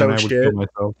would be stupid, so and I would shit. kill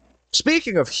myself.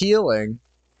 Speaking of healing,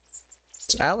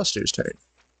 it's Alistair's turn.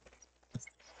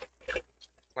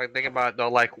 Like, think about it though,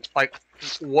 like,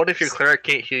 what if your cleric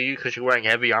can't heal you because you're wearing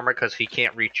heavy armor because he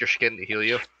can't reach your skin to heal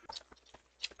you?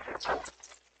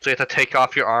 So you have to take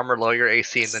off your armor, lower your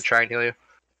AC, and then try and heal you?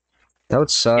 That would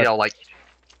suck. You know, like,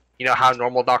 you know how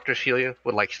normal doctors heal you?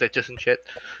 With, like, stitches and shit?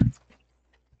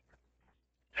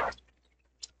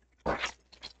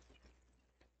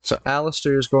 So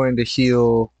Alistair is going to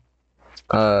heal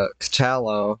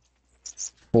Catalo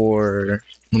for,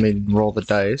 let me roll the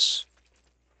dice.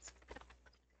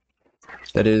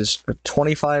 That is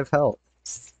 25 health.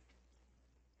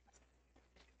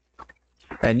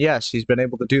 And yes, he's been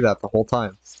able to do that the whole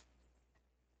time.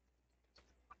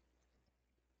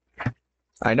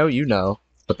 I know you know,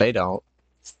 but they don't.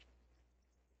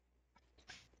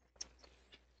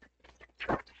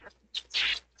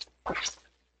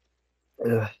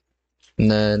 Ugh.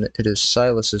 And then it is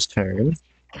Silas's turn.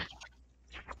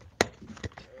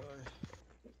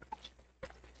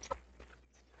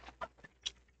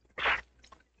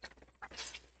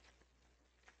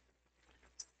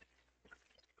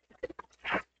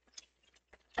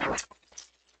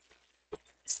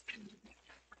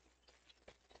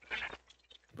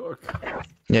 Fuck.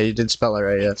 Yeah, you did spell it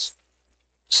right, yes.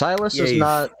 Silas is Yay.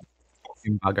 not...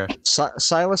 Fucking bugger.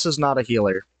 Silas is not a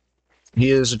healer.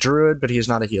 He is a druid, but he is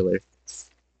not a healer.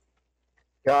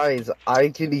 Guys, I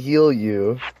can heal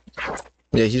you.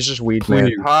 Yeah, he's just weed man.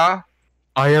 Please. Huh?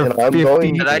 I have And I'm 50.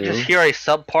 going Did I to- just hear a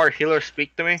subpar healer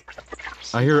speak to me?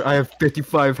 I have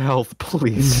 55 health.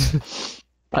 Please.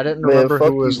 I didn't Man, remember fuck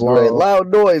who was you, Gray. low.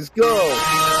 Loud noise, go!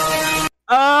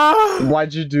 Ah!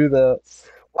 Why'd you do that?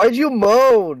 Why'd you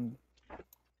moan?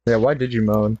 Yeah, why did you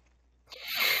moan?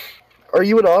 Are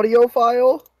you an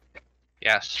audiophile?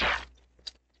 Yes.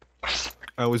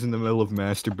 I was in the middle of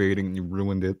masturbating and you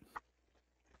ruined it.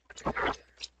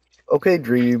 Okay,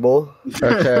 Dreamable.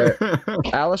 Okay.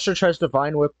 Alistair tries to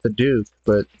Divine Whip the Duke,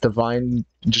 but Divine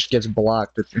just gets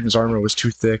blocked. His armor was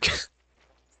too thick.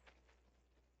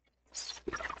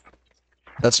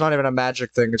 That's not even a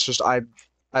magic thing, it's just I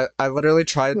literally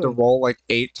tried to roll like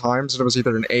 8 times and it was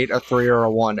either an 8, a 3, or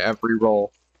a 1 every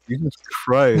roll. Jesus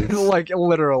Christ. Like,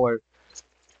 literally.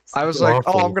 I was like,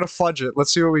 oh, I'm gonna fudge it.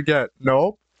 Let's see what we get.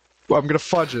 Nope. I'm gonna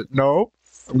fudge it. Nope.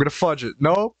 I'm gonna fudge it.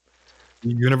 Nope. The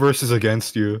universe is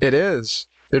against you. It is.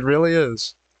 It really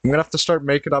is. I'm gonna have to start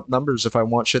making up numbers if I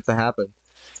want shit to happen.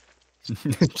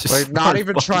 Just Like, not start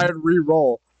even fucking- try and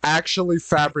re-roll. Actually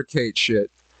fabricate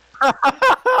shit.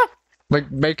 Like,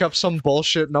 make up some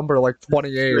bullshit number like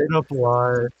 28. Straight up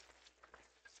lie.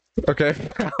 Okay.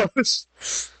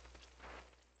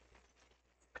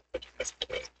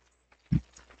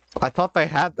 I thought they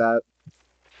had that.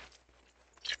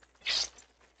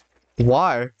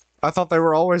 Why? I thought they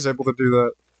were always able to do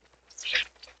that.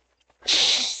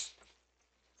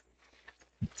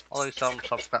 Only some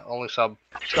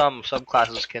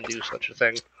subclasses can do such a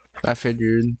thing. I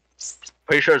figured.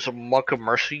 Pretty sure it's a Monk of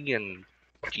Mercy and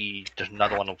there's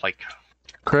another one of like,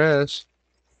 Chris.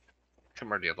 I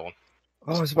can't remember the other one.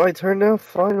 Oh, it's my turn now?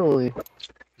 Finally.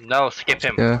 No, skip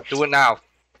him. Yeah. Do it now.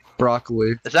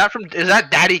 Broccoli. Is that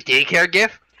Daddy Daycare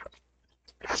GIF?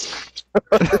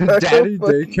 Daddy Fuck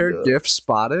daycare you. gift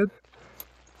spotted?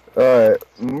 Alright,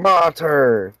 my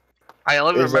turn. I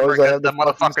only As remember long as I because have the the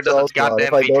fucking motherfucker does spell its slot. goddamn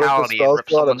If I don't have the fatality spell and rips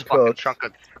slot, I'm someone's fucking cooked. chunk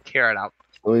of carrot out.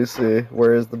 Let me see.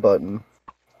 Where is the button?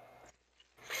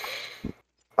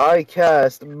 I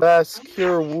cast Mass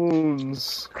Cure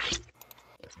Wounds.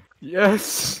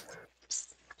 Yes.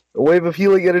 A wave of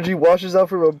healing energy washes out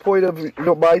from a point of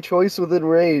my choice within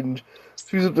range.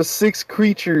 Choose up to 6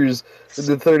 creatures in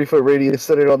the 30-foot radius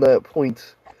centered on that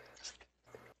point.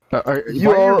 Why are You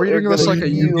you all reading are this gonna like a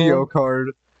heal. Yu-Gi-Oh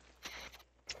card?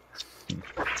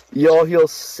 Y'all heal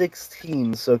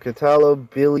 16, so Catalo,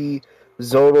 Billy,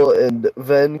 Zonal, and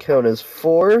Ven count as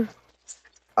 4.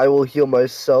 I will heal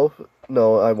myself.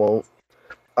 No, I won't.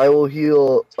 I will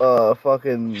heal,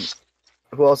 fucking...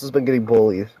 Who else has been getting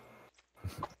bullied?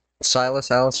 Silas,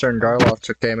 Alistair, and Garlock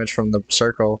took damage from the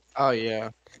circle. Oh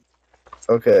yeah.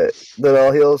 Okay, then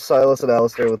I'll heal Silas and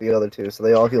Alistair with the other 2, so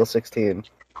they all heal 16.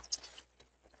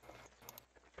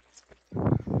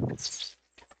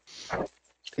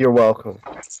 You're welcome.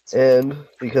 And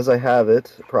because I have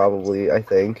it, probably, I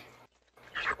think,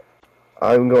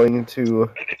 I'm going to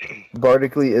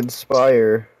bardically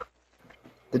inspire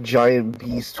the giant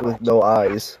beast with no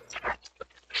eyes.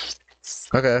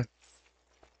 Okay.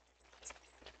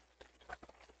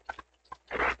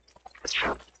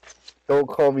 Don't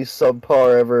call me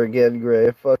subpar ever again,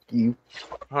 Gray. Fuck you.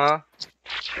 Huh?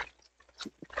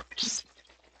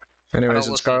 I Anyways,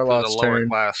 don't it's listen to the Garloth's lower turn.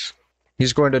 class.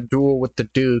 He's going to duel with the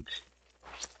Duke.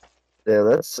 Damn,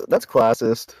 that's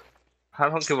classist. I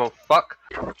don't give a fuck.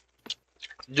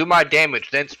 Do my damage,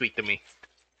 then speak to me.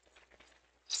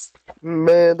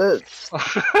 Man, that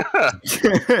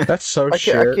That's so I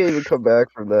shit. can't even come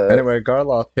back from that. Anyway,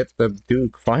 Garloth hit the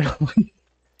Duke finally.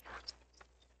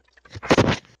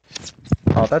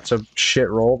 Oh, that's a shit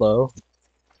roll though.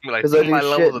 Like, Because I my do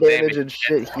levels shit of damage and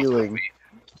shit healing.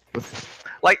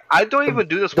 Like, I don't even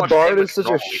do this The much Bard damage is such a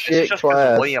normally. This shit is just 'cause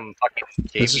class. William fucking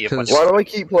gave This is me a bunch 'cause- Why of... do I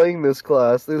keep playing this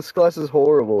class? This class is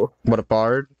horrible. What a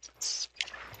bard.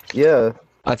 Yeah.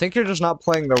 I think you're just not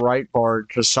playing the right bard,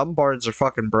 because some bards are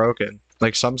fucking broken.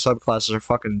 Like, some subclasses are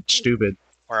fucking stupid.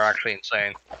 Or actually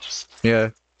insane. Yeah.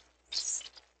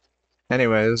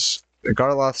 Anyways,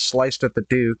 Garloth sliced at the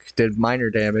Duke, did minor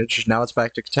damage, now it's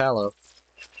back to Catalo.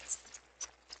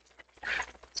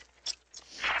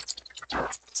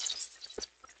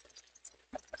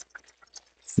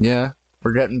 Yeah,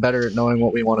 we're getting better at knowing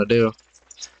what we want to do.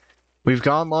 We've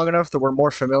gone long enough that we're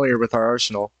more familiar with our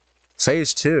arsenal.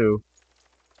 Phase 2.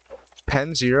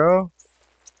 Pen 0?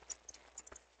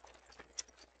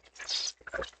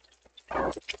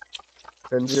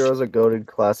 Pen Zero's a goated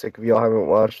classic. If y'all haven't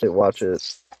watched it, watch it.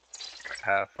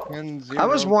 Half. I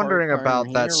was wondering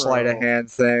about that sleight of hand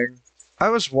thing. I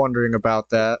was wondering about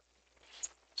that.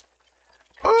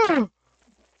 Oh!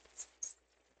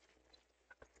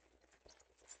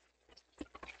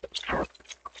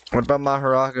 What about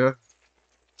Maharaga?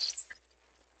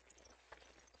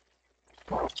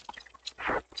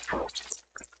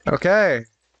 Okay.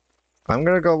 I'm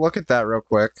gonna go look at that real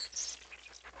quick.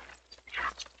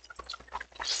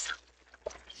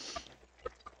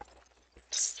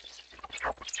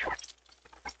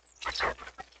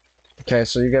 Okay,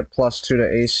 so you get +2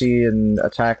 to AC and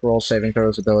attack roll, saving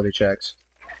throws, ability checks.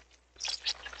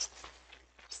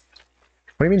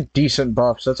 What do you mean decent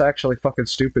buffs? That's actually fucking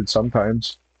stupid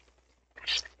sometimes.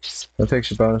 That takes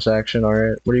your bonus action,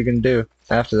 alright. What are you gonna do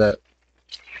after that?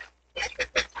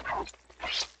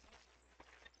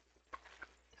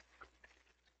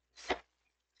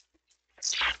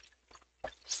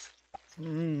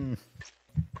 Hmm.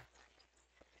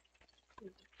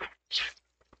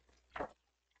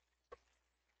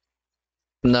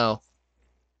 No.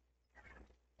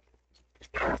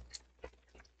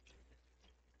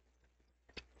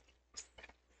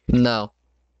 No.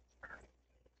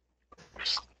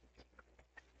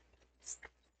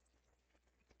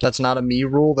 That's not a me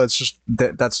rule, that's just,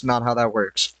 that's not how that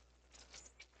works.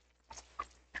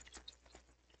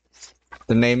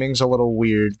 The naming's a little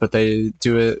weird, but they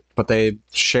do it, but they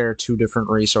share 2 different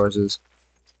resources.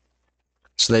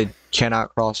 So they cannot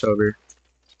cross over.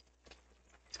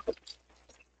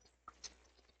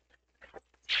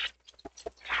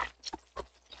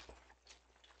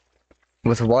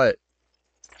 With what?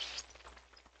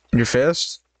 Your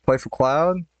fist? Playful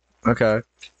Cloud? Okay.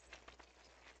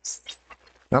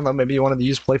 I don't know, maybe you wanted to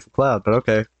use Playful Cloud, but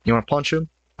okay. You want to punch him?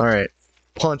 Alright.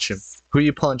 Punch him. Who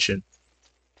you punching?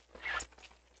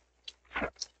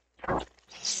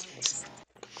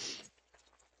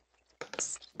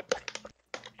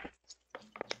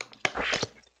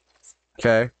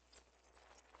 Okay.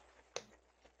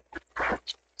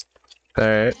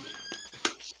 Alright.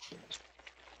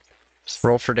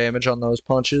 Roll for damage on those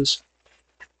punches.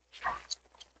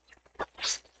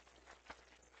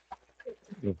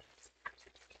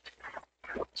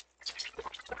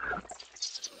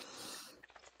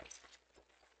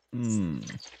 Hmm.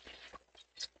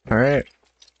 Alright.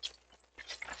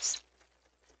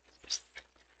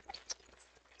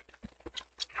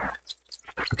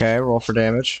 Okay, roll for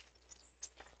damage.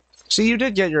 See, you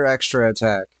did get your extra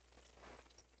attack.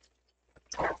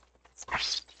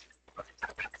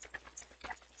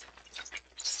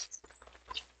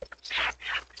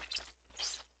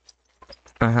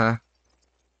 Uh-huh.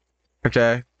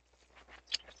 Okay.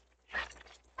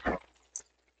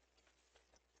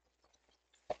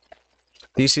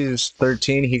 DC is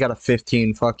 13, he got a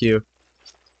 15, fuck you.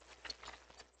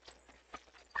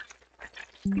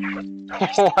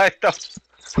 What the...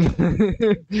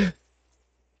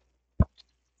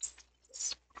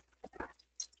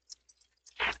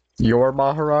 Your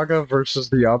Maharaga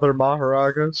versus the other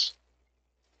Maharagas?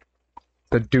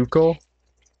 The Ducal?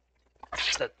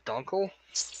 The Dunkle?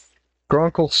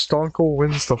 Grunkle Stonkle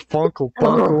wins the Funkle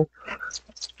Bunkle.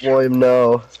 William,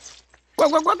 no.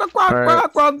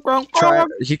 Try.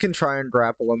 He can try and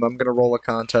grapple him. I'm gonna roll a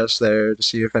contest there to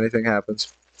see if anything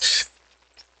happens.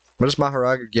 What does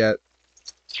Maharaga get?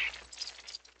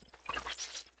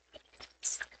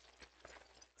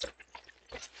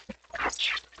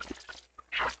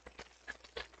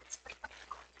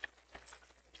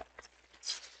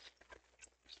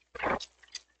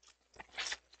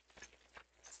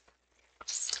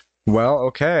 Well,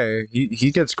 okay.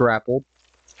 He gets grappled.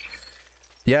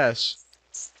 Yes.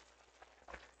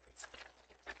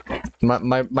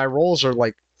 My rolls are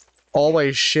like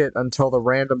always shit until the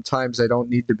random times they don't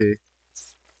need to be.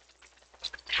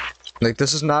 Like,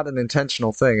 this is not an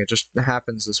intentional thing, it just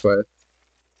happens this way.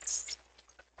 It's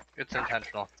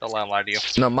intentional. Don't let him lie to you.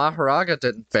 No, Maharaga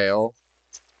didn't fail.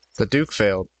 The Duke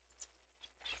failed.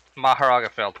 Maharaga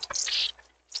failed.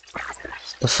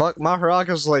 The fuck?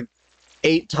 Maharaga's like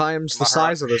 8 times the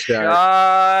size of this guy.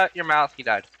 Shut your mouth, he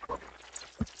died.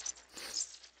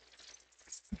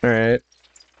 Alright.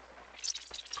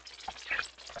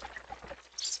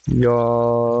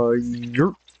 You're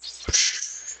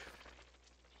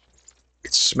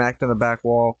Gets smacked in the back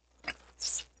wall.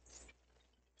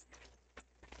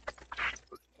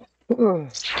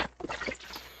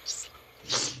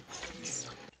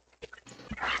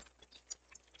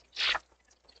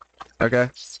 Okay.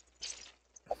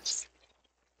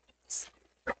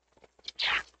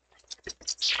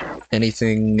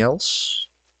 Anything else?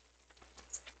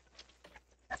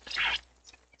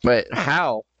 Wait,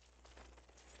 how?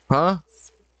 Huh?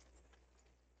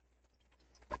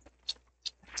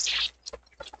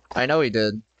 I know he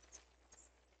did.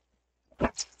 I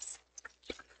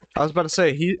was about to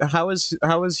say how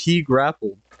is he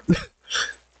grappled?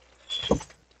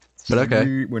 But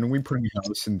okay. When are we putting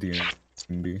house in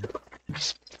D&D?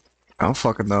 I don't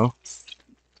fucking know.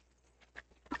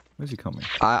 Where's he coming?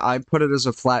 I put it as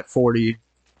a flat 40.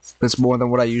 That's more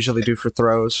than what I usually do for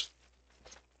throws.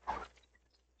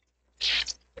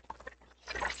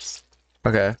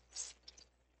 Okay.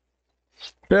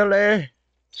 Billy!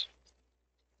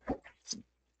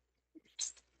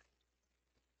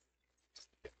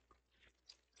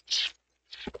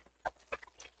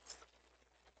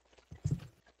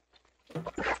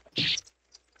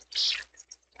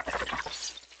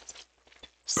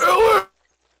 Billy!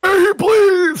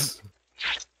 Please!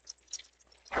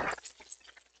 I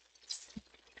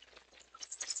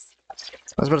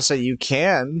was about to say you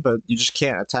can, but you just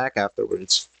can't attack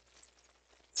afterwards.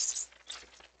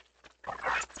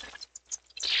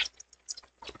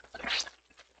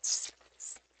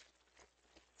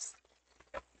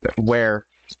 Where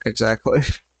exactly?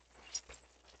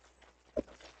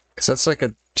 Because that's like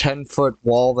a 10-foot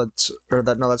wall that's, or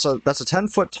that, no, that's a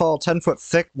 10-foot tall, 10-foot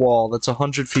thick wall that's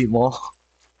 100 feet long.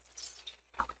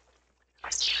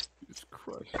 Jesus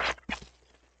Christ.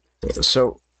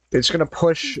 So it's gonna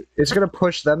push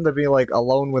them to be like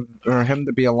alone with, or him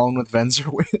to be alone with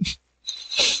Venzerwin.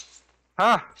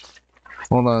 Huh?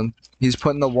 Hold on, he's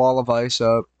putting the wall of ice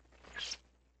up.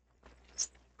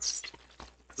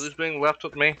 Who's being left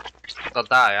with me? They'll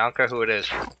die. I don't care who it is.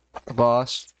 The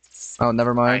boss. Oh,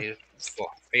 never mind.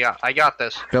 Yeah, I got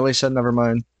this. Billy said never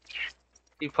mind.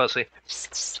 You pussy.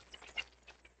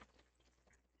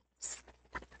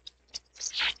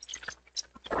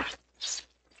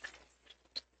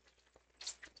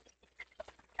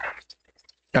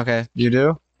 Okay, you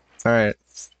do? Alright,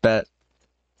 bet.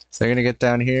 They're gonna get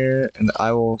down here, and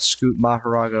I will scoot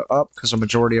Maharaga up, because a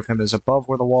majority of him is above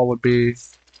where the wall would be.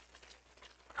 If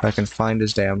I can find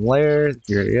his damn lair.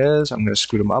 Here he is. I'm gonna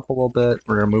scoot him up a little bit.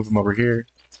 We're gonna move him over here.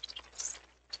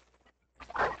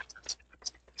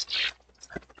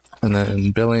 And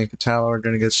then Billy and Katala are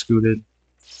gonna get scooted.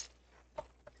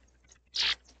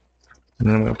 And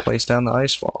then I'm gonna place down the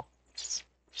ice wall.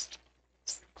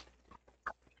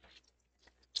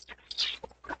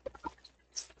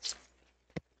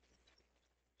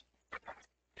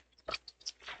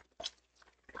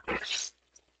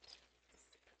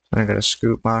 I'm gonna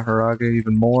scoop Maharaga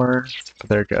even more. But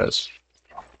there it goes.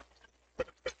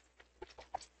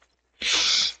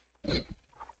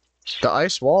 The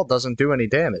ice wall doesn't do any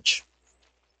damage.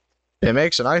 It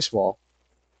makes an ice wall.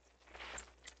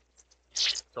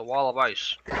 The wall of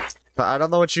ice. But I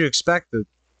don't know what you expected.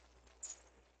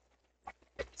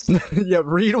 Yeah,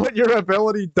 read what your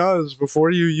ability does before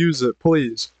you use it,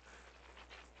 please.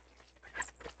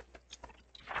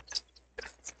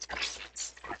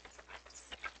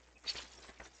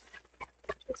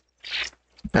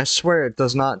 I swear it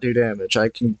does not do damage. I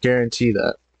can guarantee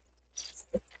that.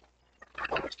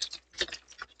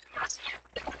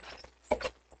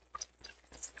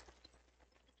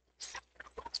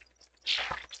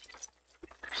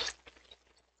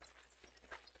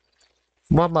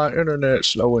 Why my internet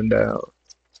slowing down?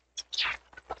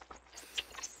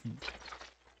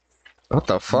 What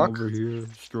the I'm fuck? over here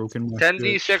stroking my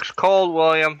 10d6 cold,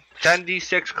 William.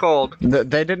 10d6 cold.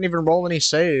 They didn't even roll any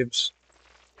saves.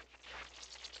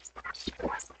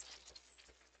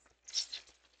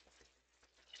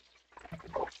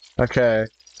 Okay,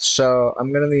 so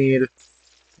I'm gonna need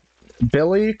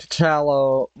Billy,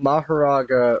 Tatalo,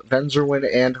 Maharaga, Venzerwin,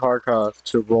 and Harkoth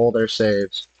to roll their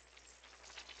saves.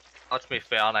 Watch me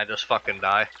fail and I just fucking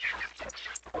die.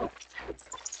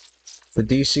 The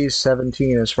DC's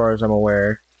 17 as far as I'm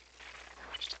aware.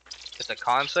 It's a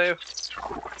con save?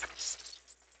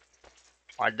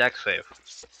 Or a deck save?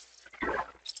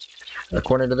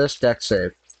 According to this, deck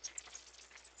save.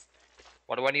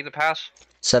 What do I need to pass?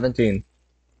 17.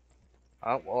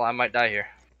 Oh, well, I might die here.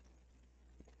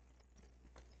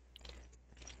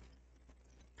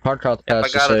 Harkoth Yep, I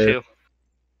passed the got a save. 2.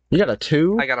 You got a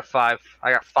 2? I got a 5.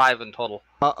 I got 5 in total.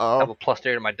 I have Uh-oh. a plus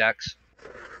 3 to my decks.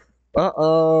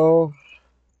 Uh-oh.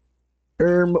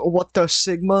 What the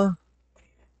Sigma?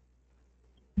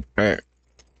 Alright.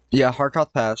 Yeah,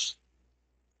 Harkoth passed.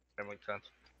 That makes sense.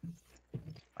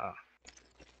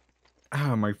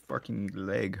 Ah, my fucking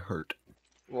leg hurt.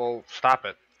 Well, stop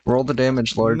it. Roll the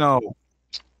damage, Lord. No.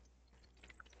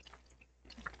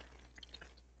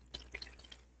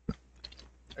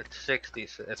 It's 60.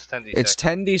 It's 10d6. It's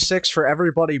 10d6 for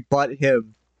everybody but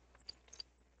him.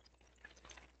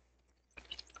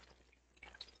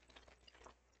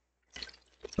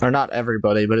 Or not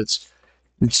everybody, but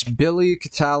it's Billy,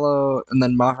 Catalo, and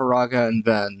then Maharaga and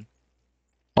Ven.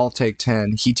 I'll take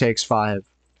 10. He takes 5.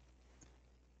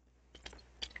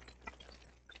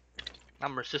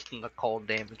 I'm resisting the cold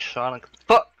damage, so I don't.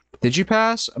 Fuck! Did you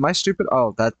pass? Am I stupid?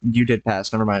 Oh, that you did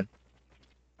pass. Never mind.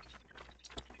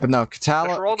 But no, Just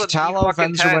roll the Catalo,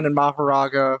 fucking 10. Venzerwin, and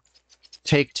Maharaga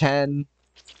take 10.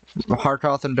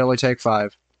 Harkoth and Billy take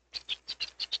 5.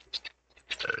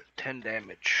 10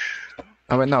 damage.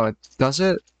 Oh wait, no, it does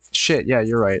it? Shit, yeah,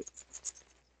 you're right.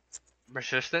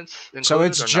 Resistance included, So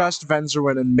it's or just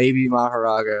Venzerwin and maybe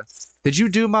Maharaga. Did you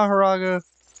do Maharaga?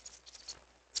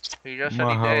 no? You just said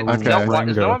he did. Okay. No,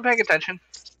 is no one paying attention?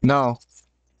 No.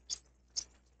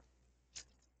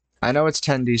 I know it's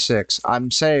 10d6.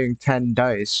 I'm saying 10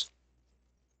 dice.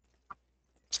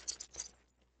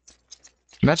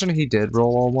 Imagine he did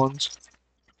roll all ones.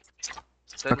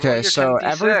 Then roll Okay, your so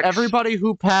 10d6. everybody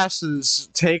who passes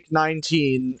take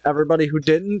 19. Everybody who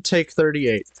didn't take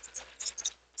 38.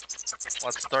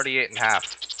 What's 38 and a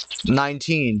half?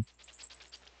 19.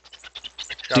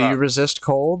 Shut Do up. you resist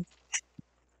cold?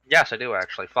 Yes, I do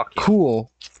actually. Fuck you.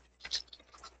 Cool.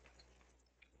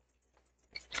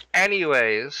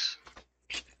 Anyways.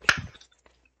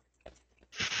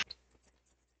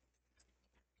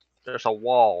 There's a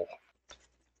wall.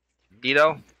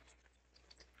 Dito?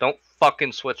 Don't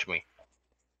fucking switch me.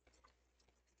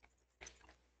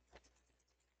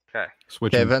 Okay.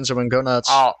 Switching. Okay, Venzerwin, go nuts.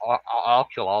 I'll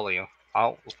kill all of you.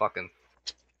 I'll fucking.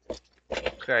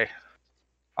 Okay.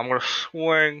 I'm gonna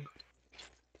swing.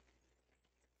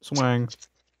 Swang.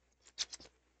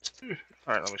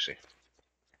 Alright, let me see.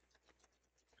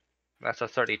 That's a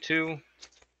 32.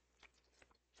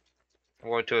 I'm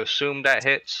going to assume that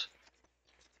hits.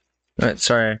 Alright,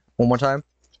 sorry. One more time.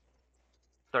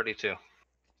 32.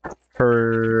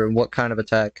 For what kind of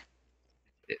attack?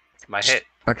 My hit.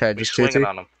 Okay, Me just swinging 2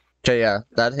 on him. Okay, yeah,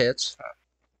 that hits.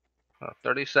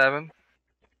 37.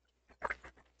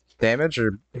 Damage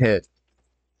or hit?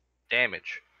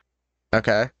 Damage.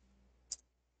 Okay.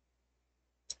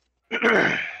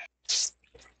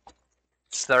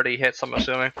 30 hits, I'm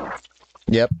assuming.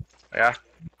 Yep. Yeah?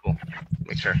 Cool.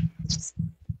 Make sure.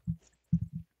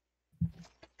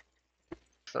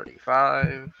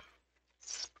 35.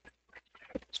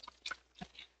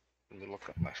 Let me look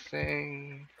up my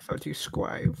thing. 30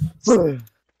 squive.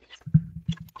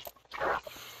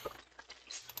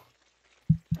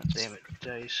 Damage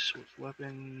dice with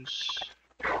weapons.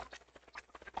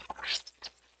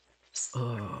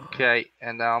 Okay,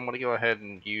 and now I'm gonna go ahead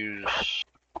and use.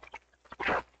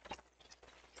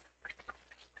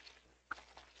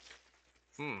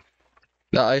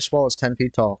 The ice wall is 10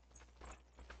 feet tall.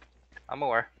 I'm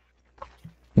aware.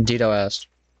 Dito asked.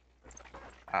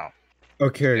 Oh.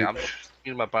 Okay, Yeah, I'm just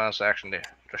using my bonus action to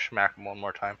just smack him one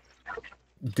more time.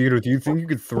 Dito, do you think you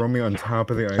could throw me on top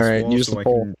of the ice Alright, wall use so the I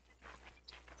pole.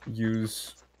 can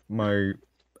use my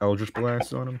Eldritch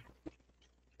Blast on him?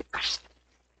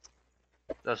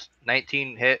 Does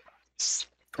 19 hit?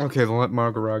 Okay, then let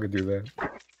Magaraga do that.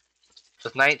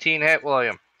 Does 19 hit,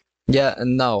 William? Yeah,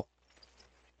 and no.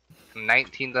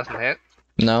 19 doesn't hit?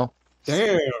 No.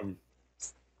 Damn!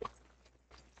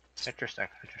 Interesting.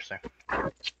 Interesting.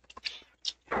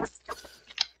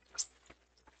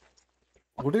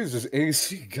 What is this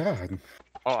AC? God,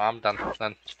 Oh, I'm done.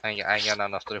 Then I ain't got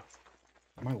nothing else to do.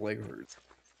 my leg hurts.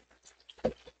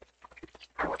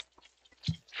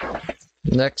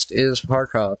 Next is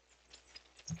Harkoth.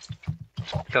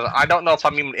 Because I don't know if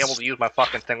I'm even able to use my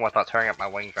fucking thing without tearing up my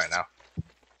wings right now.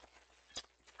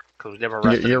 Because we never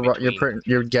rested in between.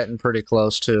 You're getting pretty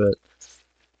close to it.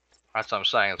 That's what I'm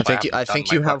saying. That's why I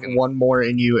think you have fucking... one more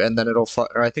in you, and then it'll.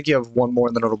 Or I think you have one more,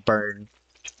 and then it'll burn.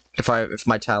 If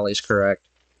my tally's correct.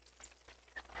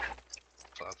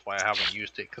 So that's why I haven't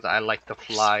used it. Because I like to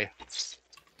fly.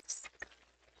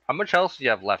 How much else do you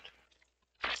have left?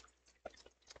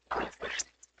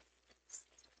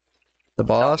 The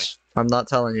boss? I'm not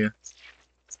telling you.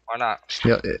 Why not?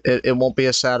 Yeah, it won't be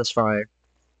as satisfying.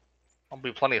 It'll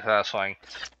be plenty satisfying.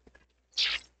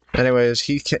 Anyways,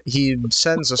 he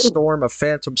sends a storm of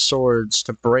phantom swords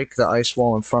to break the ice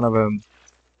wall in front of him,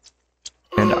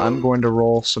 and I'm going to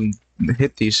roll some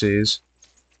hit DCs.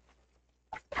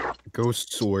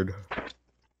 Ghost sword.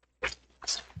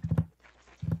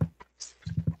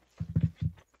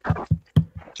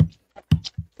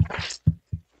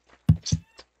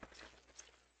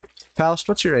 Faust,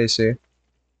 what's your AC?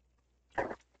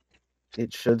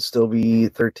 It should still be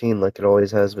 13 like it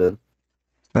always has been.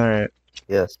 Alright.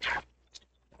 Yes.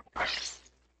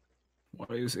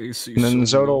 Why is AC? And then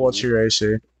so Zodal, low? what's your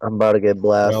AC? I'm about to get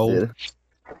blasted.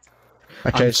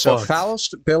 Okay, I'm so fucked.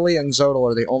 Faust, Billy, and Zodal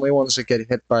are the only ones that get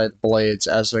hit by the blades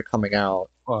as they're coming out.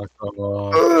 Fuck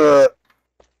off.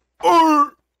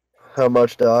 How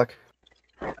much, Doc?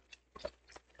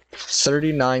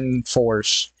 39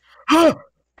 force.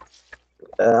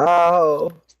 Ow!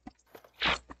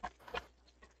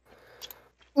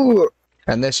 Ooh.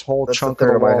 And this whole That's a chunk of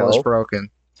third the of my wall is health. broken.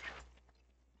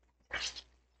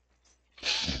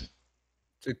 Is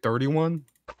it 31?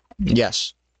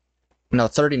 Yes. No,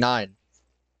 39.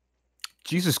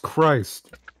 Jesus Christ.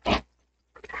 I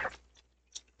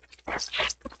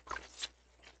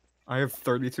have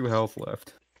 32 health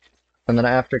left. And then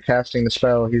after casting the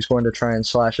spell, he's going to try and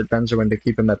slash at Benzoin to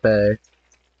keep him at bay.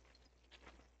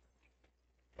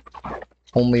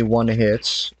 Only one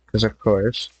hits, because of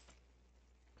course.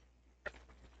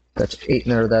 That's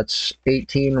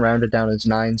 18 rounded down as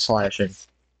 9 slashing.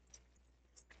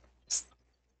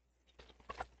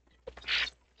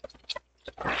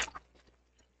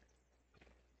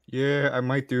 Yeah, I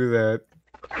might do that.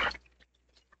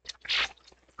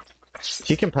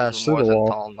 He can pass through More the than wall.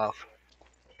 tall enough.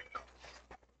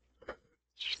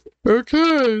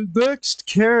 Okay, next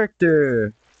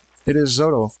character. It is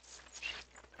Zodal.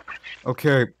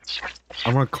 Okay,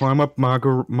 I'm gonna climb up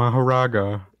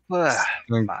Maharaga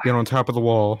and get on top of the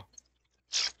wall.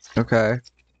 Okay.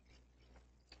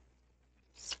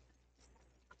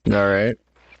 Alright.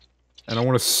 And I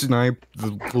want to snipe the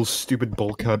little stupid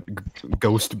bullcut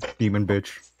ghost demon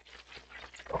bitch.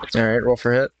 Alright, roll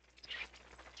for hit.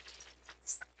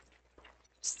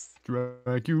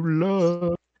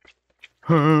 Dracula.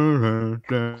 We're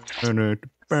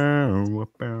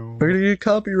gonna get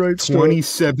copyright stuff.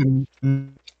 27.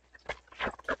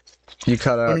 You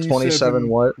cut out 27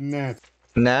 what? Nat.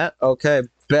 Nat? Okay,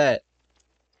 bet.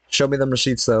 Show me them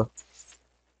receipts though.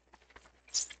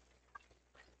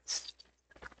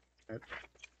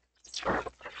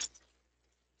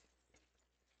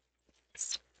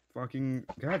 Fucking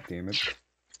god damn it.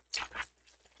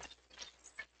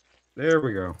 There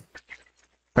we go.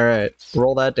 Alright,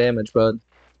 roll that damage, bud.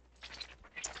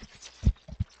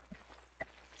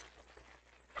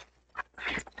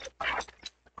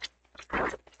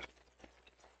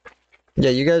 Yeah,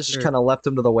 you guys just Here. kind of left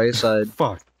him to the wayside.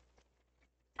 Fuck.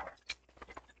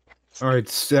 Alright,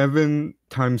 7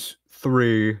 times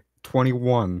 3,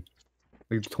 21.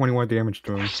 Like 21 damage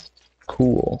to him.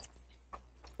 Cool.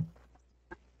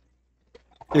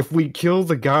 If we kill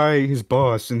the guy, his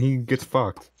boss, then he gets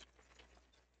fucked.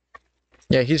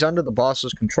 Yeah, he's under the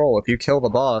boss's control. If you kill the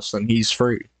boss, then he's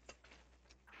free.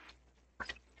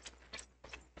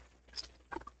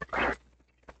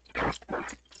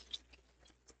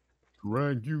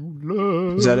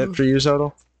 Dracula. Is that it for you,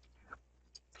 Zodal?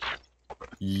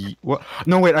 What?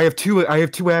 No, wait. I have two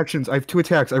actions. I have 2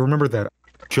 attacks. I remembered that.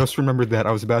 Just remembered that.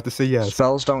 I was about to say yes.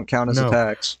 Spells don't count as No.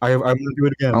 attacks. I'm gonna do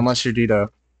it again. Unless you're Dito.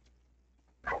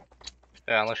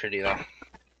 Yeah, unless you're Dito.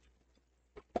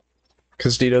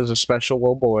 Because Dito's a special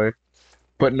little boy.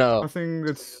 But no. Nothing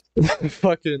that's.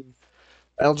 Fucking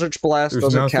Eldritch Blast There's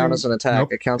doesn't nothing- count as an attack.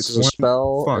 nope, It counts it's as a one-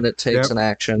 spell, fuck, and it takes yep. an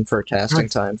action for casting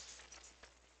time.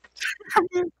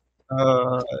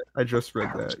 I just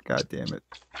read that. God damn it.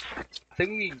 I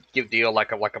think we give Dio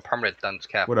like a permanent dunce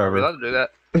cap. Whatever. Are we allowed to do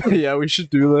that? Yeah, we should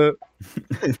do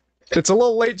that. It's a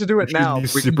little late to do it should now.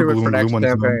 use But we can super do it glue for and glue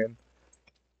next on his campaign.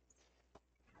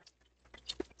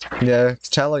 Yeah,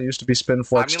 Tala used to be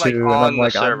Spinflex I mean, like, too, and on I'm the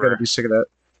like, I'm server. gonna be sick of that.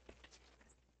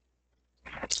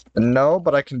 No,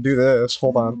 but I can do this.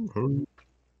 Hold on.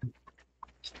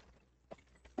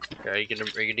 Yeah, you can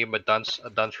give him a dunce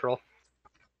roll.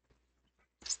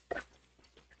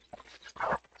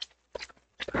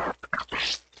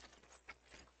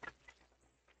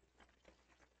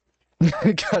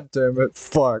 God damn it!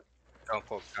 Fuck. Don't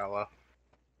quote Kala.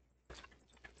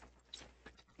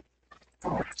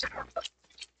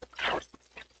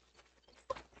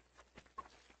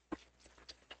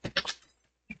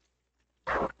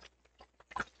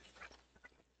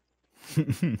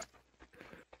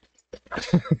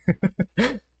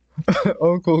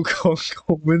 Uncle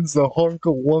Kunkle wins the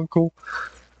Hunkle Wunkle.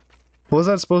 What was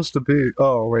that supposed to be?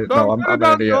 Oh wait, no, I'm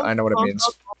an idiot. I know what it means.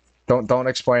 Don't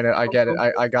explain it. I get it.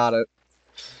 I got it.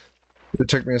 It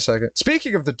took me a second.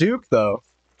 Speaking of the Duke, though,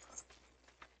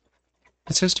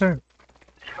 it's his turn,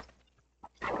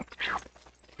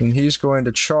 and he's going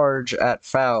to charge at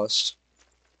Faust.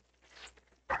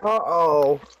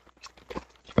 Uh-oh.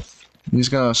 He's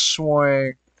gonna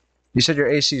swing. You said your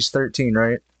AC is 13,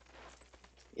 right?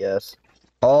 Yes.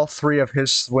 All 3 of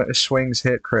his swings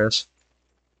hit, Chris.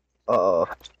 Uh-oh.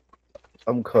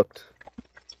 I'm cooked.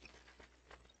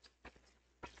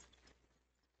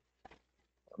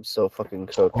 I'm so fucking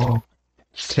cooked.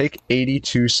 Take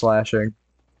 82 slashing.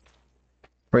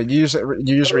 Wait, you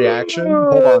use reaction?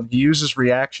 Hold on, he uses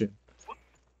reaction.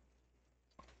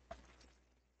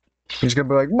 He's gonna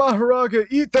be like, Maharaga,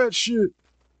 eat that shit!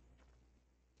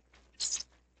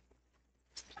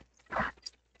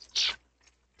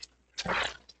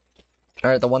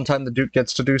 Alright, the one time the Duke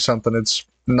gets to do something, it's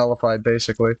nullified,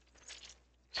 basically.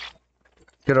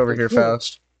 Get over here,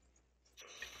 Faust.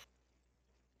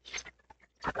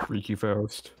 Freaky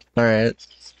Faust. Alright.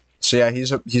 So yeah,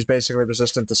 he's basically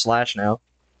resistant to slash now.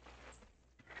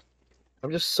 I'm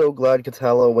just so glad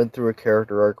Catalo went through a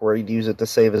character arc where he'd use it to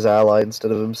save his ally instead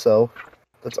of himself.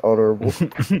 That's honorable.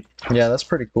 Yeah, that's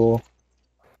pretty cool.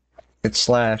 It's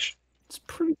slash. It's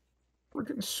pretty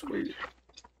freaking sweet.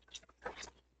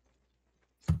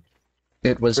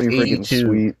 It was Pretty freaking 82.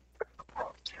 sweet.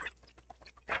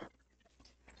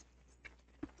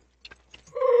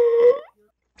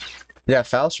 Yeah,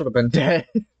 Faust would have been dead.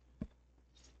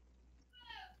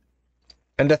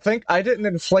 And to think, I didn't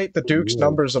inflate the Duke's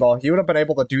numbers at all. He would have been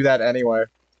able to do that anyway.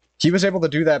 He was able to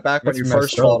do that back when That's you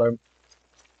messed first up. fought him.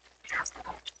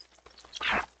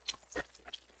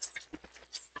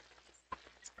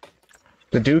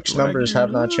 The Duke's numbers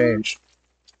have not changed.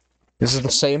 This is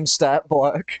the same stat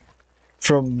block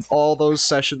from all those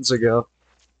sessions ago.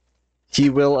 He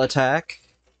will attack.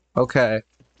 Okay.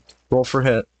 Roll for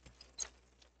hit.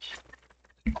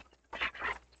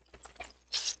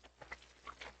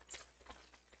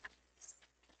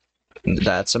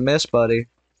 That's a miss, buddy.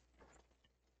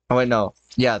 Oh wait, no.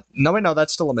 Yeah, no wait, no,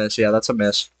 that's still a miss. Yeah, that's a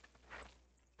miss.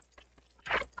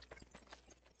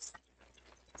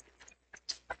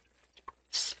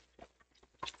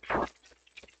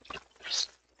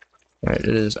 Alright,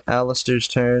 it is Alistair's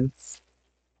turn.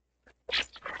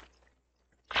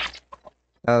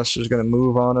 Alistair's gonna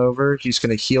move on over. He's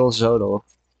gonna heal Zodal.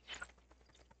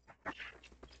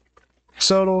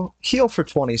 Zodal, heal for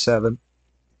 27.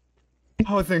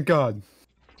 Oh, thank God.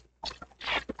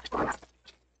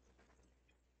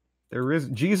 There is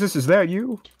Jesus. Is that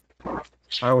you?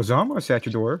 I was almost at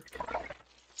your door.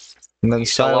 And then You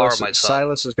still are, my son.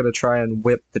 Silas is gonna try and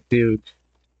whip the Duke.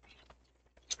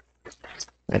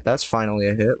 Alright, that's finally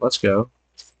a hit. Let's go.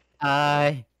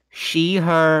 She,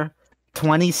 her,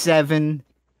 27.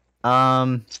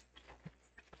 No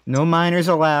minors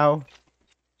allow.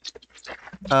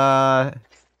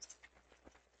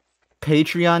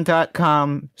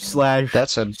 Patreon.com/.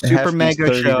 That's a Super hefty Mega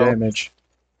 30 Show. damage.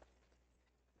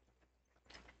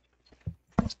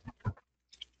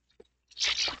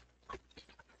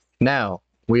 Now,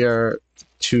 we are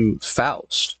to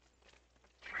Faust.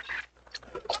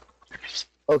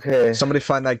 Okay, Somebody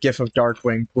find that gif of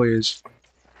Darkwing, please.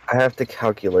 I have to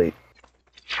calculate.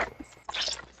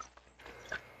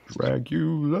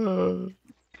 Dracula.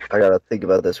 I gotta think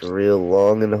about this real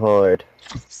long and hard.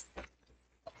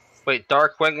 Wait,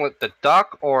 Darkwing with the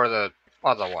duck or the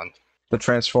other one? The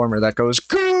Transformer that goes,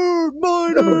 Good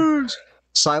miners!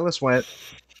 Silas went.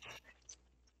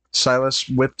 Silas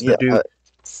whipped the Yeah, Duke.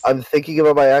 I'm thinking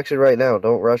about my action right now.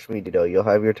 Don't rush me, Dido. You'll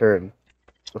have your turn.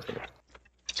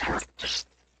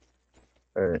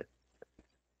 Alright.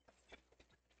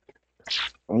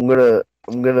 I'm gonna.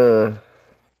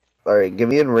 All right, give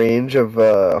me in range of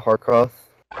Harkoth.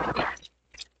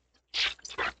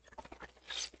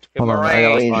 Give him Hold the on, I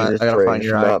gotta range. find, Dangerous I gotta find range,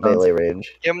 your not icon. melee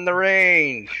range. Give him the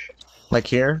range. Like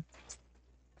here?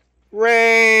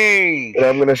 Range. And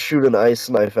I'm gonna shoot an ice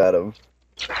knife at him.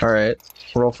 Alright.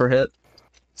 Roll for hit.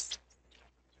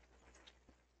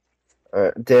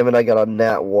 Alright, damn it, I got a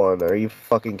nat 1. Are you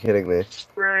fucking kidding me?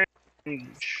 Range.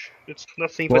 It's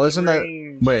nothing Well, but isn't that...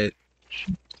 range. Wait.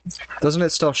 Doesn't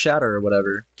it still shatter or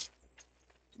whatever?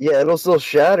 Yeah, it'll still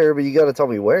shatter, but you gotta tell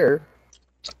me where.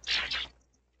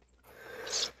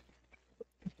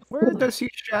 Where does he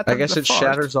shatter I guess the it fart?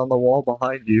 shatters on the wall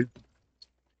behind you.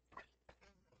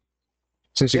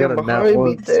 Since you Damn, got a nat behind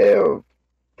me, 1. damn.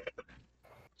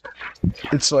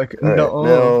 It's like, Alright,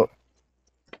 no.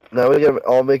 now we gotta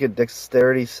all make a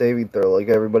dexterity saving throw, like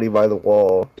everybody by the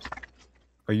wall.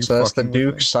 Are you So that's the fucking with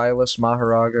Duke, me? Silas,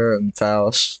 Maharaga, and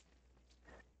Faust.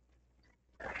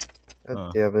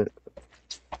 God damn it.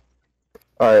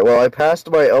 Alright, well, I passed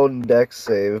my own dex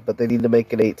save, but they need to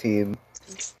make an 18.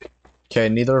 Okay,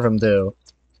 neither of them do.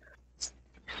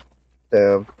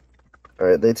 Damn.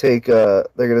 Alright, they're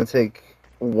gonna take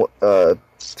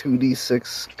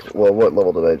 2d6. Well, what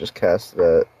level did I just cast it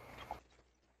at?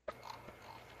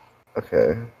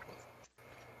 Okay.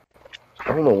 I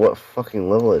don't know what fucking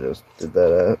level I just did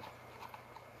that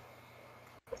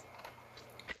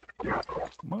at.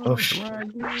 Oh, shit.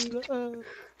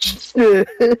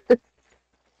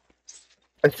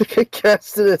 I think I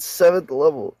cast it at 7th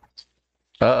level.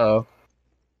 Uh-oh.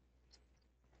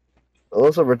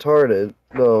 Unless I'm retarded.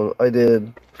 No, I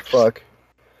did. Fuck.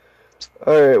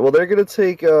 Alright, well they're gonna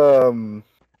take they're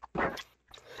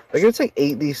gonna take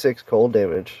 8d6 cold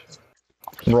damage.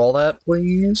 Roll that,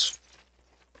 please.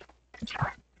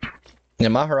 Yeah,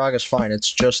 Maharaga's fine.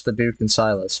 It's just the Duke and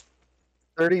Silas.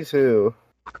 32.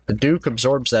 The Duke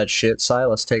absorbs that shit.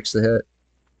 Silas takes the hit.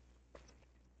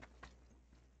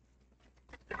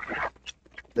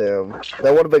 Damn.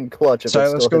 That would have been clutch if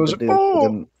Silas it still goes, hit the Duke. "Oh!" But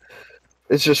then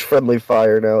it's just friendly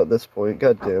fire now at this point.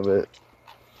 God damn it.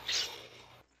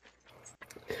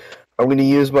 I'm gonna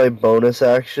use my bonus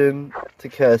action to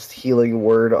cast Healing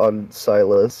Word on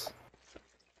Silas.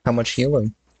 How much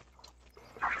healing?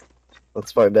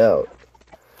 Let's find out.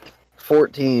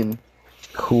 14.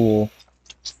 Cool.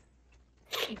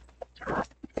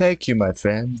 Thank you, my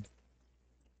friend.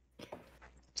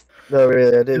 No,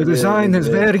 really, I didn't. The design is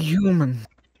very human.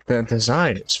 The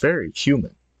design is very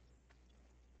human.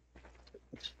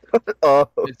 Oh,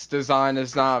 Its design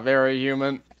is not very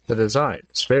human. The design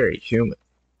is very human.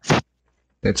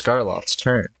 It's Garloth's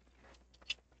turn.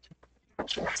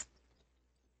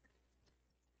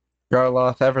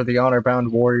 Garloth, ever the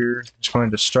honor-bound warrior, is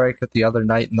going to strike at the other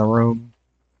knight in the room.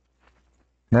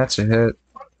 That's a hit.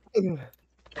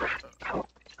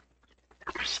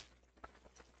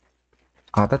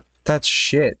 Oh, that's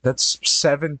shit. That's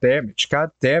 7 damage.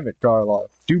 God damn it,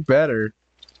 Garloth. Do better.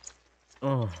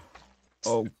 Oh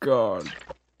god.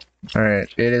 Alright,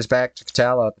 it is back to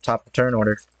Katala at the top of the turn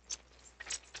order.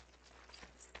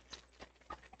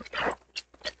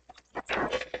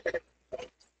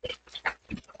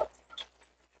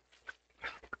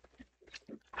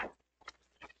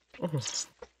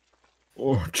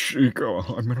 Oh, Chica,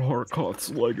 I'm in Harkoth's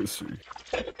legacy.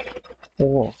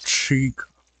 Oh, cheek.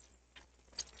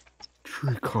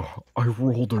 Chica, I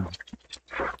rolled a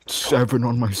 7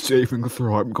 on my saving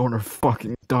throw. I'm gonna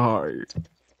fucking die.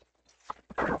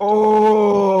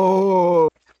 Oh!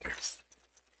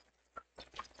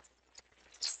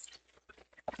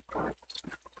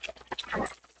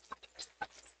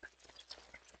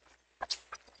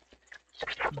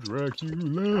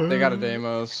 Dracula. They got a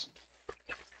Deimos.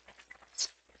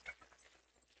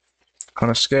 On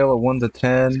a scale of 1 to It's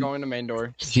 10, going to main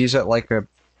door. he's at like a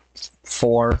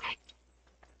 4.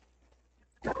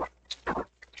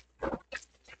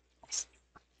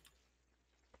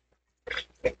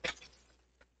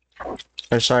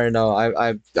 Or sorry, no,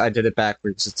 I did it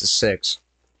backwards. It's a 6.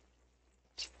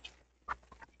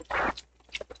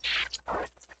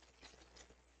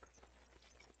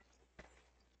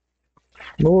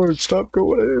 Lord, stop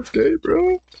going AFK,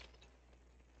 bro.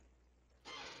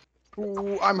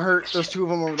 Ooh, I'm hurt. There's 2 of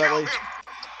them over that way.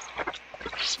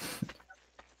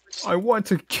 I want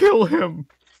to kill him.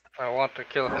 I want to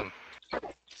kill him.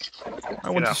 I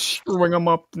want to string him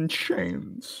up in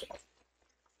chains.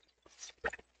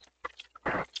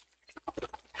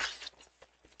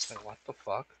 Like, what the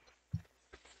fuck?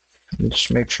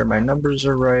 Just make sure my numbers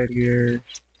are right here.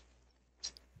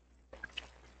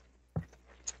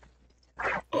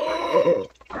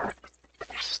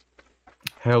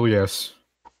 Hell yes.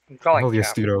 I'm calling Hell yes,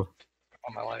 Cap. Tito.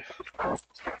 on my life.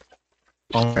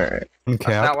 Alright. That's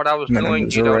Cap. not what I was doing,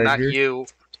 Minimus Edo, are not regular. you.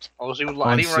 I didn't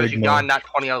On realize you Sigma. got not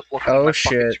 20. I was looking at Oh my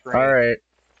fucking shit. screen. Alright.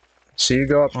 So you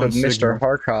go up to On Mr. Sigma.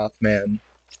 Harkoth, man.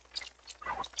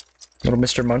 Little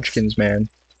Mr. Munchkins, man.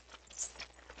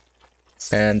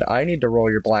 And I need to roll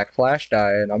your black flash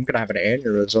die, and I'm gonna have an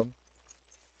aneurysm.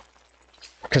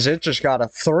 Because it just got a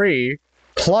 3,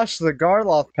 plus the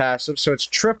Garloff passive, so it's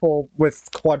triple with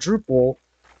quadruple.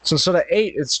 So instead of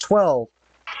 8, it's 12.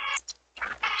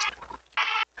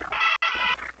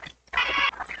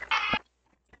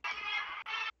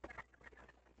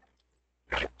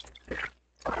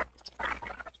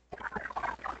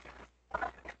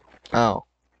 Oh.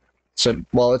 So,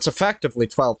 well, it's effectively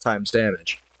 12 times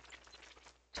damage.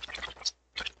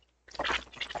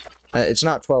 It's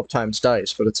not 12 times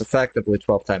dice, but it's effectively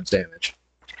 12 times damage.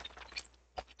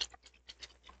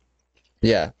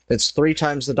 Yeah, it's 3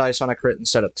 times the dice on a crit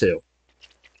instead of 2.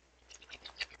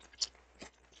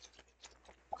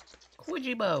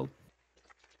 Kujibo.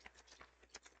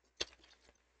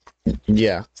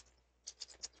 Yeah.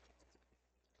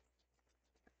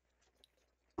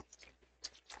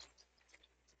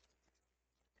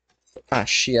 Ah,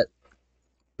 shit.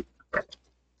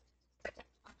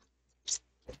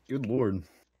 Good lord.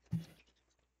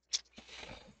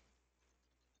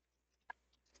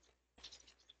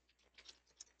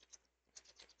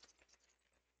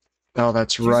 Oh,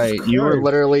 that's Jesus right. You were Christ.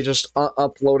 literally just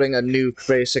uploading a nuke,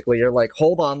 basically. You're like,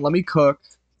 hold on, let me cook.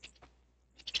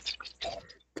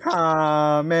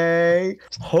 Kame.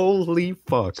 Holy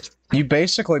fuck. You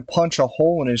basically punch a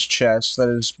hole in his chest that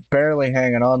is barely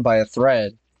hanging on by a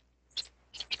thread.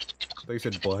 They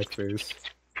said blackface.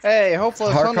 Hey,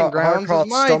 hopeless hunting grounds is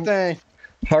my thing.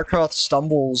 Harkoth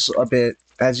stumbles a bit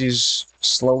as he's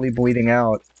slowly bleeding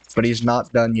out, but he's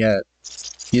not done yet.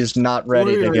 He is not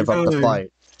ready to give up the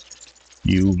fight.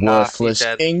 You worthless he's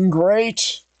dead.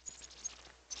 ingrate!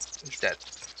 He's dead.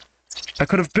 I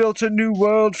could have built a new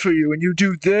world for you, and you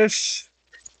do this?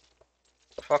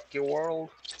 Fuck your world.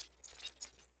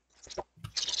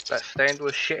 That stand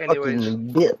was shit anyways.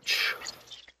 Fucking bitch.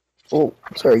 Oh,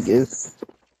 sorry, guys.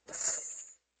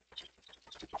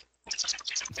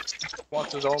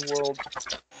 Wants his own world.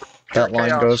 That Pure line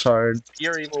chaos. goes hard.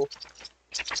 You're evil.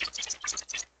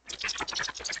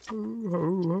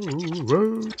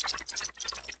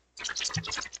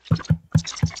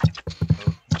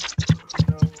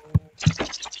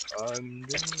 I'm doing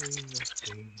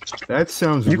nothing. That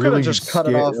sounds You could've really just cut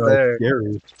it off there.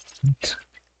 Scary.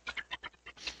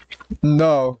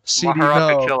 No, CD,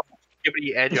 Maharaka no. Chill.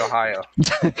 Skibbity Edge, Ohio.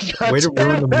 Way to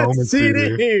ruin the moment,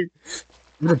 CD!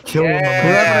 I'm gonna kill him. We're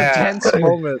Yeah. having a tense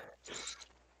moment.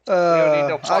 don't need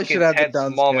no I fucking should have the tense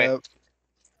done moment.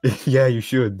 skip. Yeah, you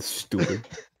should, stupid.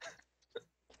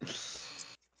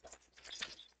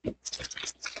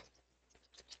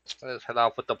 Let's head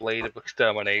off with the blade of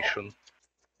extermination.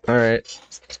 Alright.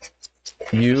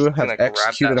 You have gonna grab that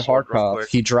executed sword real Harkoth. quick.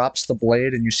 He drops the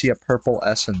blade and you see a purple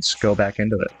essence go back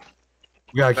into it.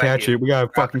 We gotta Thank catch you. it. We gotta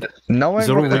fucking. Knowing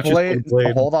Zoro what the reaches blade... for the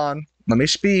blade. Hold on. Let me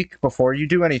speak before you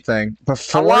do anything.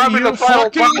 Before Allow me you to final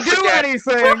fucking boss do again.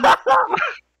 anything!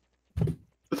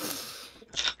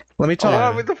 Let me Allow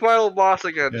talk. me the final boss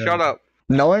again. Yeah. Shut up.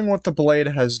 Knowing what the blade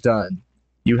has done,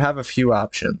 you have a few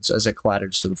options as it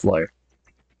clatters to the floor.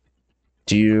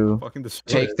 Do you Fucking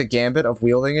destroy take it. the gambit of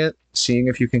wielding it, seeing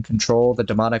if you can control the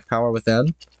demonic power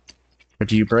within? Or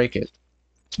do you break it,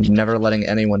 never letting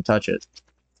anyone touch it?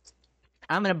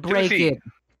 I'm gonna break Toothy. it.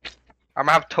 I'm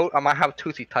gonna have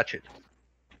Toothy touch it.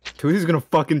 Toothy's gonna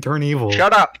fucking turn evil.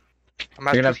 Shut up. I'm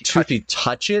You're gonna have Toothy touch it. Toothy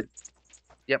touch it?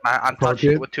 Yep, I'm Poke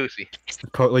touching it? it with Toothy.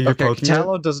 Like you're Okay, poking it?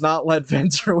 Tallow does not let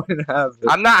Venturwin have it.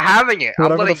 I'm not having it. I'm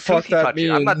Whatever the letting fuck Toothy that touch means,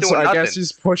 it. I'm not doing I nothing. guess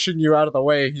he's pushing you out of the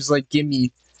way. He's like,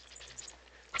 gimme.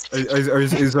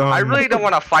 I really don't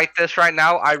want to fight this right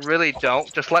now. I really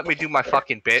don't. Just let me do my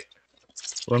fucking bit.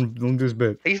 Let him do his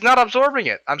bit. He's not absorbing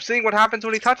it. I'm seeing what happens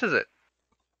when he touches it.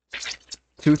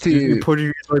 Toothy, You put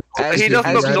your, like, as He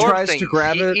doesn't as he absorb tries to things,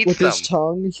 grab he it eats with his them.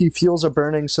 tongue, he feels a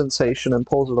burning sensation and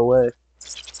pulls it away.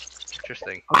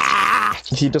 Interesting.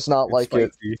 He does not It's like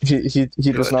it. spicy.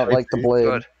 He does Good. not like the blade.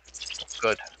 Good.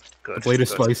 Good. Good. The blade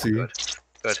is good, spicy. Good.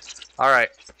 Good. All right.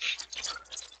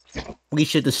 We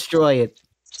should destroy it.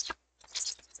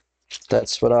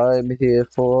 That's what I'm here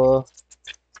for.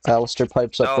 Alistair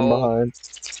pipes up from No. behind.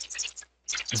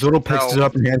 Zoro picks No. it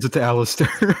up and hands it to Alistair.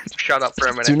 Shut up for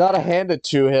a minute. Do not hand it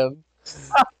to him.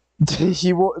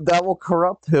 He will. That will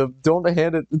corrupt him. Don't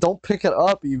hand it. Don't pick it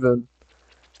up even.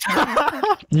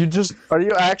 You just. Are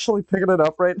you actually picking it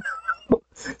up right now?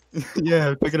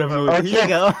 Yeah, pick it up. Okay. Here you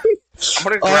go. I'm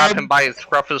gonna grab him by his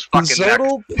scruff of his fucking neck.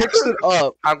 Zodal picks it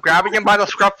up. I'm grabbing him by the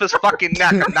scruff of his fucking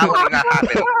neck. I'm not letting that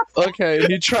happen. Okay,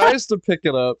 he tries to pick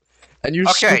it up, and you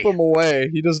Okay. scoop him away.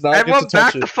 He does not Everyone get to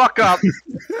touch back the it. fuck up.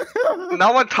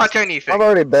 No one touch anything. I've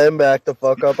already been back the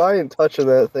fuck up. I ain't touching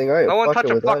that thing. I ain't No one touch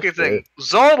fucking a with fucking that thing. shit.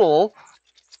 Zodal,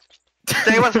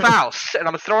 stay with Faust, and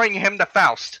I'm throwing him to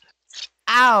Faust.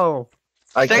 Ow.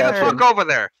 I Stay the catch fuck him. over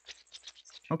there.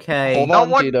 Okay. Hold No on,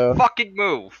 one Tito. fucking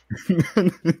move.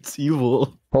 It's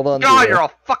evil. Hold on, God, Tito. you're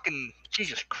all fucking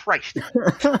Jesus Christ.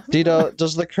 Tito,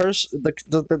 does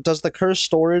the curse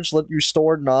storage let you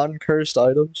store non-cursed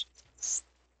items?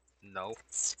 No.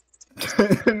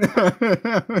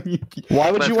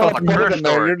 Why would That's you want to called a put it curse in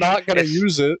there? You're storage. not gonna It's-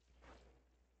 use it.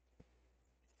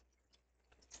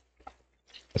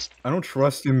 I don't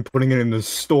trust him putting it in the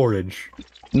storage.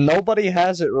 Nobody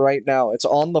has it right now. It's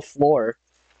on the floor.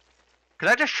 Can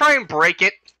I just try and break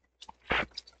it?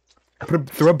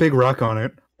 Throw a big rock on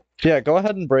it. Yeah, go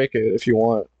ahead and break it if you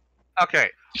want. Okay,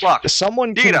 look.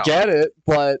 Someone can Tito. get it,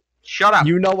 but Shut up.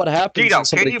 you know what happens Tito, when can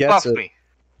somebody you gets buff it. me?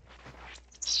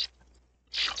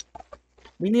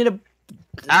 We need a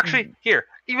Actually, here.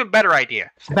 Even better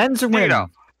idea. Ben's a win. Tito,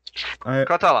 I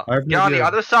Kotella, I have get no on the idea.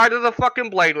 other side of the fucking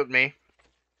blade with me.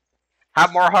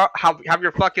 Have have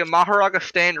your fucking Maharaga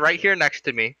stand right here next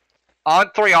to me. On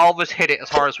three, all of us hit it as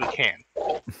hard as we can.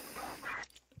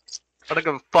 I don't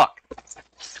give a fuck.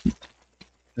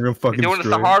 You're gonna fucking You're doing this the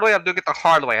destroy it. hard way, I'm doing it the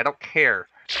hard way. I don't care.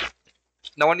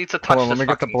 No one needs to touch Hold on, this let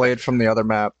me get the fucking blade from the other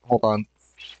map. Hold on.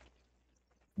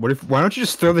 Why don't you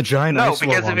just throw the giant No, ice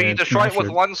because wall if on you it, destroy it smash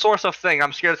with one source of thing,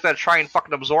 I'm scared it's gonna try and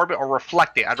fucking absorb it or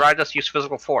reflect it. I'd rather just use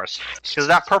physical force. Because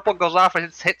that purple goes off and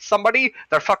it hits somebody,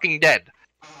 they're fucking dead.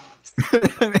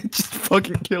 It just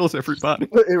fucking kills everybody.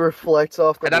 It reflects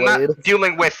off the And I'm blade. not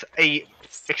dealing with a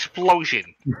explosion.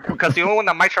 Because the only one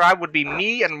that might survive would be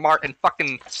me and Mark and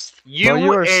fucking you, While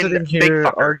you are and sitting Big here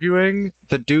Fucker. arguing,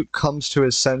 the Duke comes to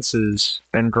his senses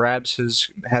and grabs his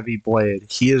heavy blade.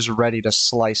 He is ready to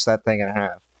slice that thing in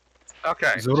half.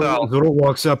 Okay, Zodal so...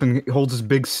 walks up and holds his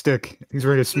big stick. He's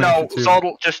ready to smash No, it too.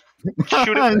 Zodal, just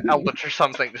shoot it with Eldritch or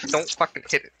something. Just don't fucking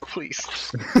hit it, please.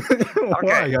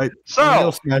 Why? So- Are we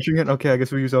all smashing it? Okay, I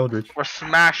guess we use Eldritch. We're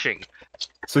smashing.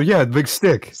 So yeah, the big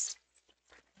stick.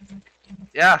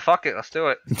 Yeah, fuck it, let's do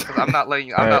it. 'Cause I'm not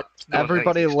letting. I'm Alright, not. doing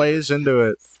Everybody anything lays into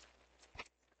it.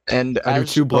 And I do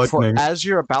as, two bludgeoning. as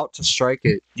you're about to strike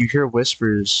it, you hear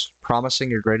whispers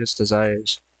promising your greatest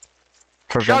desires.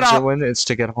 For Shut up! Venzoin, it's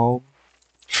to get home.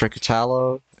 For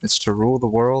Catalo, it's to rule the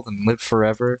world and live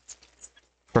forever.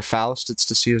 For Faust, it's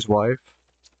to see his wife.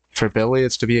 For Billy,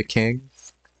 it's to be a king.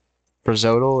 For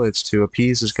Zodal, it's to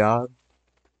appease his god.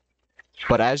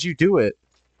 But as you do it,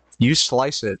 you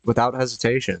slice it without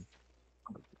hesitation.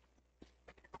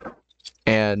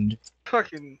 And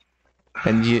Fucking.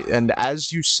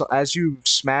 as you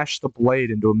smash the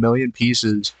blade into a million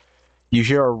pieces, you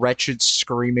hear a wretched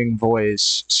screaming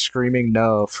voice screaming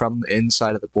no from the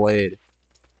inside of the blade.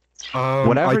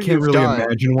 Whatever I can't you've really done-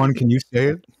 imagine one. Can you say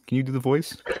it? Can you do the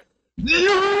voice?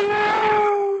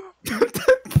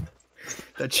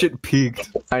 That shit peaked.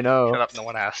 I know. Shut up, no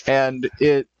one asked. And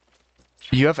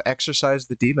you have exorcised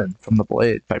the demon from the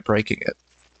blade by breaking it.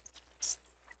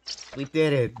 We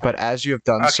did it. But as you have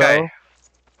done Okay. so,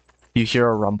 you hear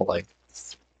a rumbling.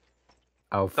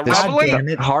 Oh, The This- rumbling? damn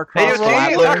it. Harkoth's Hey, you see,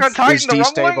 Attack on labyrinth Titan, is the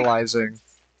rumbling? destabilizing.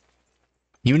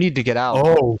 You need to get out.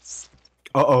 Oh.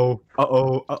 Uh-oh.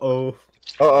 Uh-oh. Uh-oh.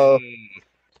 Uh-oh.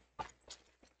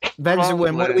 Ben's a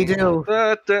win. What do we do?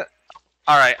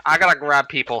 Alright, I gotta grab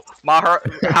people.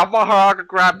 Have Maharaga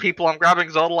grab people. I'm grabbing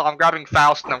Zodal, I'm grabbing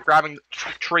Faust, and I'm grabbing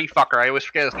Tree Fucker. I always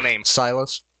forget his name.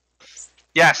 Silas.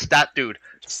 Yes, that dude.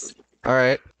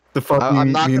 Alright. The fucking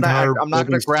I'm not the gonna entire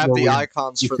building's grab the slowly-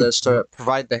 icons for this to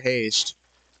provide the haste,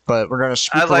 but we're gonna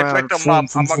swoop As I around. pick them up,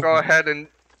 I'm gonna go ahead and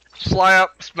fly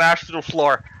up, smash through the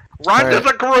floor. Run Alright. to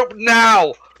the group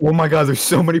now! Oh my god, there's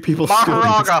so many people still in the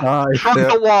Maharaga, sky. truck Yeah.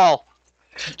 the wall.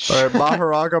 Alright,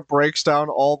 Maharaga breaks down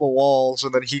all the walls,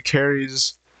 and then he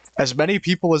carries as many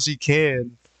people as he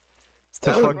can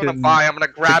to I'm gonna fucking. buy. I'm gonna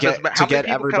grab get- as many. to How get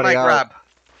many people can everybody I out. grab?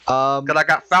 Um, Cause I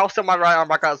got Faust on my right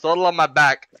arm, I got Zodal on my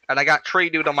back, and I got Tree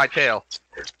Dude on my tail.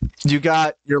 you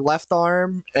got your left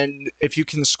arm, and if you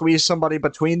can squeeze somebody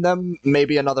between them,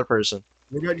 maybe another person.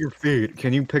 What about your feet?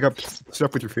 Can you pick up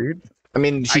stuff with your feet? I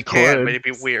mean, he I can, could. but it'd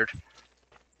be weird.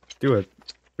 Do it.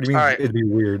 What do you mean Alright. it'd be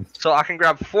weird? So I can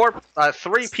grab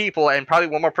three people and probably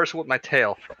one more person with my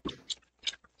tail.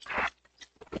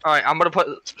 Alright, I'm gonna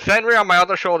put Fenrir on my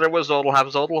other shoulder with Zodal, have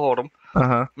Zodal hold him. Uh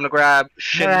huh. I'm gonna grab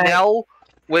Chanel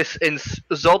in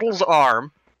Zodal's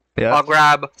arm. Yeah. I'll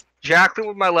grab Jackson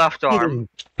with my left arm,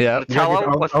 Yeah.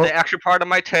 Nutella with the extra part of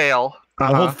my tail,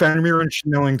 I'll hold Fenrir and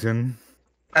Schnellington.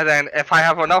 and then if I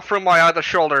have enough room on my other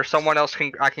shoulder, someone else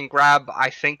I can grab. I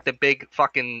think the big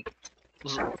fucking.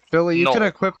 Billy, you No. can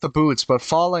equip the boots, but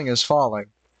falling is falling.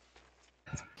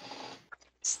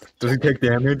 Does he take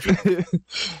damage?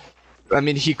 I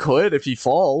mean, he could if he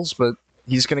falls, but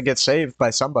he's gonna get saved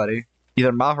by somebody.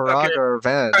 Either Maharaga Okay. or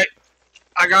Van. Alright.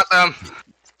 I got them.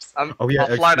 Oh, yeah,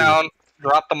 I'll fly XP. down,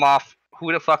 drop them off.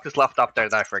 Who the fuck is left up there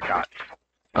that I forgot?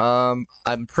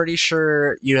 I'm pretty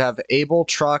sure you have Abel,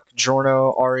 Truck,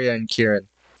 Jorno, Arya, and Kieran.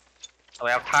 So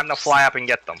we have time to fly up and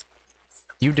get them.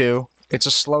 You do. It's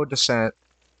a slow descent.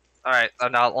 Alright,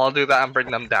 and I'll do that and bring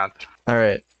them down.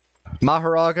 Alright.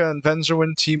 Maharaga and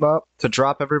Venzerwin team up to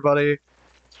drop everybody,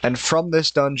 and from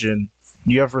this dungeon,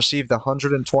 you have received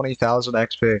 120,000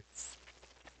 XP.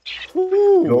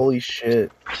 Holy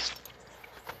shit.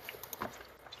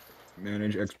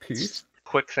 Manage XP.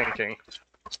 Quick thinking.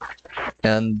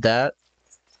 And that,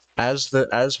 as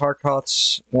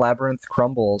Harkoth's labyrinth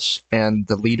crumbles and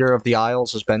the leader of the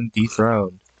Isles has been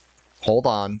dethroned. Hold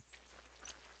on.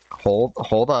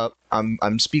 Hold up.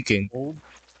 I'm speaking.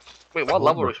 Wait, what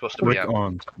level are we supposed to be Click at?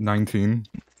 on 19.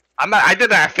 I did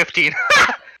that at 15.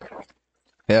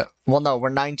 Yeah. Well, no, we're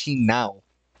 19 now.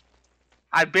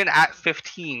 I've been at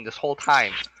 15 this whole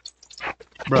time.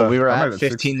 But we were I'm at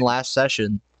 15 last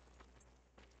session.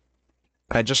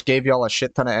 I just gave y'all a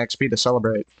shit ton of XP to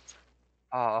celebrate.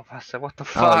 Oh, I said, what the Oh,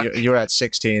 fuck? you were at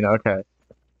 16. Okay.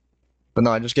 But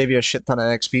no, I just gave you a shit ton of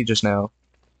XP just now.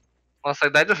 I was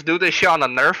like, did I just do this shit on a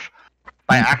nerf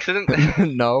by accident?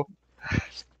 No.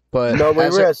 But No, we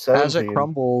as, were it, at as it 17.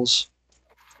 crumbles,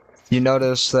 you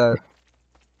notice that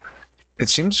it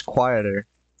seems quieter.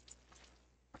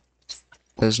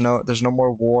 There's no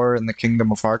more war in the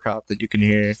kingdom of Harkoth that you can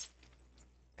hear.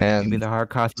 And Maybe the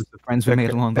Harkoth was the friends we made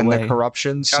along the and way. the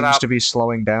corruption Shut seems up. to be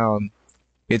slowing down.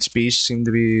 Its beasts seem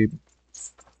to be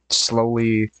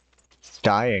slowly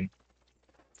dying.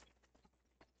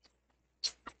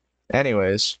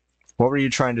 Anyways, what were you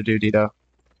trying to do, Dito?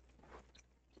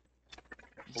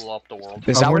 Blow up the world.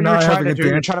 Is Oh, that we're what you're not trying having to a do?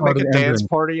 You're dance trying to make a party dance ending.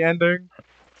 party ending?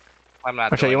 I'm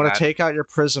not Okay, doing you want that. to take out your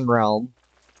prison realm.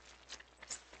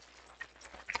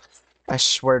 I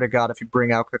swear to God, if you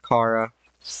bring out Kakara.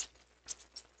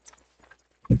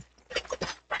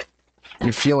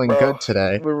 You're feeling Bro. good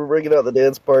today. We were bringing out the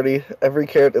dance party. Every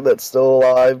character that's still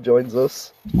alive joins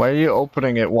us. Why are you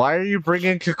opening it? Why are you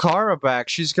bringing Kakara back?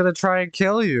 She's gonna try and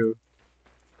kill you.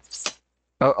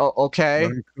 Oh, okay.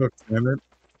 Let me cook, damn it.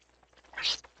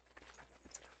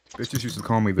 Bitches used to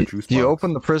call me the juice box. You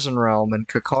open the prison realm and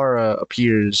Kakara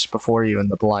appears before you in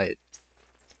the blight.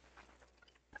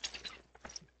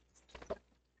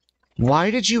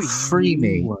 Why did you free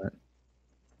me? What?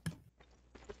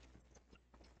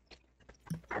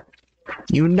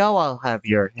 You know I'll have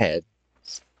your head.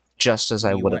 Just as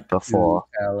I would have before.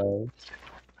 Oh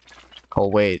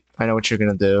wait, I know what you're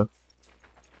gonna do.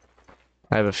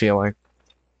 I have a feeling.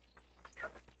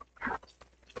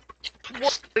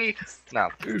 No.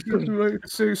 It's just like to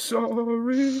say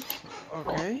sorry.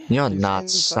 Okay. You're is not inside-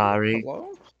 sorry.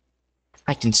 Hello?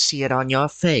 I can see it on your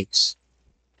face.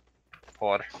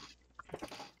 Por.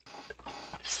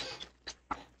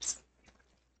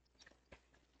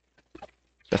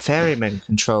 The ferryman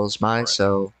controls my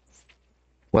soul.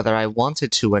 Whether I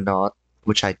wanted to or not,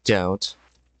 which I don't,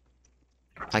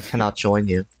 I cannot join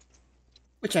you.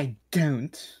 Which I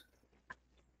don't.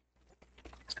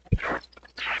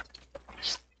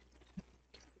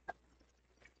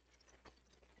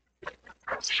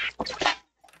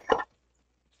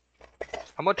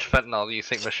 How much fentanyl do you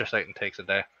think Mr. Satan takes a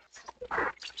day?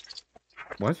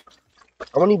 What?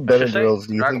 How many Just saying, Benadryls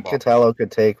do you Dragon think Ball. Catallo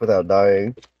could take without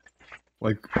dying?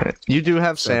 Like, You do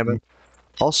have salmon.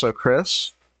 Also,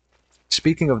 Chris,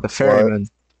 speaking of the ferryman,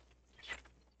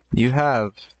 you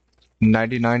have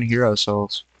 99 hero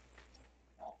souls.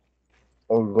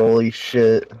 Oh, holy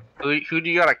shit. Who do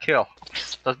you gotta kill?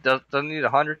 Doesn't he need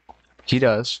 100? He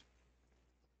does.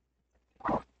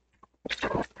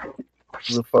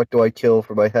 Who the fuck do I kill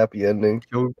for my happy ending?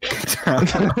 kill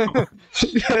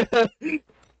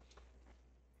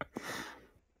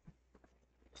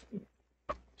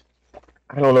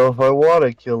I don't know if I want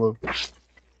to kill him.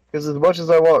 Because as much as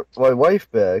I want my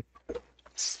wife back,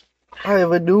 I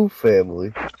have a new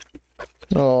family.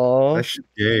 Aww. That shit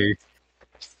gay.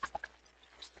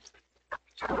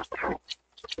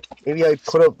 Maybe I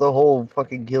put up the whole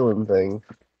fucking killing thing.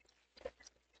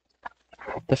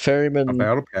 The A ferryman.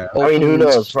 battle pass. I mean, who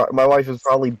opens- knows? My wife is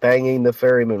probably banging the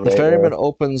ferryman The right ferryman now.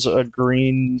 opens a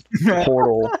green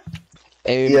portal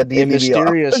Yeah, A DDD.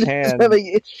 mysterious I'm just hand, having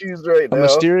issues right a now.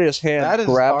 mysterious hand That is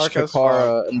grabs dark as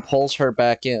Kakara and pulls her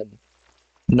back in,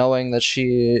 knowing that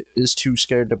she is too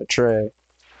scared to betray.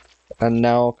 And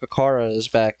now Kakara is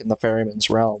back in the ferryman's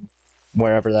realm,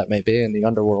 wherever that may be in the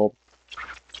underworld.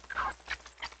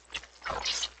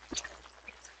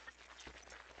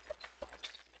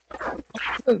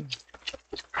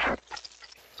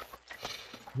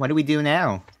 What do we do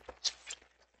now?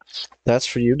 That's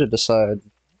for you to decide.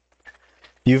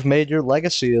 You've made your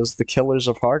legacy as the killers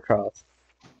of Harkoth,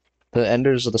 the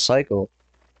enders of the cycle.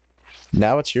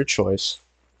 Now it's your choice.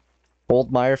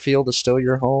 Old Meyerfield is still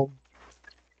your home,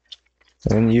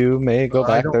 and you may go I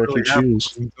back don't there if you really have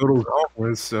choose. total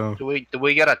with, so Do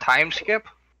we get a time skip?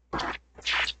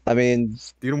 I mean,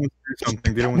 they don't want to do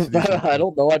something. They don't want to do I something.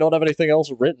 don't know. I don't have anything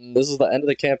else written. This is the end of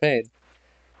the campaign.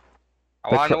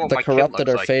 I want to know what The my kid corrupted looks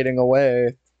are like. fading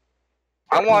away.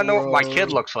 I want to know what my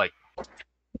kid looks like.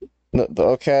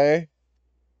 Okay.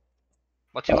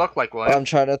 What's he look like, William? I'm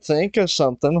trying to think of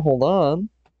something. Hold on.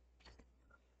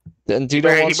 And He Dito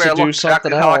better wants to look do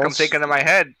exactly something how like I'm else. thinking in my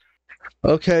head.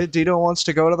 Okay, Dito wants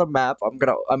to go to the map.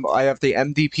 I have the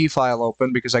MDP file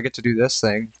open because I get to do this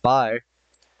thing. Bye.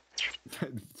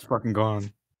 It's fucking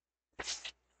gone.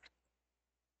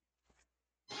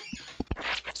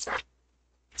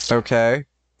 Okay.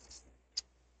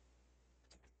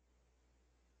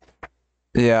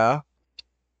 Yeah.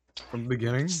 From the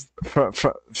beginning?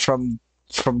 From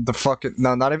the fucking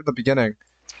no, not even the beginning.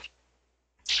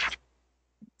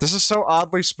 This is so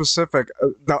oddly specific.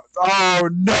 No. Oh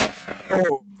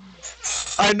no!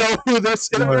 I know who this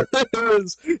What?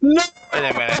 is. No. Wait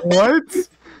a minute. What?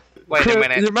 Wait a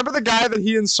minute. You remember the guy that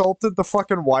he insulted the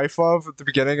fucking wife of at the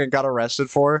beginning and got arrested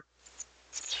for?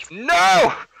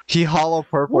 No! He hollow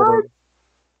purpled him.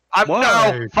 Why?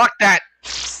 No! Fuck that!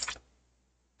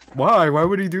 Why? Why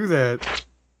would he do that?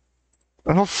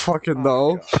 I don't fucking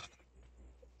know.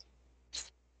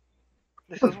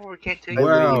 This is what we can't take. I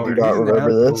Wow, really do not he's an remember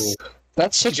asshole. this.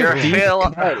 That's such You're a a deep fail,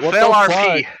 cut. What fail the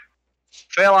RP. fuck?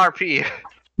 Fail RP.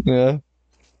 Yeah.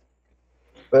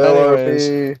 Well, Anyways.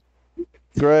 RP.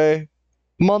 Gray,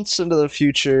 months into the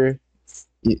future,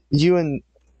 you and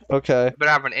okay. You better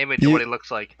have an image of what he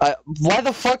looks like. Why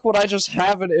the fuck would I just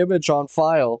have an image on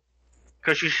file?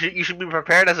 Because you should be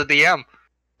prepared as a DM.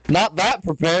 Not that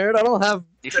prepared. I don't have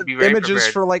You should be very images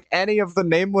prepared. for like any of the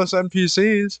nameless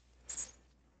NPCs.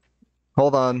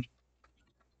 Hold on.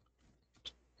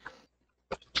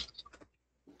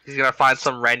 He's gonna find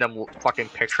some random fucking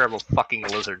picture of a fucking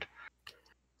lizard.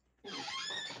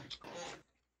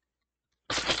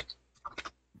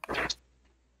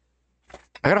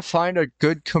 I gotta find a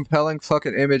good, compelling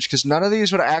fucking image because none of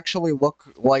these would actually look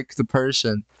like the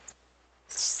person.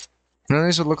 None of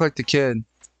these would look like the kid.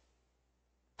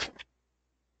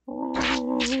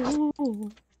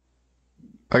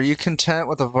 Are you content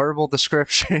with a verbal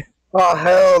description? Oh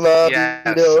hell no, Yes,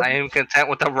 Dito. I am content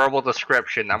with the verbal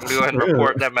description. I'm gonna go ahead and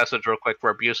report that message real quick for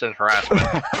abuse and harassment.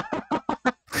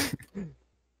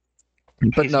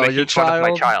 But He's no, making your fun of my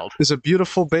child child. is a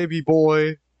beautiful baby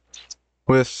boy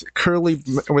with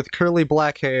curly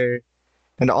black hair,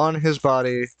 and on his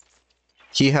body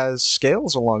he has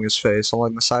scales along his face,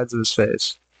 along the sides of his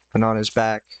face, and on his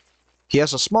back he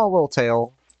has a small little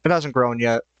tail. It hasn't grown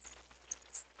yet.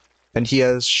 And he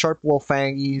has sharp little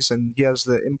fangies, and he has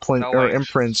the No wings.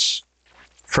 imprints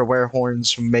for where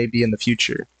horns may be in the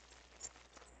future.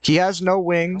 He has no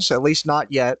wings, at least not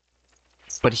yet,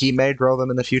 but he may grow them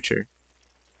in the future.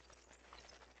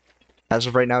 As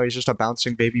of right now, he's just a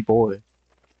bouncing baby boy.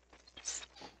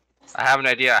 I have an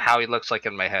idea how he looks like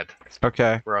in my head.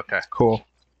 Okay, We're okay. cool.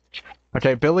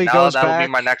 Okay, Billy Now goes that'll back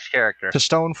be my next character. to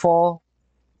Stonefall,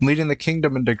 leading the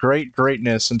kingdom into great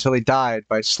greatness until he died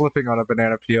by slipping on a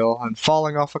banana peel and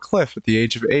falling off a cliff at the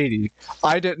age of 80.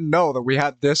 I didn't know that we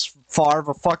had this far of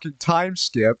a fucking time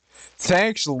skip.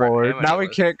 Thanks, Lord. him Now we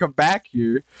anyways. can't come back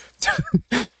here.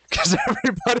 Because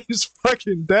everybody's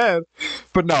fucking dead.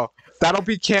 But no, that'll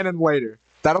be canon later.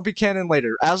 That'll be canon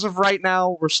later. As of right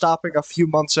now, we're stopping a few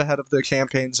months ahead of the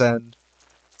campaign's end.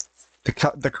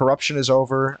 The corruption is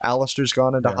over. Alistair's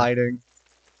gone into Yeah. hiding.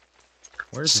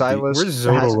 Where's Silas Where's has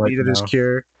Zodal right needed his now?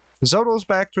 cure. Zodal's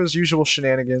back to his usual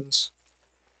shenanigans.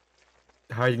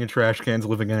 Hiding in trash cans,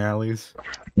 living in alleys.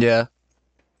 Yeah.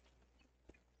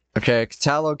 Okay,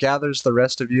 Catalo gathers the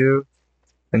rest of you,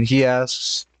 and he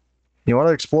asks, "You want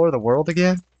to explore the world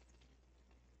again?"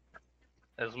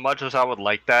 As much as I would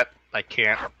like that, I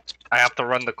can't. I have to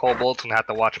run the kobolds and have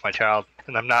to watch my child,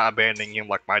 and I'm not abandoning him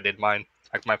like my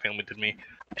family did me.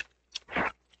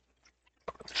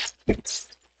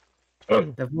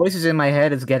 The voices in my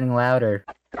head is getting louder.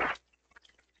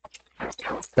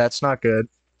 That's not good.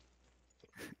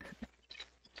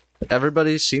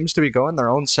 Everybody seems to be going their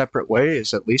own separate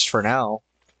ways, at least for now.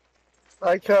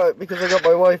 I can't because I got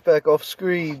my wife back off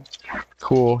screen.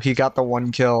 Cool, he got the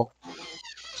one kill.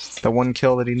 The one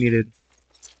kill that he needed.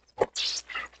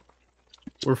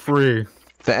 We're free.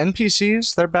 The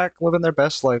NPCs, they're back living their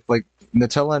best life. Like,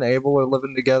 Nutella and Abel are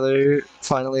living together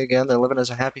finally again. They're living as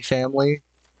a happy family.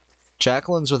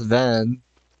 Jacqueline's with Ven.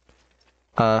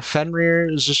 Fenrir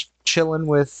is just chilling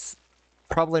with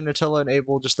probably Nutella and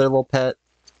Abel, just their little pet.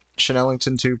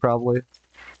 Chanellington too, probably.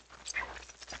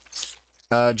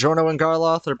 Jorno and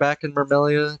Garloth are back in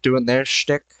Mermelia doing their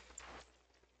shtick.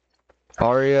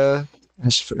 Arya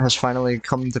has finally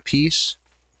come to peace.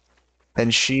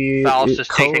 And she... Val's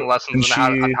just taking lessons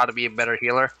on how to be a better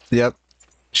healer. Yep.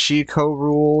 She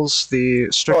co-rules the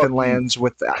stricken lands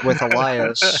with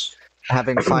Elias,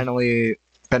 having finally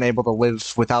been able to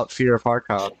live without fear of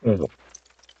Harkoth.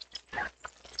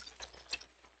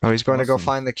 Oh, he's going to go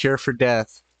find the cure for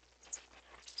death.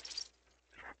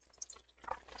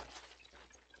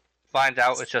 Find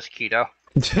out it's just keto.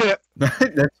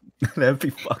 That'd be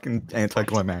fucking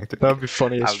anticlimactic. That'd be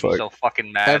funny as I'd fuck. be so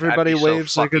fucking mad. Everybody I'd be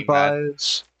waves so their fucking mad.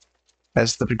 goodbyes,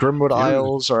 as the Grimwood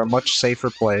Isles are a much safer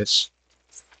place.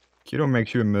 Keto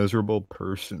makes you a miserable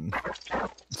person.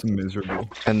 It's miserable.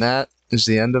 And that is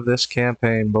the end of this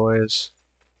campaign, boys.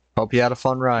 Hope you had a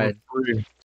fun ride. We're free.